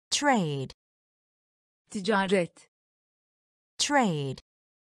 Trade. Ticaret. Trade.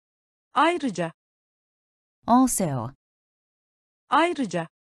 Ayrıca. Also. Ayrıca.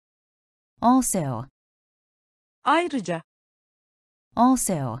 Also. Ayrıca.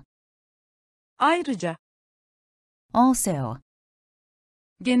 Also. Ayrıca. Also.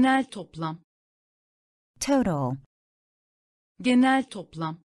 Genel toplam. Total. Genel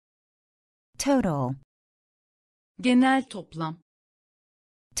toplam. Total. Genel toplam.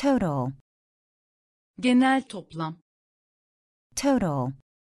 Total. Genel toplam. Total.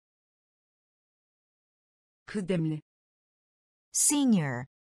 Kıdemli. Senior.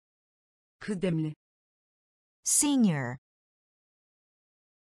 Kıdemli. Senior.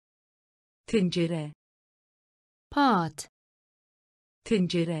 Tencere. pot,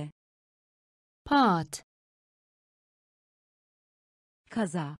 Tencere. pot,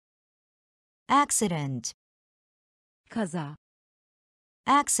 Kaza. Accident. Kaza.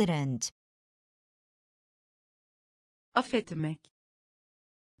 Accident. Affetmek.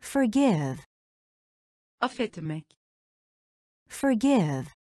 Forgive. Affetmek. Forgive.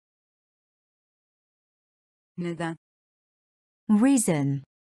 Neden? Reason.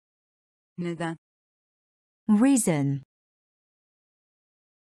 Neden? Reason.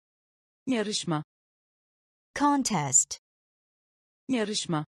 Yarışma. Contest.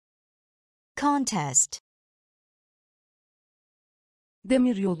 Yarışma. Contest.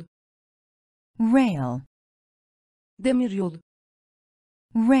 Demiryolu. Rail. Demiryolu.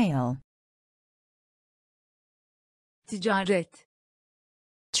 Rail. Ticaret.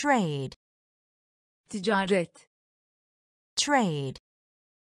 Trade. Ticaret. Trade.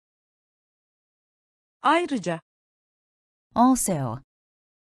 Ayrıca. Also.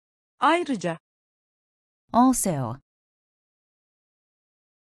 Ayrıca. Also.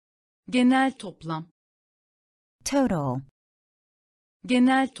 Genel toplam. Total.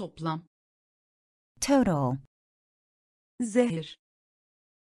 Genel toplam. Total. Zehir.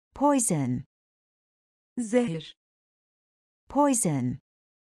 Poison. Zehir. Poison.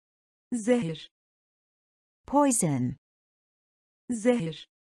 Zehir. Poison. Zehir.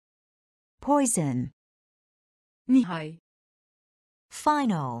 Poison. Nihai.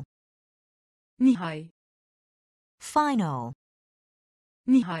 Final. Nihai. Final.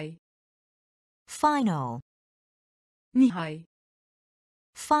 Nihai. Final. Nihai.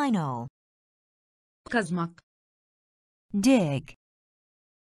 Final. Kazmak. Dig.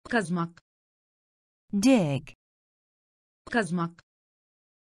 Kazmak. Dig. Kazmak.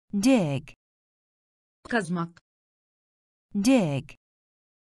 Dig. Kazmak. Dig.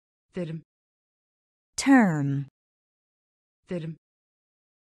 Terim. Term. Terim.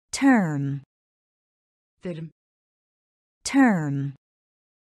 Term. Terim. Term.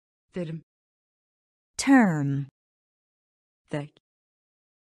 Terim. Term. Tek.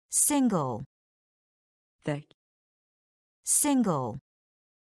 Single. Tek. Single.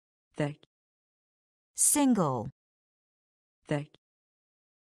 Tek. Single. Tek.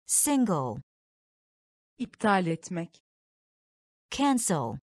 Single. İptal etmek.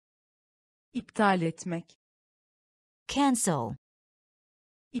 Cancel. İptal etmek. Cancel.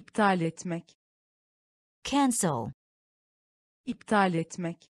 İptal etmek. Cancel. İptal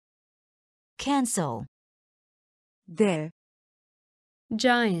etmek. Cancel. Dev.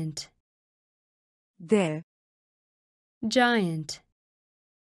 giant, Dev. giant,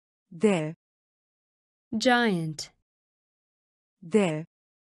 Dev. giant, Dev.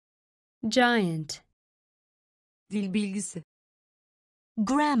 giant, Dil bilgisi.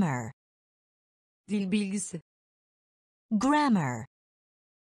 Grammar. Dil bilgisi. Grammar.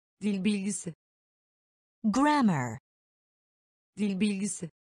 Dil bilgisi. Grammar. Dil bilgisi.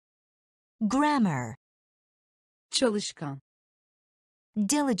 Grammar. Çalışkan.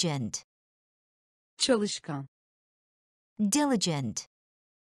 Diligent. Çalışkan. Diligent.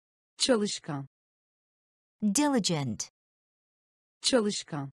 çalışkan, diligent,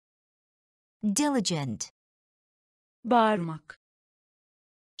 çalışkan, diligent, bağırmak,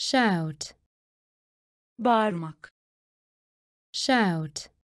 shout, bağırmak, shout,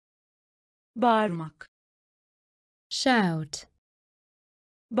 bağırmak, shout,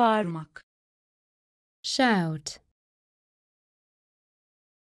 bağırmak, shout,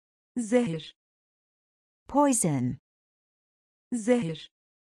 zehir, poison, zehir,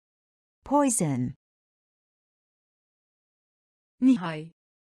 poison, nihai,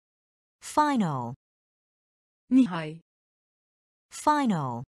 final, nihai,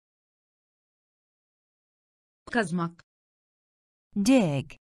 final, kazmak,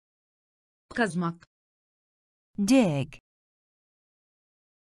 dig, kazmak, dig,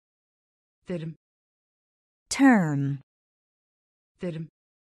 derim, term, derim,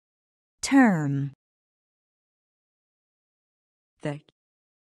 term, tek,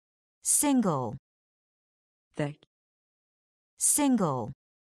 single, tek, single,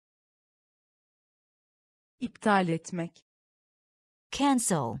 iptal etmek,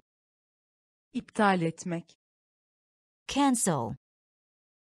 cancel, iptal etmek, cancel,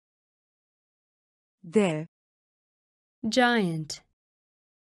 dev, giant,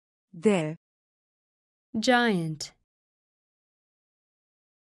 dev, giant,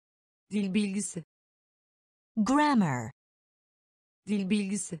 dil bilgisi, grammar, dil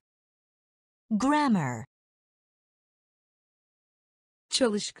bilgisi, grammar,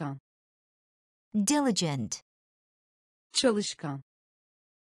 çalışkan, diligent, çalışkan,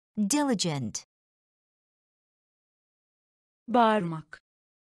 diligent, bağırmak,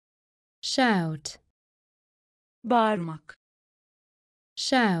 shout, bağırmak,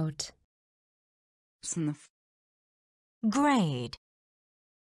 shout, sınıf, grade,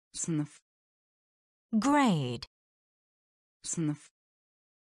 sınıf, grade, sınıf,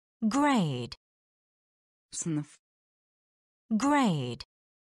 grade, sınıf, grade,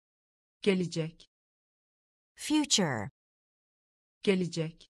 gelecek, future,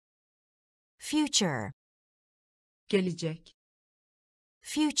 gelecek, future, gelecek,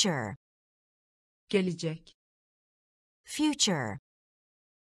 future, gelecek, future,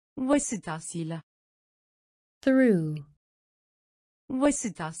 vasıtasıyla, through,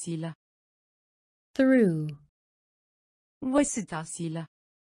 vasıtasıyla, through, vasıtasıyla,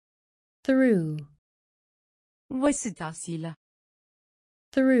 through, vasıtasıyla,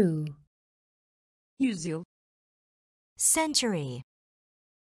 through, yüzyıl, century,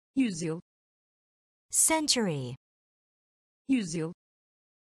 yüzyıl, century, yüzyıl,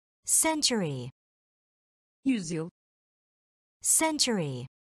 century, yüzyıl, century,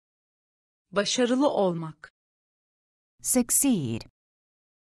 başarılı olmak, succeed,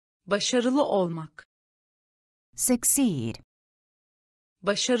 başarılı olmak, succeed,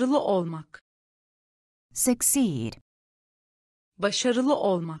 başarılı olmak, succeed, başarılı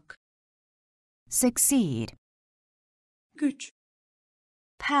olmak, succeed, güç,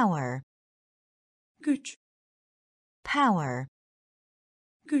 power, güç, power,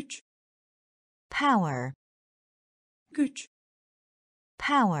 güç, power, güç,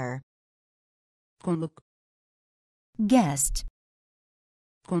 power, konuk, guest,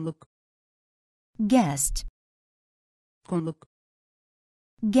 konuk, guest, konuk,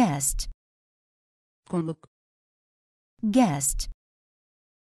 guest, konuk, guest,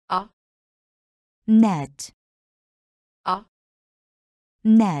 a, net, a,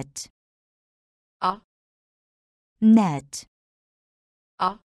 net, a, net,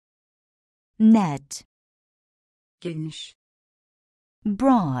 a, net, geniş,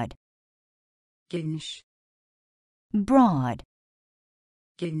 broad, geniş, broad,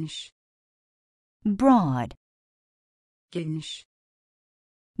 geniş, broad, geniş,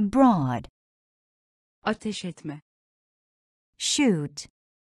 broad, ateş etme, shoot,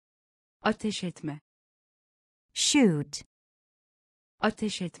 ateş etme, shoot,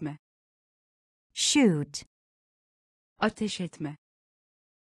 ateş etme, shoot, ateş etme,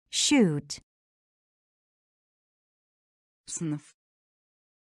 shoot, sınıf,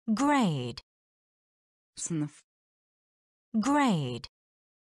 grade, sınıf, grade,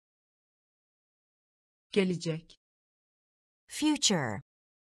 gelecek, future,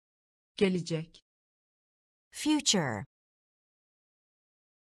 gelecek, future,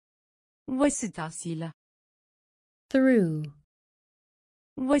 vasıtasıyla, through,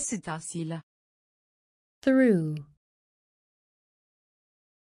 vasıtasıyla, through,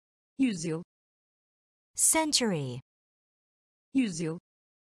 yüzyıl, century, yüzyıl,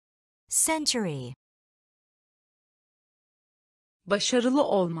 century, başarılı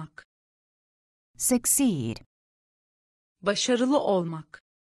olmak, succeed, başarılı olmak,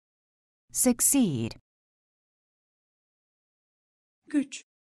 succeed, güç,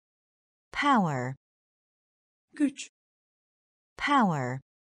 power, güç, power,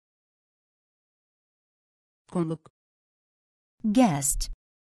 konuk, guest,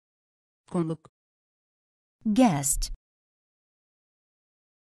 konuk, guest,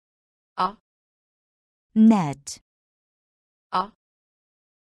 a, net, a,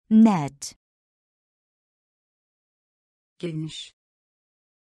 net, geniş,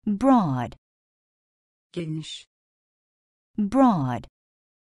 broad, geniş, broad,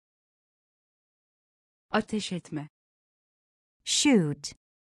 ateş etme, shoot,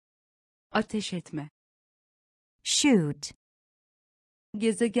 ateş etme, shoot,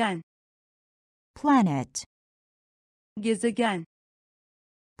 gezegen, planet, gezegen,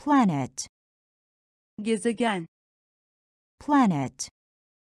 planet, gezegen, planet,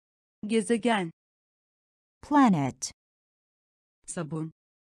 gezegen, planet, sabun,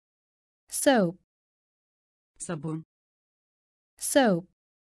 soap, sabun, soap,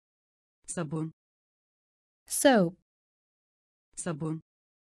 sabun, soap, sabun,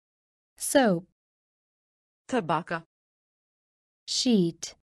 soap, tabaka,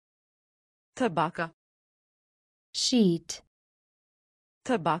 sheet, tabaka, sheet,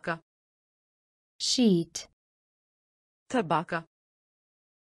 tabaka, sheet, tabaka,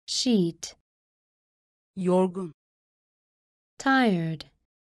 sheet, yorgun, tired,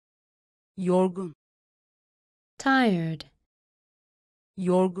 yorgun, tired,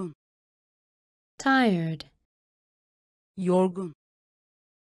 yorgun, tired, yorgun,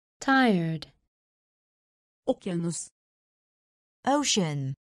 tired, okyanus,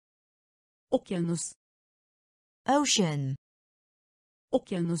 ocean, okyanus, ocean,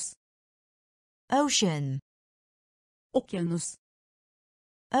 okyanus, ocean, okyanus,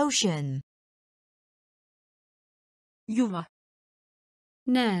 ocean, yuva,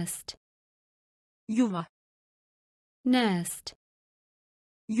 nest, yuva, nest,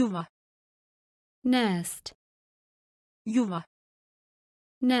 yuva, nest, yuva,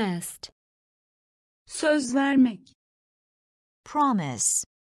 nest, söz vermek, promise,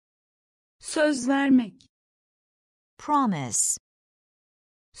 söz vermek, promise,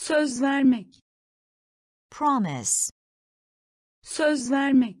 söz vermek, promise, söz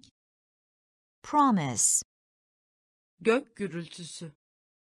vermek, promise, gök gürültüsü,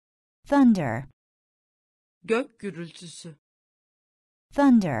 thunder, gök gürültüsü,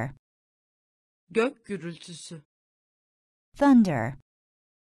 thunder, gök gürültüsü, thunder,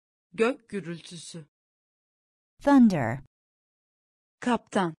 gök gürültüsü, thunder,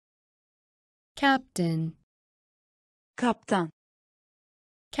 kaptan, captain, kaptan,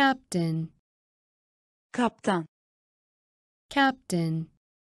 captain, kaptan, captain,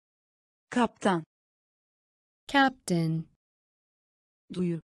 kaptan, captain,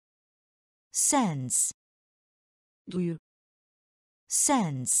 duyu, sense, duyu,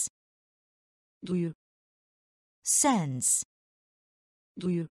 sense, duyu, sense,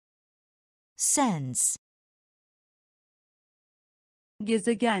 duyu, sense,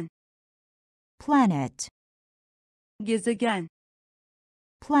 gezegen, planet, gezegen,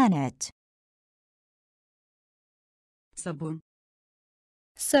 planet, sabun,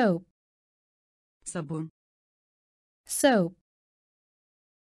 soap, sabun, soap,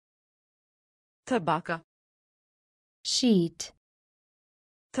 tabaka, sheet,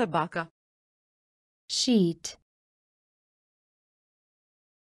 tabaka, sheet,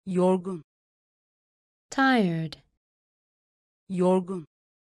 yorgun, tired, yorgun,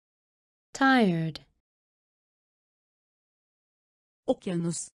 tired,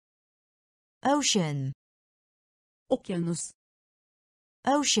 okyanus, ocean, okyanus,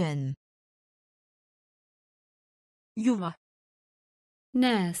 ocean, yuva,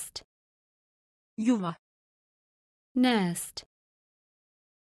 nest, yuva, nest,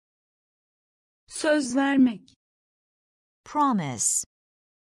 söz vermek, promise,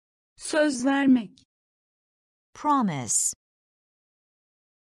 söz vermek, promise,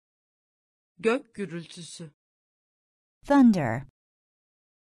 gök gürültüsü, thunder,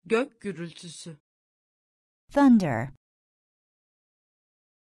 gök gürültüsü, thunder,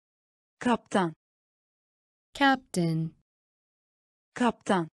 kaptan, captain,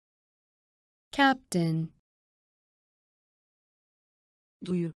 kaptan, captain,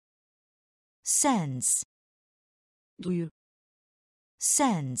 duyu, sense, duyu,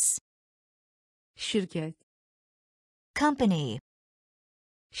 sense, şirket, company,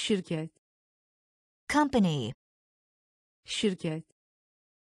 şirket, company, şirket,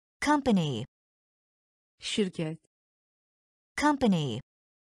 company, şirket, company,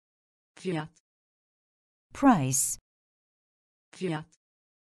 fiyat, price, fiyat,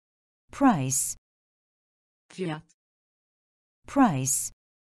 price, fiyat, price,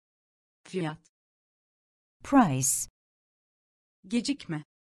 fiyat, price, gecikme,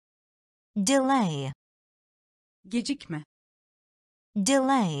 delay, gecikme,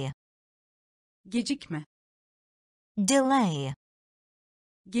 delay, gecikme, delay,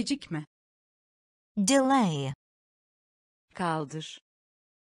 gecikme, delay, kaldır,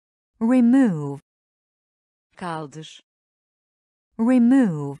 remove, kaldır,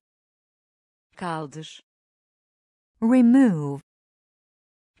 remove, kaldır, remove,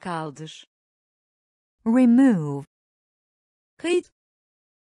 kaldır, remove, kayıt,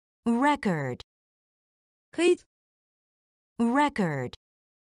 record, kayıt, record,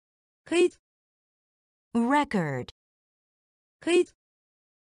 kayıt, record, kayıt,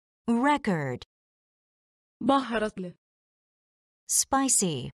 record, baharatlı,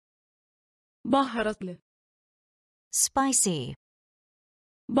 spicy, baharatlı, spicy,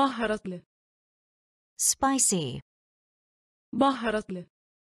 baharatlı, spicy, baharatlı,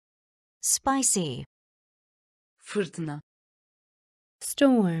 spicy, fırtına,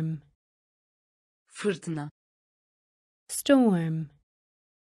 storm, fırtına, storm,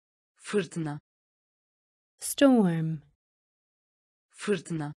 fırtına, storm,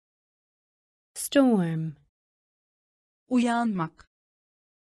 fırtına, storm, uyanmak,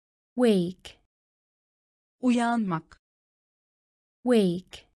 wake, uyanmak,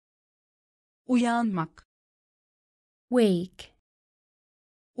 wake, uyanmak, wake,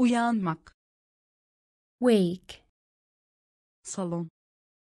 uyanmak, wake, salon,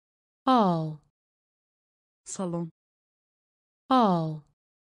 all, salon, all,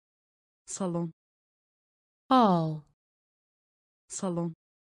 salon, all, salon,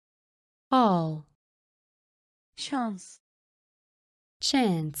 all, şans,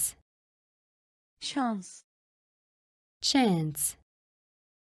 chance, şans, chance,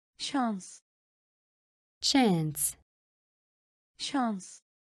 şans, chance, şans,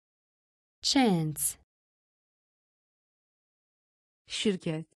 chance,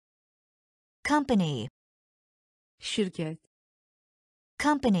 şirket, company, şirket,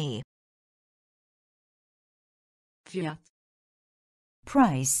 company, fiyat,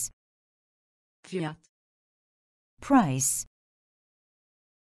 price, fiyat, price,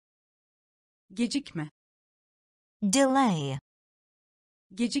 gecikme, delay,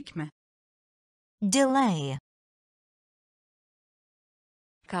 gecikme, delay,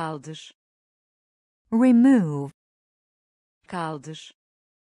 kaldır, remove, kaldır,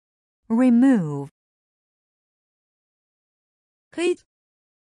 remove, kayıt,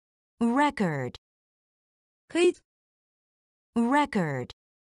 record, kayıt, record,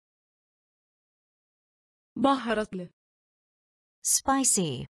 baharatlı,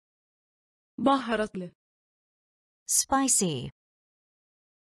 spicy, baharatlı, spicy,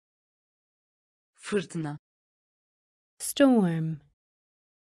 fırtına, storm,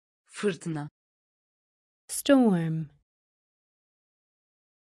 fırtına, storm,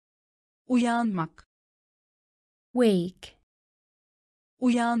 uyanmak, wake,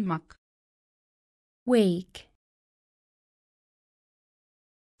 uyanmak, wake,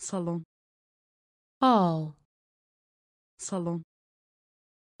 salon, all, salon,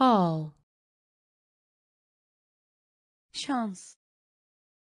 all, şans,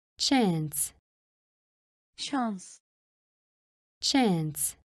 chance, şans,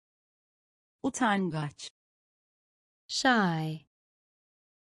 chance, utangaç, shy,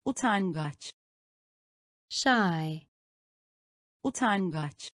 utangaç, shy,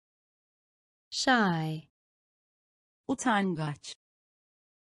 utangaç, shy, utangaç,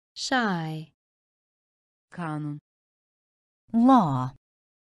 shy, kanun, law,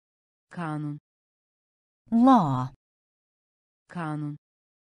 kanun, law, kanun,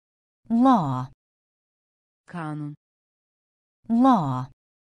 law, kanun, law,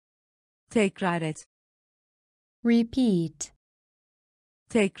 tekrar et, repeat,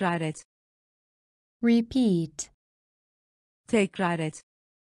 tekrar et, repeat, tekrar et,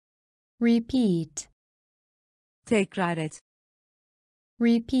 repeat, tekrar et,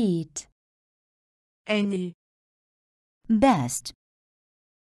 repeat, en iyi, best,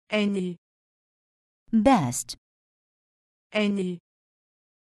 en iyi, best, en iyi,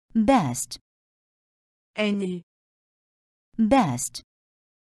 best, en iyi, best,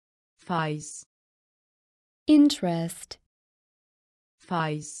 faiz, interest,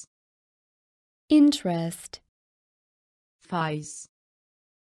 faiz, interest, faiz,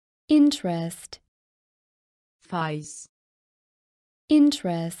 interest, faiz,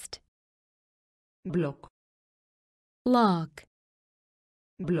 interest, blok, lock,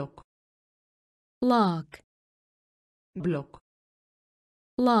 blok, lock, blok,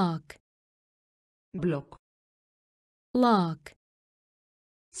 lock, blok, lock,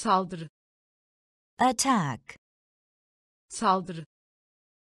 saldırı, attack, saldırı,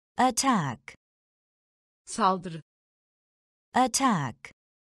 attack, saldırı, attack,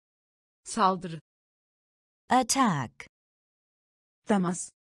 saldırı, attack,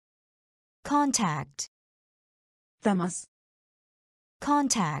 temas, contact, temas,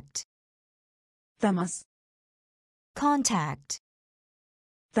 contact, temas, contact,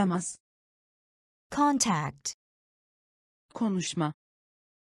 temas, contact, konuşma,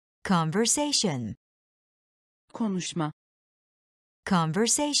 conversation, konuşma,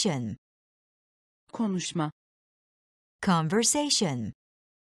 conversation, konuşma, conversation,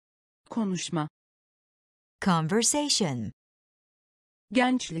 konuşma, conversation,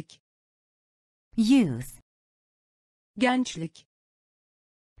 gençlik, youth, gençlik,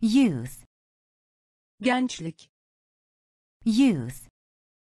 youth, gençlik, youth,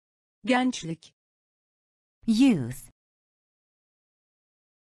 gençlik, youth,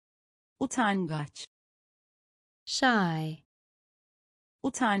 utangaç, shy,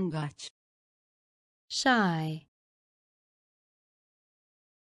 utangaç, shy,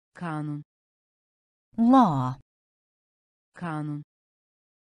 kanun, law, kanun,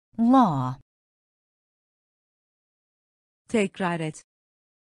 law, tekrar et,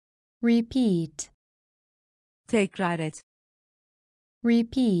 repeat, tekrar et,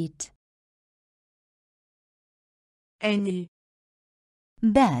 repeat, en iyi,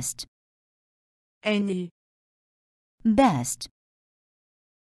 best, en iyi, best,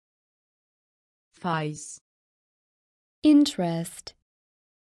 faiz, interest,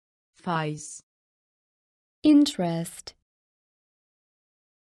 faiz, interest,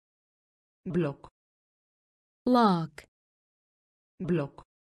 blok, lock, blok,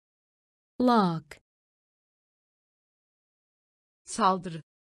 lock, saldırı,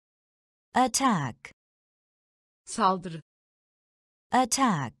 attack, saldırı,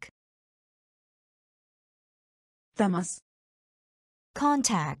 attack, temas,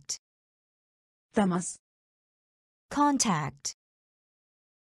 contact, temas, contact,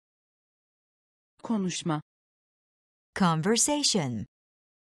 konuşma, conversation,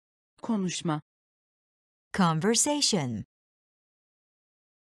 konuşma, conversation,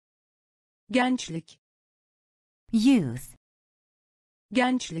 gençlik, youth,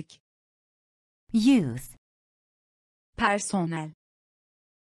 gençlik, youth, personel,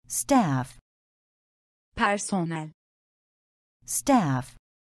 staff, personel, staff,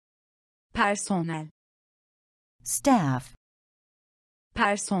 personel, staff,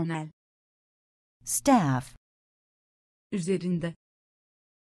 personel, staff, üzerinde,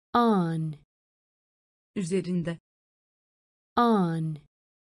 on, üzerinde, on,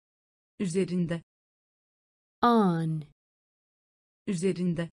 üzerinde, on,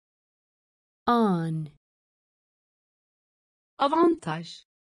 üzerinde, on, avantaj,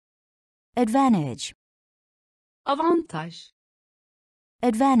 advantage, avantaj,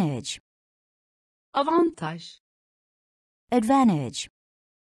 advantage, avantaj, advantage,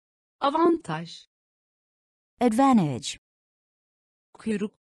 avantaj, advantage,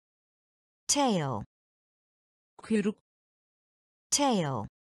 kuyruk, tail, kuyruk, tail,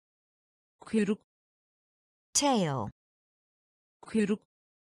 kuyruk, tail, kuyruk,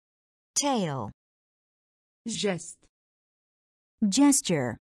 tail, jest,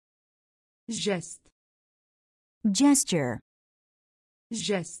 gesture, jest, gesture,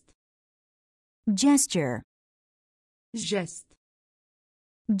 jest, gesture, jest,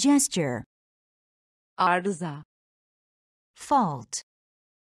 gesture, arıza, fault,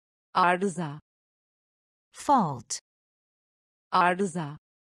 arıza, fault, arıza,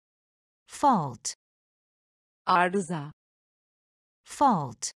 fault, arıza,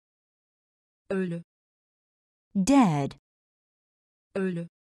 fault, ölü, dead, ölü,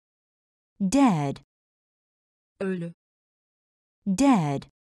 dead, ölü, dead,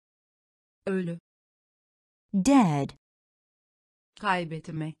 ölü, dead,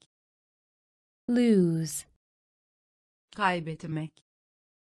 kaybetmek, lose, kaybetmek,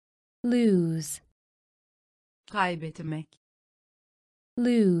 lose, kaybetmek,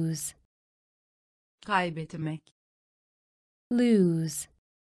 lose, kaybetmek, lose,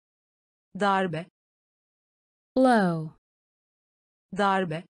 darbe, blow,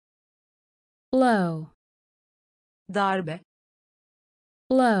 darbe, blow, darbe,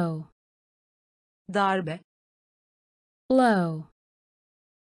 blow, darbe, blow,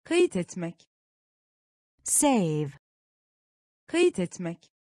 kayıt etmek, save, kayıt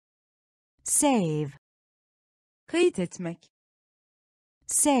etmek, save, kayıt etmek,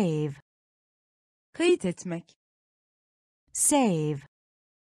 save, kayıt etmek, save,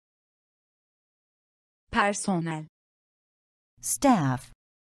 personel, staff,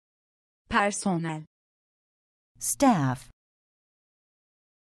 personel, staff,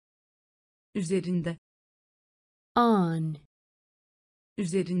 üzerinde, on,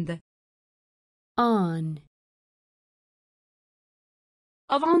 üzerinde, on,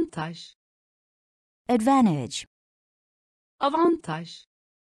 avantaj, advantage, avantaj,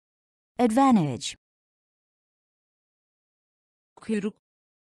 advantage, kuyruk,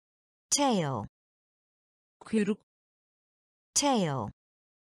 tail, kuyruk, tail,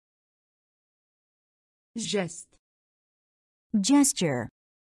 jest, gesture,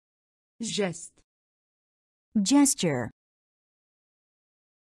 jest, gesture,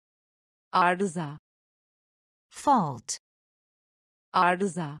 arıza, fault,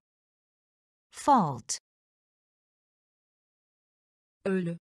 arıza, fault,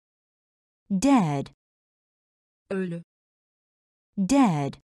 ölü, dead, ölü,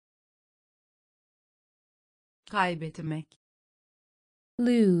 dead, kaybetmek,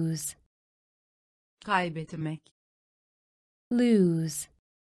 lose, kaybetmek, lose,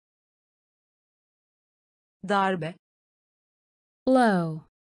 darbe, blow,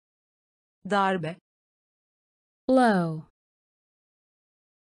 darbe, blow,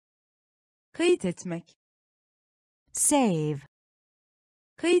 kayıt etmek, save,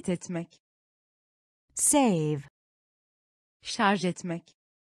 kayıt etmek, save, şarj etmek,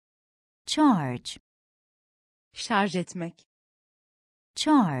 charge, şarj etmek,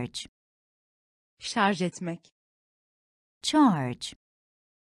 charge, şarj etmek, charge,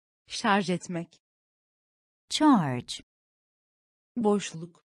 şarj etmek, charge,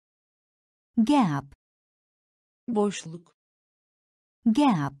 boşluk, gap, boşluk,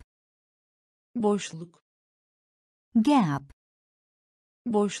 gap, boşluk, gap,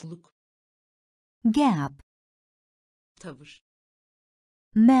 boşluk, gap, tavır,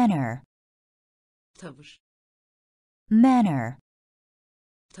 manner, tavır, manner,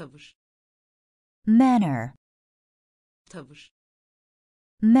 tavır, manner, tavır,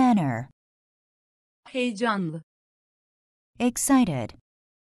 manner, heyecanlı, excited,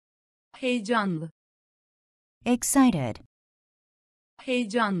 heyecanlı, excited,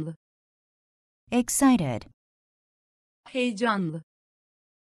 heyecanlı, excited, heyecanlı,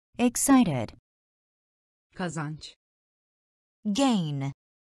 excited, kazanç, gain,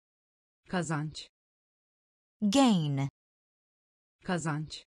 kazanç, gain,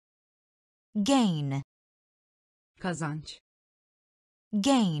 kazanç, gain, kazanç,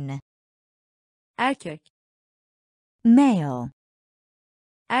 gain, erkek, male,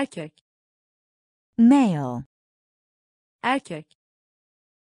 erkek, male, erkek,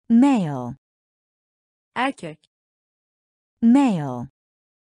 male, erkek, male,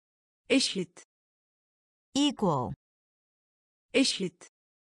 eşit, equal, eşit,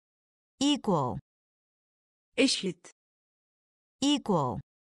 equal, eşit, equal,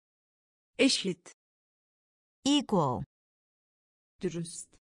 eşit, equal, dürüst,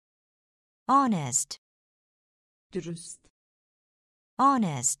 honest, dürüst,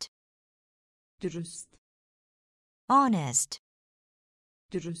 honest, dürüst, honest,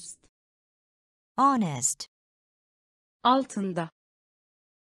 dürüst, honest, altında,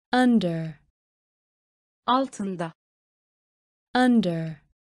 under, altında, under,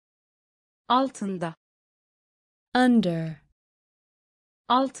 altında, under,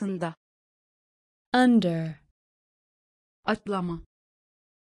 altında, under, atlama,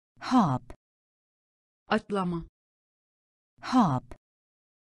 hop, atlama, hop,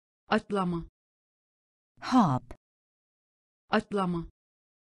 atlama, hop, atlama,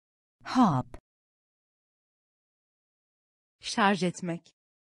 hop, şarj etmek,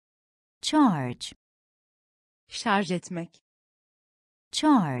 charge, şarj etmek,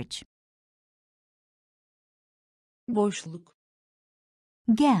 charge, boşluk,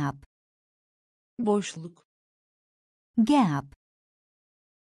 gap, boşluk, gap,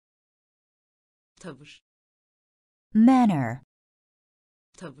 tavır, manner,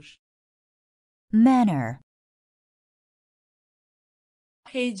 tavır, manner,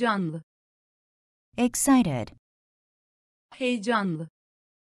 heyecanlı, excited, heyecanlı,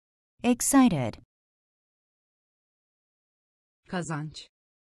 excited, kazanç,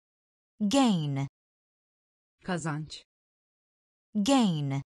 gain, kazanç,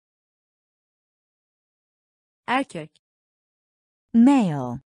 gain, erkek,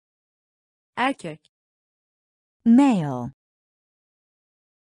 male, erkek, male,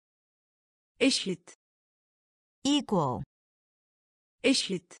 eşit, equal,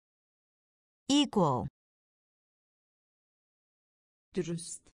 eşit, equal,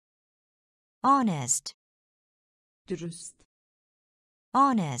 dürüst, honest, dürüst,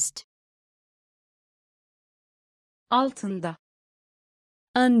 honest, altında,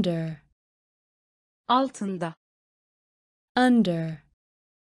 under, altında, under,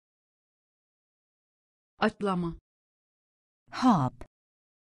 atlama, hop,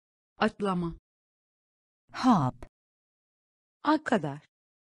 atlama, hop, a kadar,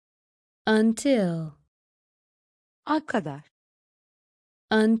 until, a kadar,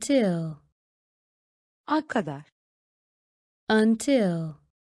 until, a kadar, until,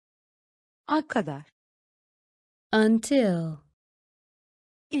 a kadar, until,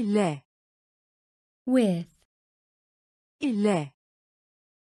 ile, with, ile,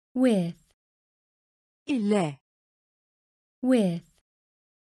 with, ile, with,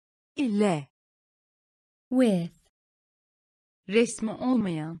 ile, with, resmi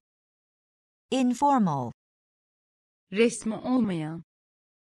olmayan, informal, resmi olmayan,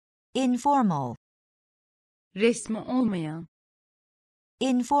 informal, resmi olmayan,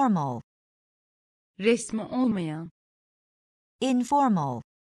 informal, resmi olmayan, informal,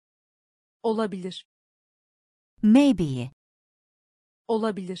 olabilir, maybe,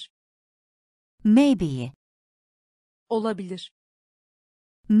 olabilir, maybe, olabilir,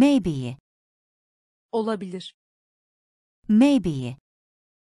 maybe, olabilir, maybe,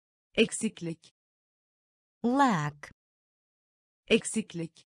 eksiklik, lack,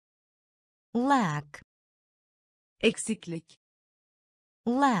 eksiklik, lack, eksiklik,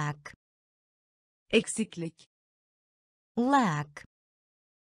 lack, eksiklik, lack,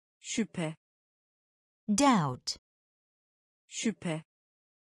 şüphe, doubt, şüphe,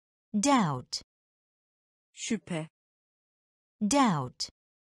 doubt, şüphe, doubt,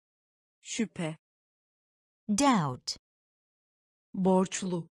 şüphe, doubt,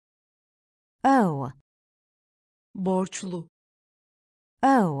 borçlu, owe, borçlu,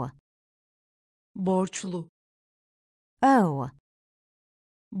 owe, borçlu, owe,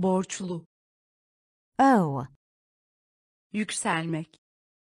 borçlu, owe, yükselmek,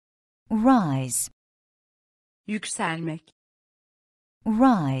 rise, yükselmek,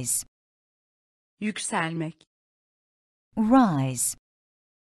 rise, yükselmek, rise,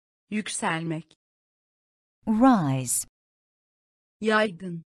 yükselmek, rise,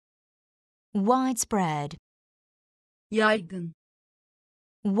 yaygın, widespread, yaygın,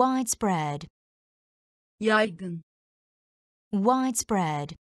 widespread, yaygın, widespread,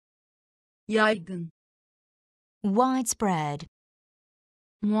 yaygın, widespread,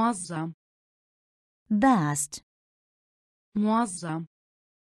 muazzam, vast, muazzam,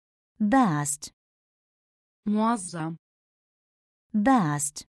 vast, muazzam,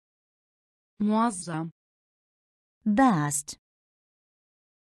 vast, muazzam, vast,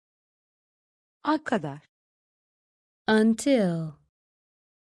 a kadar, until,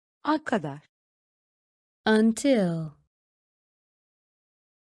 a kadar, until,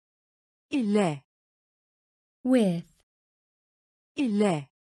 ile, with, ile,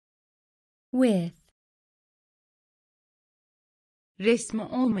 with, resmi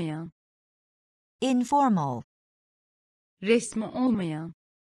olmayan, informal, resmi olmayan,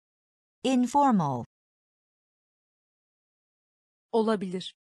 informal,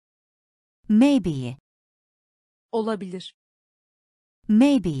 olabilir, maybe, olabilir,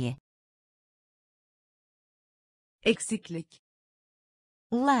 maybe, eksiklik,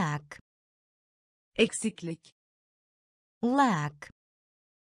 lack, eksiklik, lack,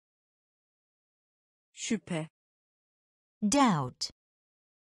 şüphe, doubt,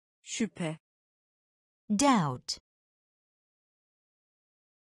 şüphe, doubt,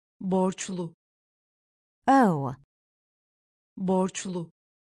 borçlu, owe, borçlu,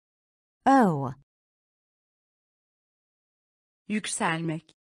 owe,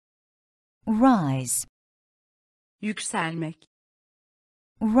 yükselmek, rise, yükselmek,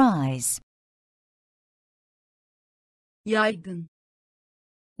 rise, yaygın,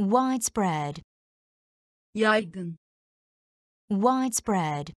 widespread, yaygın,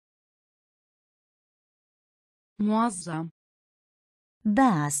 widespread, muazzam,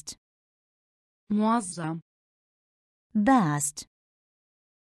 vast, muazzam, vast,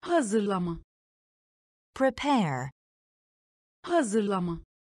 hazırlama, prepare, hazırlama,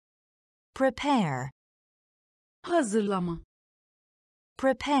 prepare, hazırlama,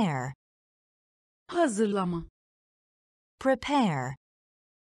 prepare, hazırlama, prepare,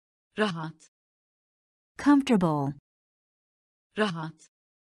 rahat, comfortable, rahat,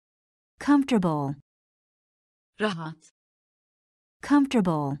 comfortable, rahat,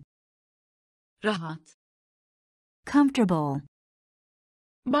 comfortable, rahat, comfortable,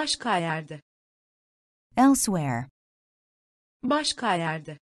 başka yerde, elsewhere, başka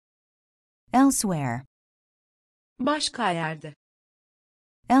yerde, elsewhere, başka yerde,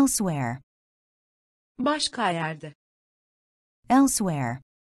 elsewhere, başka yerde, elsewhere,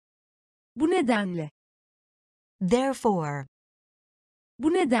 Bu nedenle. therefore,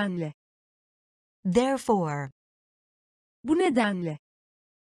 Bu nedenle. therefore, Bu nedenle.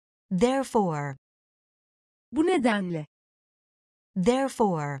 therefore, Bu nedenle.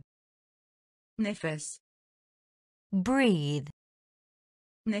 therefore, Nefes. breathe,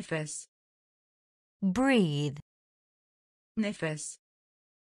 Nefes. breathe, Nefes.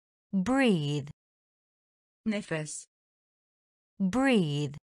 breathe, Nefes.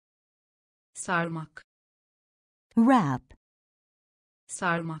 breathe, Sarmak. wrap,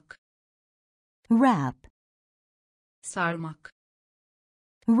 Sarmak. wrap, Sarmak.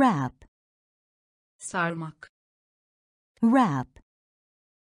 wrap, Sarmak. wrap,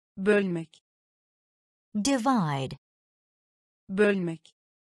 Bölmek. divide, Bölmek.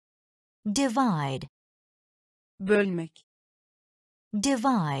 divide, Bölmek.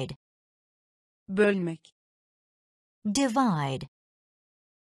 divide, Bölmek. divide,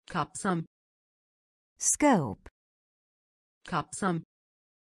 Kapsam. scope, Kapsam.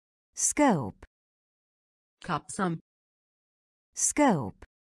 scope, Kapsam. scope,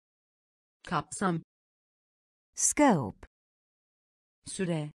 Kapsam. scope,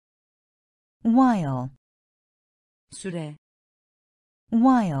 Süre. while, Süre.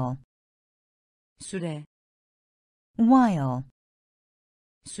 while, Süre. while,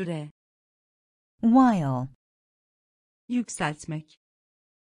 Süre. while, Yükseltmek.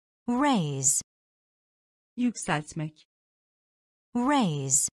 raise, Yükseltmek.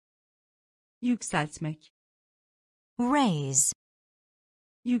 raise, Yükseltmek. raise,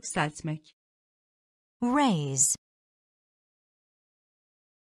 Yükseltmek. raise,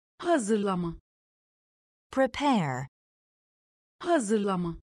 Hazırlama. prepare,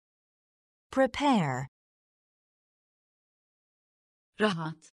 Hazırlama. prepare,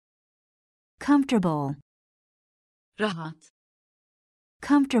 Rahat. comfortable, Rahat.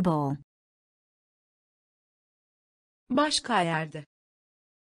 comfortable, Başka yerde.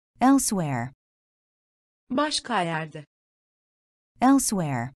 elsewhere, Başka yerde.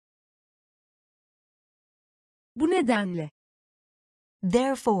 elsewhere, Bu nedenle.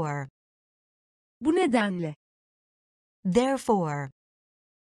 therefore, Bu nedenle. therefore,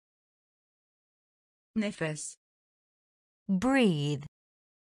 Nefes. breathe,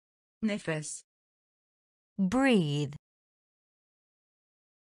 Nefes. breathe,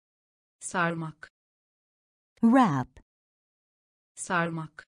 Sarmak. wrap,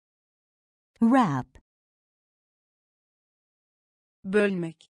 Sarmak. wrap,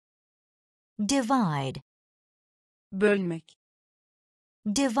 Bölmek. divide, Bölmek.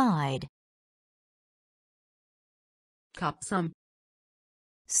 divide, Kapsam.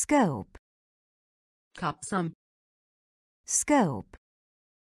 scope, Kapsam. scope,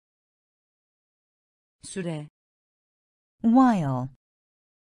 Süre. while,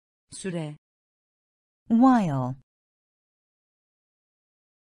 Süre. while,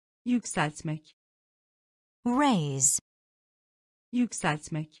 Yükseltmek. raise,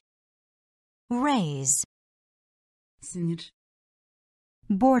 Yükseltmek. raise, Sinir.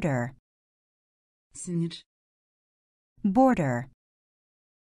 border, Sinir. border,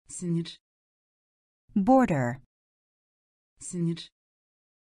 Sinir. border, Sinir.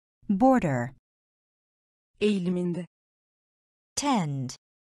 border, Eğiliminde. tend,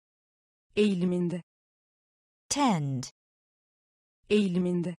 Eğiliminde. tend,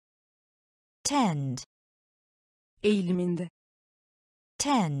 Eğiliminde. tend, Eğiliminde.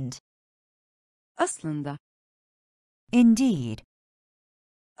 tend, Aslında. indeed,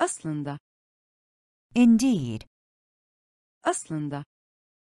 Aslında. indeed, Aslında.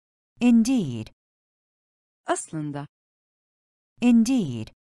 indeed, Aslında. indeed,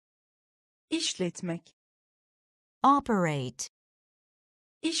 İşletmek. operate,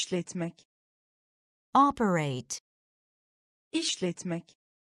 İşletmek. operate, İşletmek.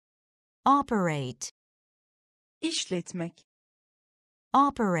 operate, İşletmek.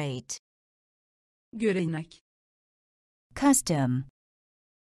 operate, Görenek. custom,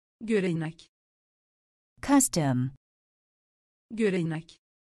 Görenek. custom, Görenek.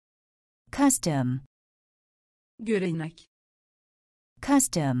 custom, Görenek.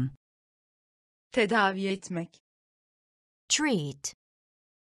 custom, Tedavi etmek. treat,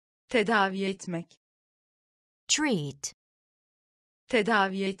 Tedavi etmek. treat,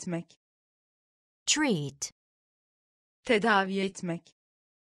 Tedavi etmek. treat, Tedavi etmek.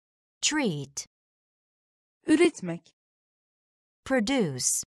 treat, Üretmek.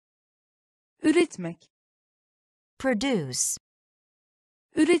 produce, Üretmek. produce,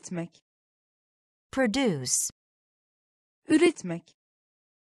 Üretmek. produce, Üretmek.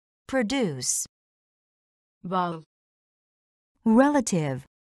 produce, Bal. relative,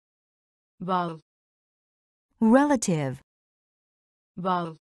 bağ, relative,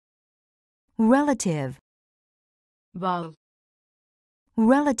 bağ, relative, bağ,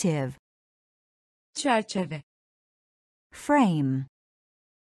 relative, çerçeve, frame,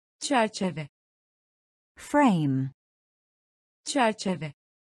 çerçeve, frame, çerçeve,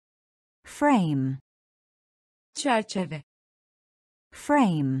 frame, çerçeve,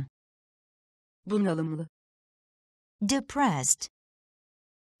 frame, bunalımlı, depressed,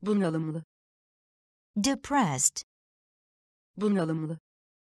 bunalımlı, depressed, bunalımlı,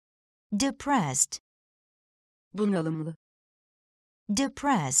 depressed, bunalımlı,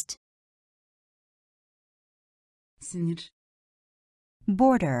 depressed, sinir,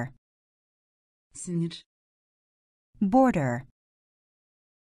 border, sinir, border,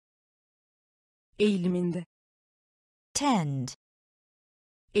 eğiliminde, tend,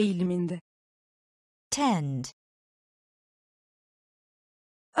 eğiliminde, tend,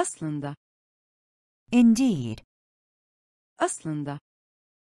 aslında, indeed, aslında,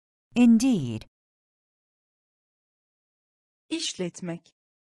 indeed, işletmek,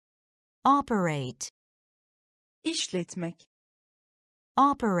 operate, işletmek,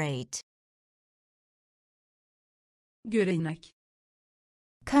 operate, görenek,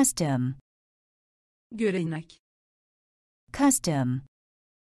 custom, görenek, custom,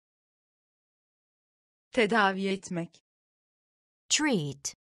 tedavi etmek,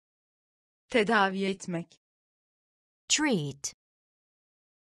 treat, tedavi etmek, treat,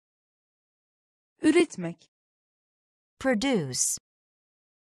 üretmek, produce,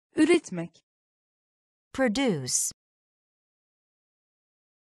 üretmek, produce,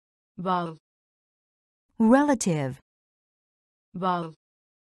 bağ, relative, bağ,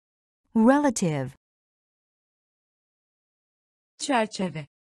 relative, çerçeve,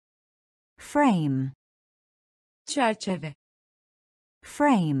 frame, çerçeve,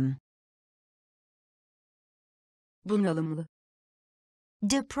 frame, bunalımlı,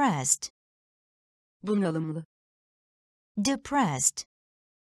 depressed, bunalımlı, depressed,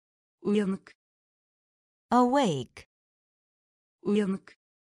 uyanık, awake, uyanık,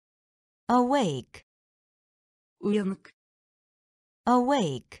 awake, uyanık,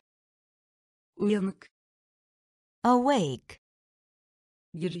 awake, uyanık, awake,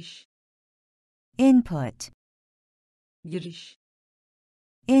 giriş, input, giriş,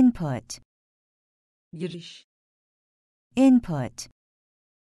 input, giriş, input,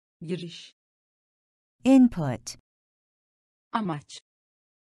 giriş, input, amaç,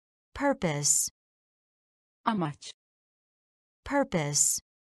 purpose, amaç, purpose,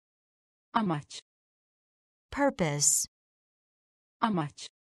 amaç, purpose, amaç,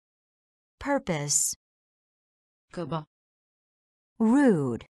 purpose, kaba,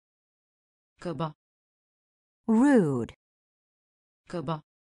 rude, kaba, rude, kaba,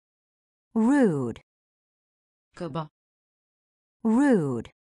 rude, kaba,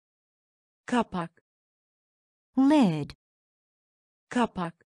 rude, kapak, lid,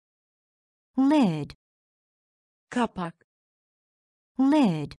 kapak, lid, kapak,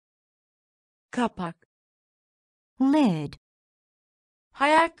 lid, kapak, lid,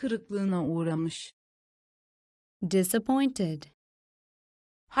 hayal kırıklığına uğramış, disappointed,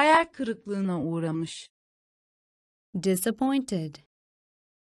 hayal kırıklığına uğramış, disappointed,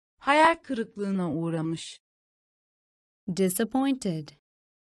 hayal kırıklığına uğramış, disappointed,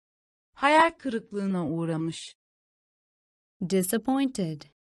 hayal kırıklığına uğramış, disappointed,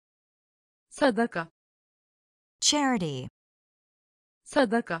 sadaka, charity,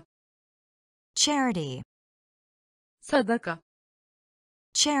 sadaka, charity, sadaka,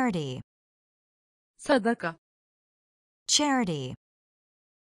 charity, sadaka, charity,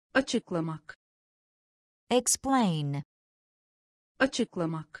 açıklamak, explain,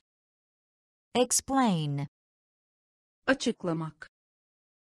 açıklamak, explain, açıklamak,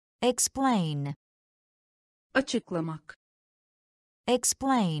 explain, açıklamak,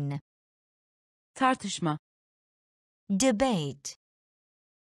 explain, tartışma, debate,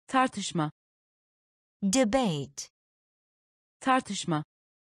 tartışma, debate, tartışma,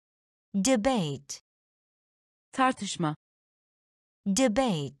 debate, tartışma,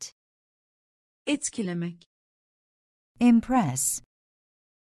 debate, etkilemek, impress,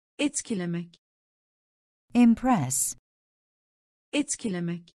 etkilemek, impress,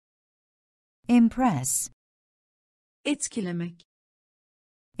 etkilemek, impress, etkilemek,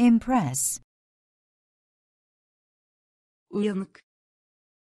 impress, uyanık,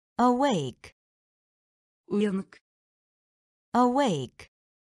 awake, uyanık, awake,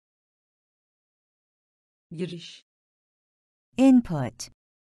 giriş, input,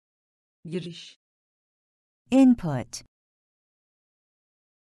 giriş, input,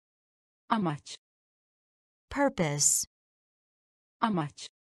 amaç, purpose, amaç,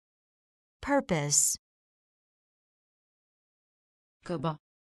 purpose, kaba,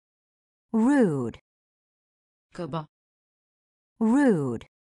 rude, kaba, rude,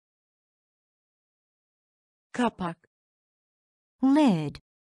 kapak, lid,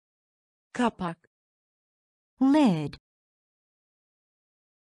 kapak, lid,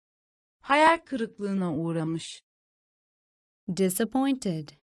 hayal kırıklığına uğramış, disappointed,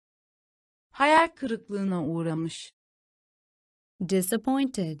 hayal kırıklığına uğramış,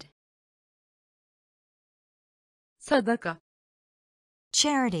 disappointed, sadaka,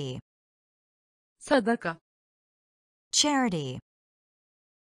 charity, sadaka, charity,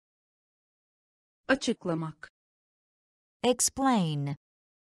 açıklamak, explain,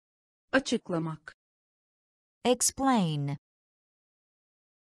 açıklamak, explain,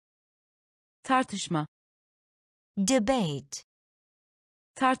 tartışma, debate,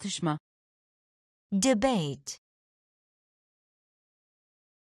 tartışma, debate,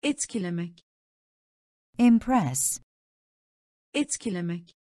 etkilemek, impress,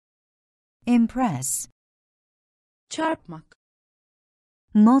 etkilemek, impress, çarpmak,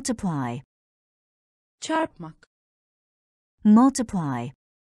 multiply, çarpmak, multiply,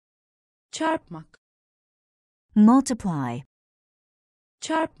 çarpmak, multiply,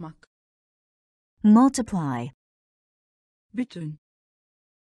 çarpmak, multiply, bütün,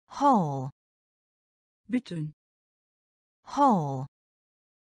 whole, bütün, whole,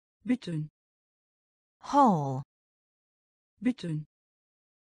 bütün, whole, bütün,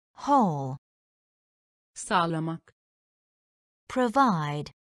 whole, sağlamak,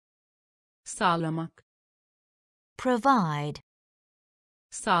 provide, sağlamak, provide,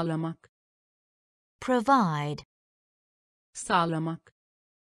 sağlamak, provide, sağlamak,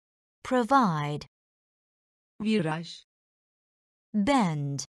 provide, viraj,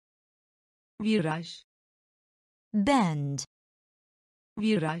 bend, viraj, bend,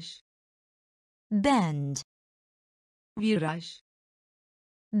 viraj, bend, viraj,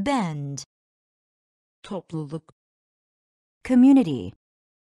 bend, topluluk, community,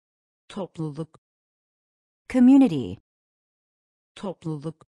 topluluk, community,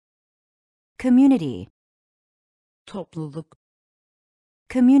 topluluk, community, topluluk,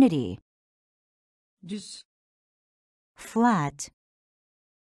 community, düz, flat,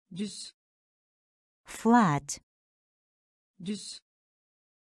 düz, flat, düz,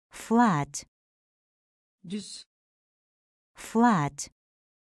 flat, düz, flat,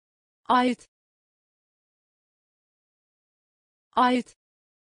 ait, ait,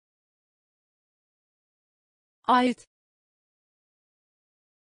 ait,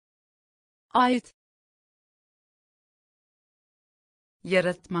 ait,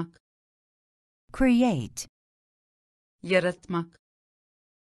 yaratmak, create, yaratmak,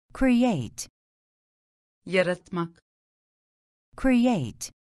 create, yaratmak,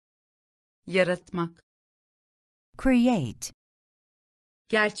 create, yaratmak, create,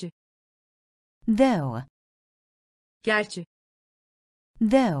 gerçi, though, gerçi,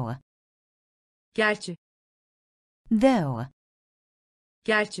 though, gerçi, though,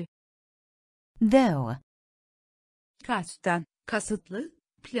 gerçi, though, kasten, kasıtlı,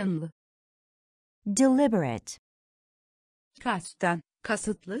 planlı, deliberate, kasten,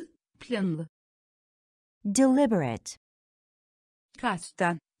 kasıtlı, planlı, deliberate,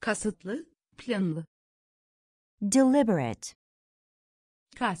 kasten, kasıtlı, planlı, deliberate,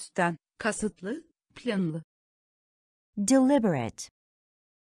 kasten, kasıtlı, planlı, deliberate,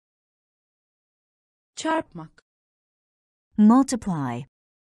 çarpmak, multiply,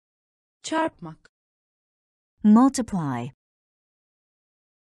 çarpmak, multiply,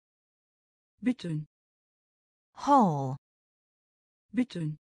 bütün, whole,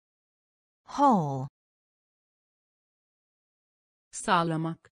 bütün, whole,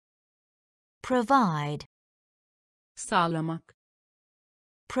 sağlamak, provide, sağlamak,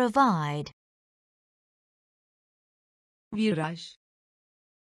 provide, viraj,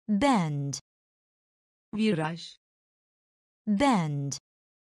 bend, viraj, bend,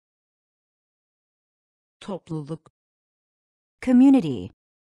 topluluk, community,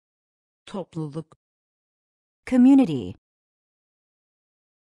 topluluk, community,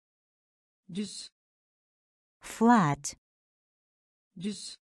 düz, flat,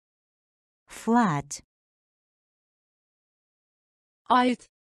 düz, flat, ait,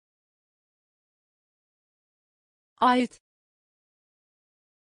 ait,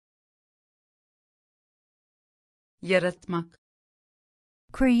 yaratmak,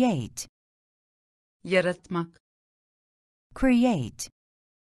 create, yaratmak, create,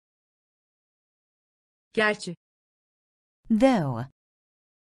 gerçi, though,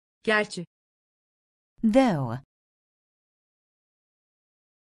 Gerçi. though,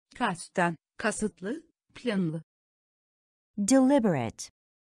 Kasten, kasıtlı, planlı. deliberate,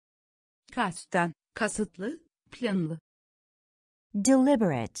 Kasten, kasıtlı, planlı.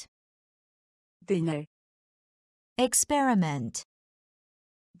 deliberate, Deney, experiment,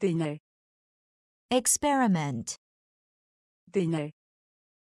 deney, experiment, deney,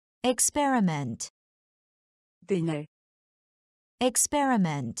 experiment, deney.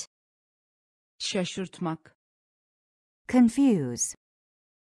 experiment, Şaşırtmak, confuse,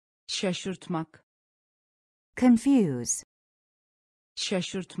 şaşırtmak, confuse,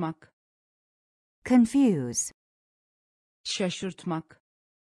 şaşırtmak, confuse, şaşırtmak.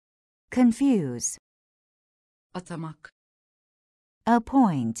 confuse, Atamak,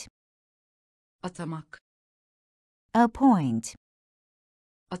 appoint, atamak, appoint,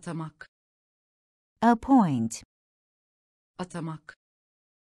 atamak, appoint, atamak.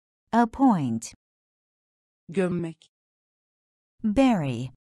 appoint, Gömmek,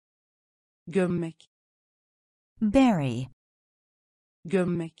 bury, gömmek, bury,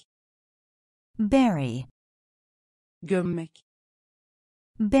 gömmek, bury, gömmek.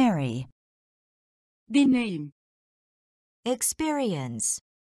 bury, Deneyim, experience,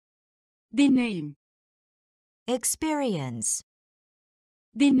 deneyim, experience,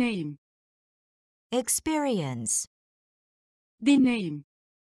 deneyim, experience, deneyim.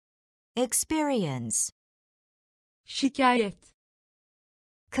 experience, Şikayet,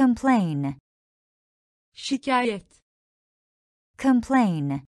 complain, şikayet,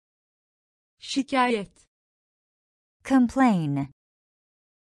 complain, şikayet, complain,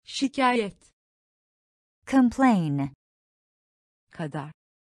 şikayet. complain, Kadar,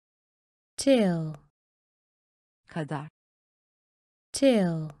 till, kadar,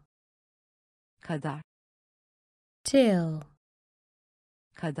 till, kadar, till,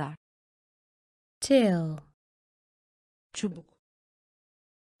 kadar. till, Çubuk,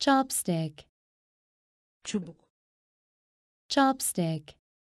 chopstick, çubuk, chopstick,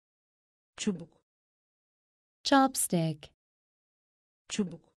 çubuk, chopstick,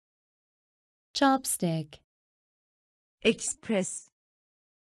 çubuk. chopstick, Express,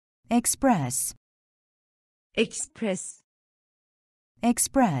 express, express,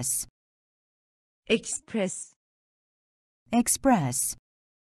 express, express, express,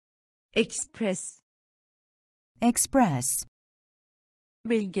 express. express,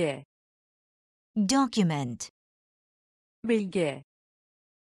 Belge, document, belge,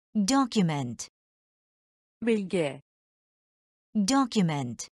 document, belge,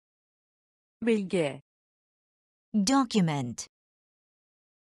 document, belge. document,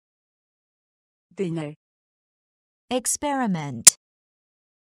 Deney, experiment,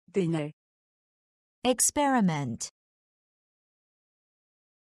 deney. experiment,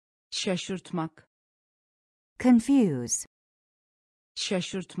 Şaşırtmak, confuse,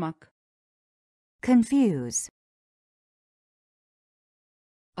 şaşırtmak. confuse,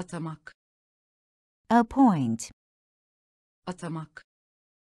 Atamak, appoint, atamak.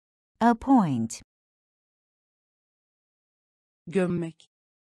 appoint, Gömmek,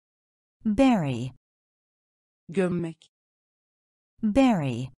 bury, gömmek.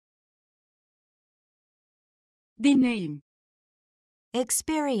 bury, Deneyim,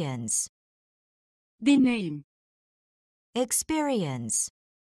 experience, deneyim. experience,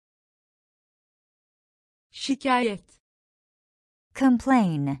 Şikayet,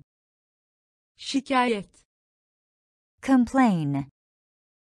 complain, şikayet. complain,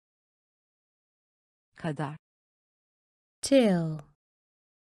 Kadar, till,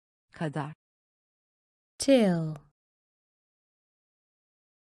 kadar. till,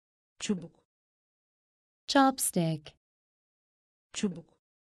 Çubuk, chopstick, çubuk.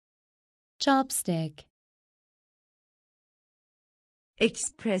 chopstick,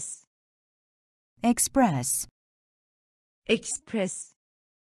 Express, express, express.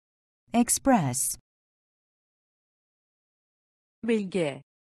 express, Belge,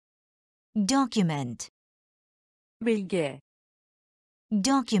 document, belge.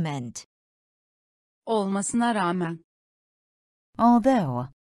 document, Olmasına rağmen, although,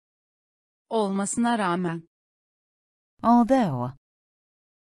 olmasına rağmen, although,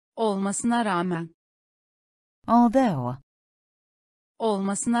 olmasına rağmen, although,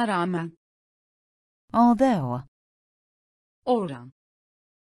 olmasına rağmen. although, Oran,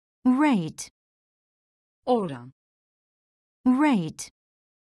 rate, oran, rate,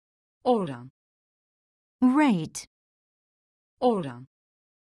 oran, rate, oran.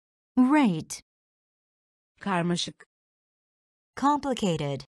 rate, Karmaşık,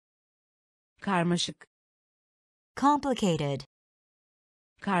 complicated, karmaşık, complicated,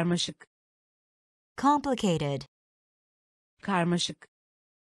 karmaşık, complicated, karmaşık,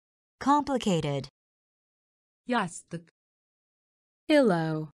 complicated, yastık,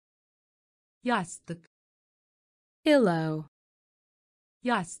 pillow, yastık, pillow,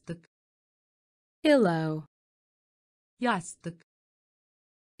 yastık, pillow, yastık,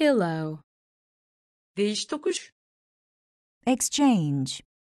 pillow, değiş tokuş, exchange,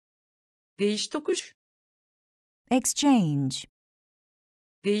 değiş tokuş, exchange,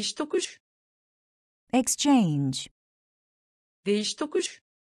 değiş tokuş, exchange, değiş tokuş,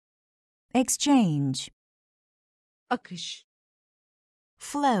 exchange, akış,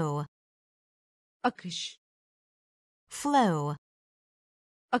 flow, akış, flow,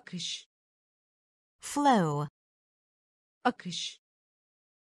 akış, flow, akış,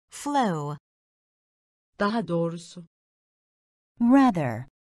 flow, daha doğrusu, rather,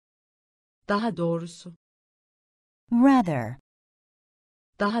 daha doğrusu, rather,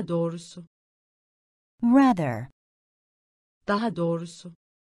 daha doğrusu, rather, daha doğrusu,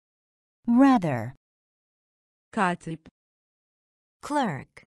 rather, katip,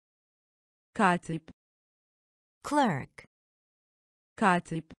 clerk, katip, clerk,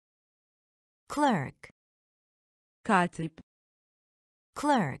 katip, clerk, katip,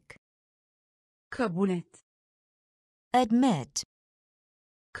 clerk, kabul et, admit,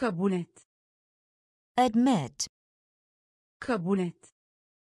 kabul et, admit, kabul et,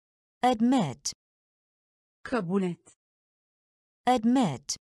 admit, kabul et,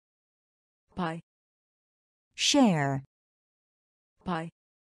 admit, pay, share, pay,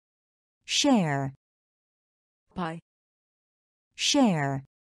 share, pay, share,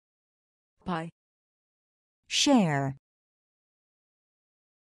 pay, share,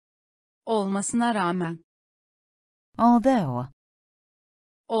 olmasına rağmen, although,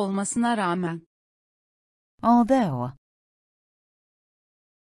 olmasına rağmen, although,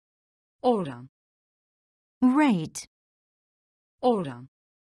 oran, rate, oran,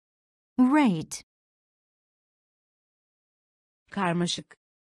 rate, karmaşık,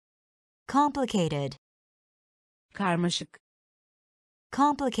 complicated, karmaşık,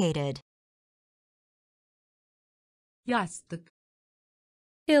 complicated, yastık,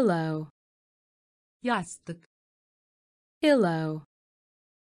 pillow, yastık, pillow,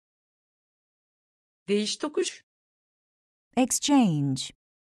 değiş tokuş, exchange,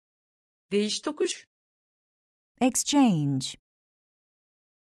 değiş tokuş, exchange,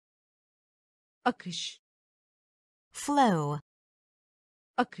 akış, flow,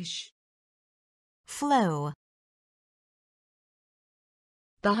 akış, flow,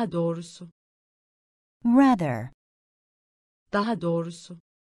 daha doğrusu, rather, daha doğrusu,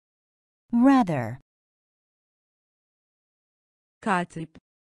 rather, katip,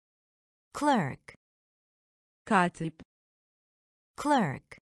 clerk, katip,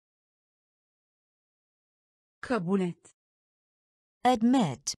 clerk, kabul et,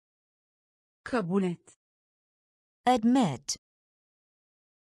 admit, kabul et, admit,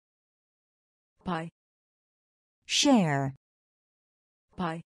 pay, share,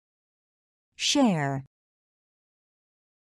 pay, share,